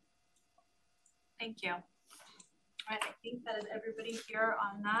 Thank you. All right, I think that is everybody here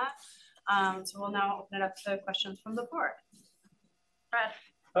on that. So we'll now open it up to questions from the board. Brad.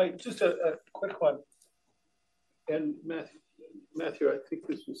 Hi, just a quick one. And Matthew, I think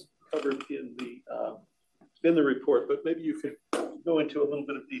this was covered in the report, but maybe you could go into a little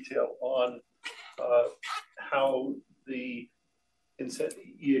bit of detail on how the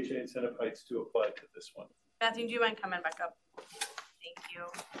EHA incentive heights do apply to this one. Matthew, do you mind coming back up? Thank you.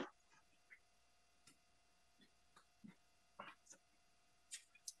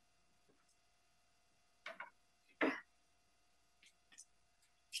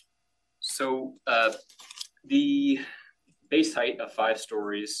 So the base height of 5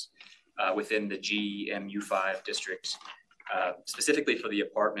 stories within the GMU5 district, specifically for the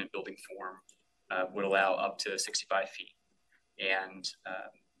apartment building form, would allow up to 65 feet. And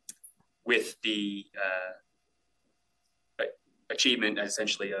with the achievement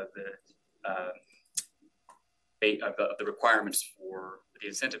essentially of the requirements for the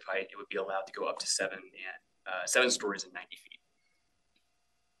incentive height, it would be allowed to go up to 7 stories and 90 feet.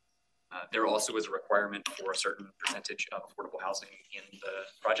 There also is a requirement for a certain percentage of affordable housing in the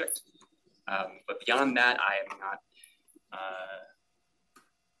project. But beyond that, I am not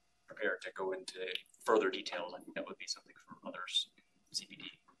prepared to go into further details. I think that would be something for others, CPD.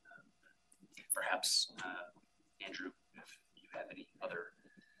 Perhaps, Andrew, if you have any other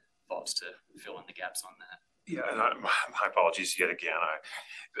thoughts to fill in the gaps on that. Yeah, and my apologies yet again. I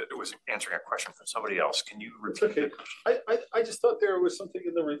was answering a question from somebody else. Can you repeat? It's okay. I just thought there was something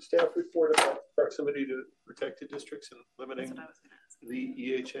in the staff report about proximity to protected districts and limiting the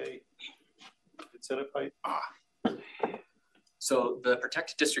EHA incentive height. So the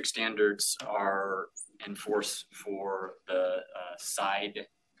protected district standards are in force for the side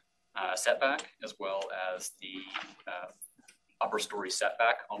setback, as well as the upper story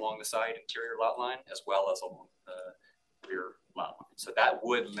setback along the side interior lot line, as well as along the rear lot line. So that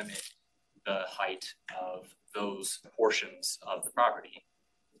would limit the height of those portions of the property.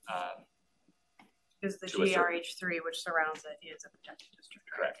 Because the GRH3, which surrounds it, is a protected district.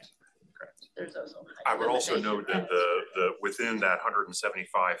 Correct. Correct. There's also I would also note that the within that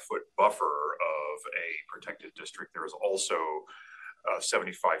 175-foot buffer of a protected district, there is also a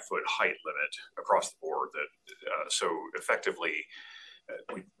 75-foot height limit across the board. That so effectively,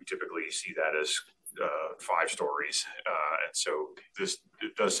 we typically see that as 5 stories, and so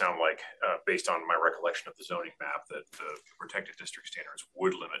it does sound like, based on my recollection of the zoning map, that the protected district standards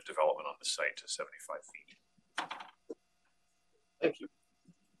would limit development on the site to 75 feet. Thank you.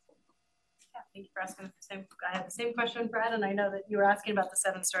 Yeah, thank you for asking the same. I had the same question, Brad, and I know that you were asking about the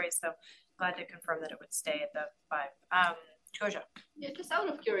 7 stories, so glad to confirm that it would stay at the 5. Georgia. Yeah, just out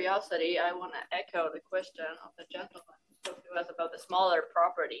of curiosity, I want to echo the question of the gentleman who spoke to us about the smaller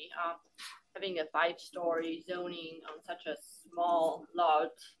property. Having a 5-story zoning on such a small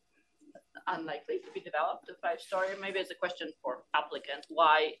lot unlikely to be developed, a 5-story. Maybe it's a question for applicant,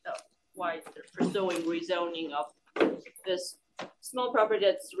 why they're pursuing rezoning of this small property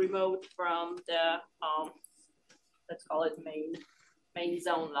that's remote from the, let's call it main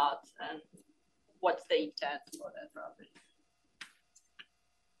zone lot, and what's the intent for that property?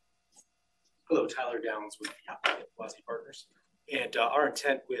 Hello, Tyler Downs with the applicant Wazee Partners. And our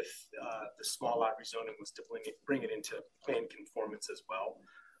intent with the small lot rezoning was to bring it into plan conformance as well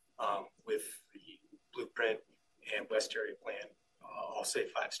with the blueprint and West Area plan. I'll say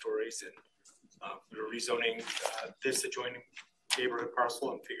 5 stories, and we were rezoning this adjoining neighborhood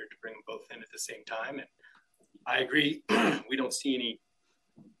parcel and figured to bring them both in at the same time. And I agree, we don't see any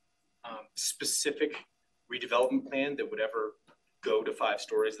specific redevelopment plan that would ever go to 5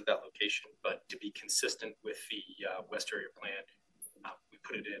 stories at that location, but to be consistent with the West Area plan, we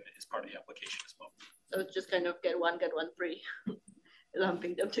put it in as part of the application as well. So it's just kind of get one free,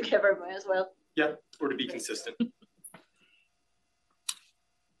 lumping them together might as well. Yeah, or to be consistent. Other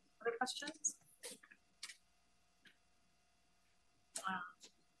questions?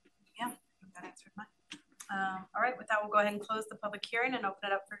 Yeah, I think that answered mine. All right, with that, we'll go ahead and close the public hearing and open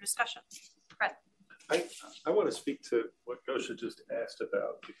it up for discussion. Brett. I want to speak to what Gosha just asked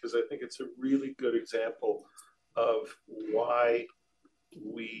about, because I think it's a really good example of why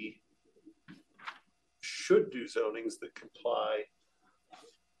we should do zonings that comply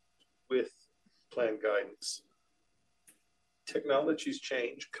with plan guidance. Technologies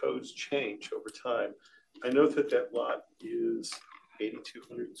change, codes change over time. I know that lot is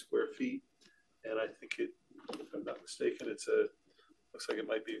 8,200 square feet, and I think it, if I'm not mistaken, looks like it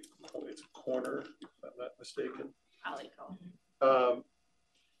might be, it's a corner, if I'm not mistaken.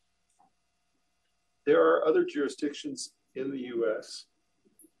 There are other jurisdictions in the U.S.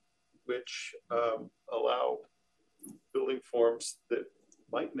 which allow building forms that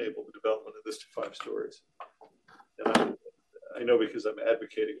might enable the development of this to 5 stories. And I know because I'm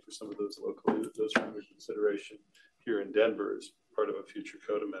advocating for some of those locally, those are under consideration here in Denver as part of a future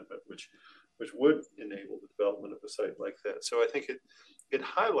code amendment, which would enable the development of a site like that. So I think it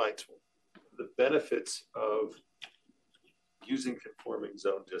highlights the benefits of using conforming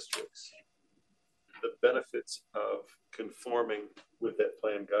zone districts, the benefits of conforming with that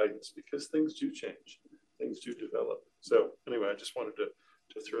plan guidance, because things do change, things do develop. So anyway, I just wanted to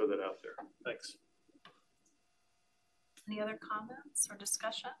throw that out there. Thanks. Any other comments or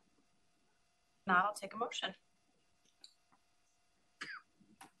discussion? If not, I'll take a motion.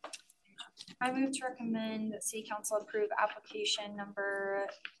 I move to recommend that City Council approve application number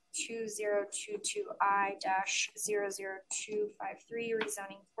 2022I-00253,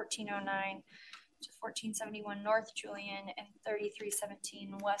 rezoning 1409 to 1471 North Julian and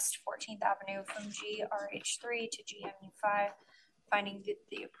 3317 West 14th Avenue from GRH3 to GMU5, finding that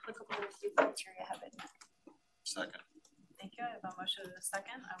the applicable review criteria have been met. Second. Thank you. I have a motion and a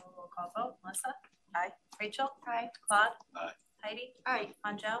second. I will roll call vote. Melissa? Aye. Rachel? Aye. Claude? Aye. Heidi? Aye.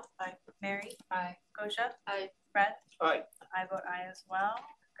 Angel? Aye. Mary? Aye. Gosha? Aye. Fred? Aye. I vote aye as well.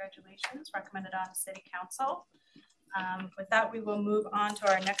 Congratulations. Recommended on to City Council. With that, we will move on to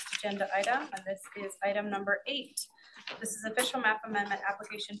our next agenda item, and this is item number 8. This is official map amendment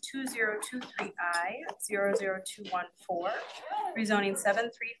application 2023I-00214, rezoning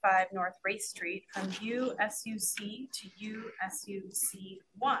 735 North Race Street from USUC to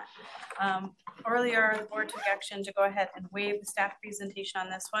USUC1. Earlier, the board took action to go ahead and waive the staff presentation on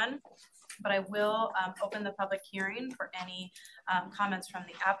this one, but I will open the public hearing for any comments from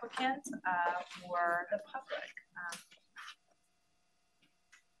the applicant or the public.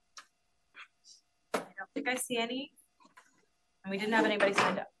 I don't think I see any, and we didn't have anybody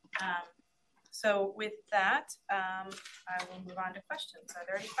signed up. So with that, I will move on to questions. Are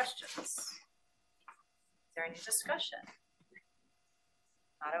there any questions? Is there any discussion?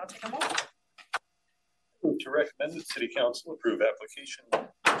 Not, I will take a motion. Move to recommend that City Council approve application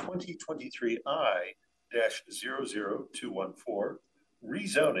 2023I-00214,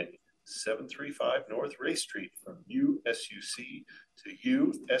 rezoning 735 North Race Street from USUC to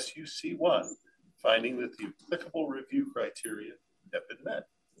USUC1, finding that the applicable review criteria have been met.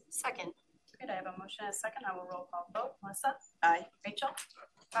 Second. Good, I have a motion and a second. I will roll call vote. Melissa? Aye. Rachel?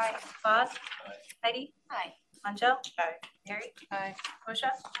 Aye. Claude? Aye. Heidi? Aye. Angel? Aye. Mary? Aye.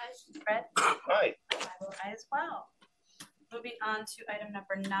 Kosha? Aye. Fred? Aye. I vote aye as well. Moving on to item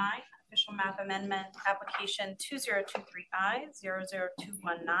number 9, official map amendment application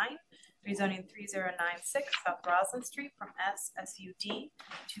 2023I-00219, rezoning 3096 South Roslyn Street from SSUD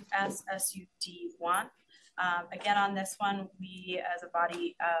to SSUD1. Again, on this one, we as a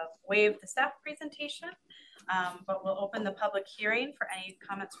body waived the staff presentation, but we'll open the public hearing for any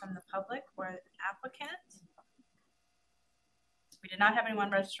comments from the public or an applicant. We did not have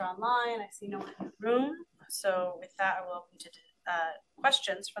anyone register online. I see no one in the room. So with that, I will open to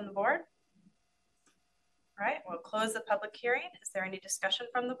questions from the board. All right, we'll close the public hearing. Is there any discussion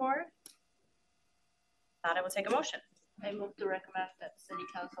from the board? Not, I will take a motion. I move to recommend that City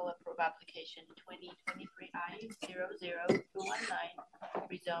Council approve application 2023I-00219,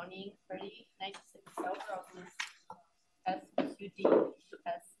 rezoning 3096 South Rockland SSUD to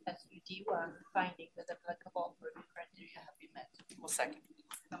SSUD1, finding that applicable review criteria have been met. We'll second.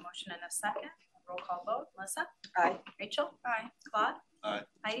 A motion and a second. Roll call vote. Melissa? Aye. Rachel? Aye. Claude? Aye.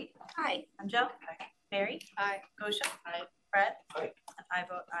 Heidi? Aye. I'm Joe? Aye. Mary? Aye. Gosha? Aye. Fred? Aye. And I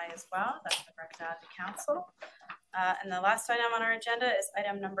vote aye as well. That's been recommended out of the council. And the last item on our agenda is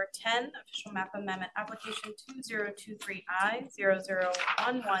item number 10, official map amendment application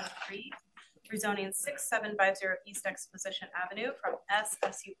 2023I-00113, rezoning 6750 East Exposition Avenue from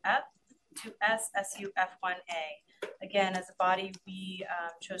SSUF to SSUF1A. Again, as a body, we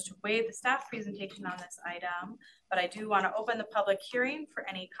chose to waive the staff presentation on this item, but I do want to open the public hearing for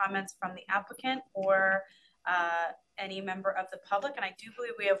any comments from the applicant or any member of the public. And I do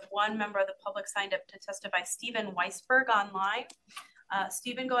believe we have one member of the public signed up to testify, Stephen Weisberg, online.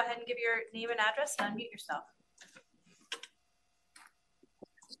 Stephen, go ahead and give your name and address and unmute yourself.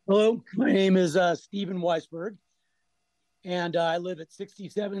 Hello, my name is Stephen Weisberg, and I live at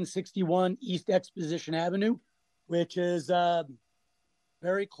 6761 East Exposition Avenue, which is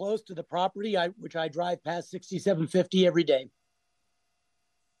very close to the property, which I drive past 6750 every day.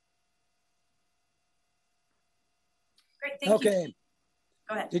 Great, thank you.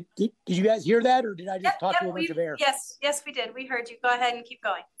 Go ahead. Did you guys hear that, or did I just talk to a bunch of air? Yes, we did. We heard you. Go ahead and keep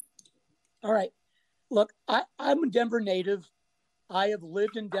going. All right. Look, I'm a Denver native. I have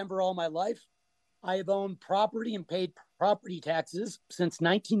lived in Denver all my life. I have owned property and paid property taxes since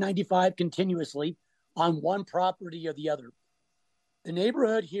 1995 continuously on one property or the other. The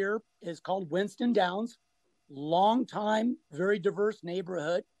neighborhood here is called Winston Downs, long time, very diverse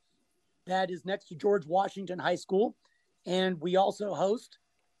neighborhood that is next to George Washington High School. And we also host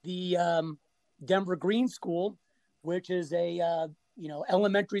the Denver Green School, which is a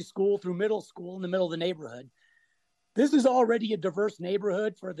elementary school through middle school in the middle of the neighborhood. This is already a diverse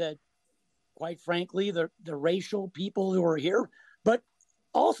neighborhood for quite frankly, the racial people who are here, but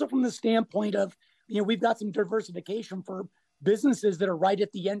also from the standpoint of, we've got some diversification for businesses that are right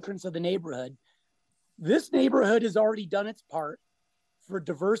at the entrance of the neighborhood. This neighborhood has already done its part for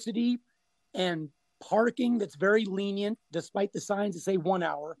diversity and parking that's very lenient, despite the signs that say 1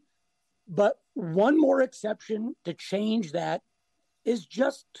 hour. But one more exception to change that is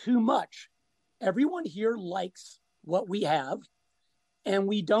just too much. Everyone here likes what we have, and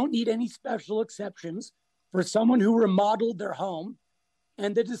we don't need any special exceptions for someone who remodeled their home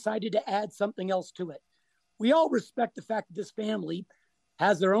and then decided to add something else to it. We all respect the fact that this family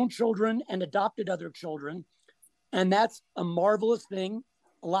has their own children and adopted other children, and that's a marvelous thing,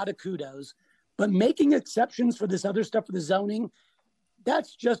 a lot of kudos. But making exceptions for this other stuff for the zoning,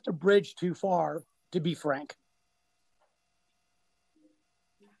 that's just a bridge too far, to be frank.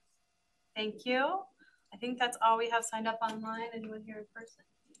 Thank you. I think that's all we have signed up online. Anyone here in person?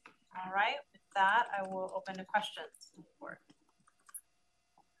 All right, with that, I will open to questions.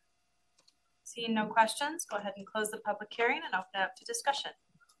 Seeing no questions, go ahead and close the public hearing and open it up to discussion.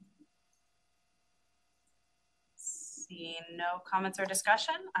 Seeing no comments or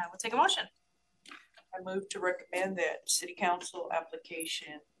discussion, I will take a motion. I move to recommend that City Council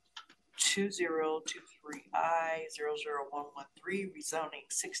application 2023I-00113, rezoning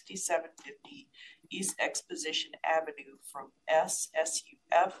 6750 East Exposition Avenue from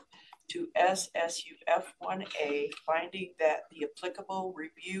SSUF to SSUF1A, finding that the applicable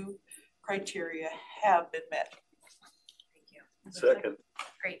review criteria have been met. Thank you. Second.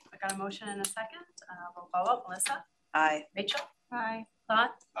 Great. I got a motion and a second. We'll follow up. Melissa? Aye. Rachel? Aye. Claude?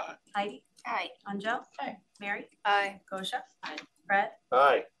 Aye. Heidi? Aye. Anjo? Aye. Mary? Aye. Gosha? Aye. Fred?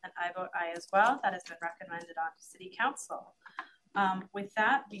 Aye. And I vote aye as well. That has been recommended on to City Council. With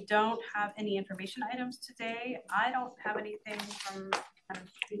that, we don't have any information items today. I don't have anything from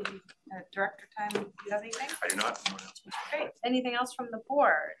Director Time. Do you have anything? I do not. Great. Anything else from the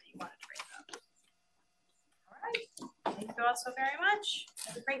board you wanted to bring up? All right. Thank you all so very much.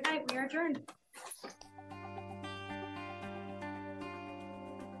 Have a great night. We are adjourned.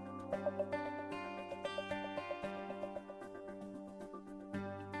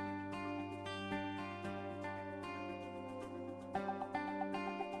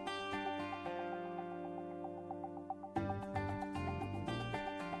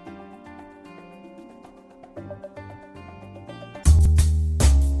 you.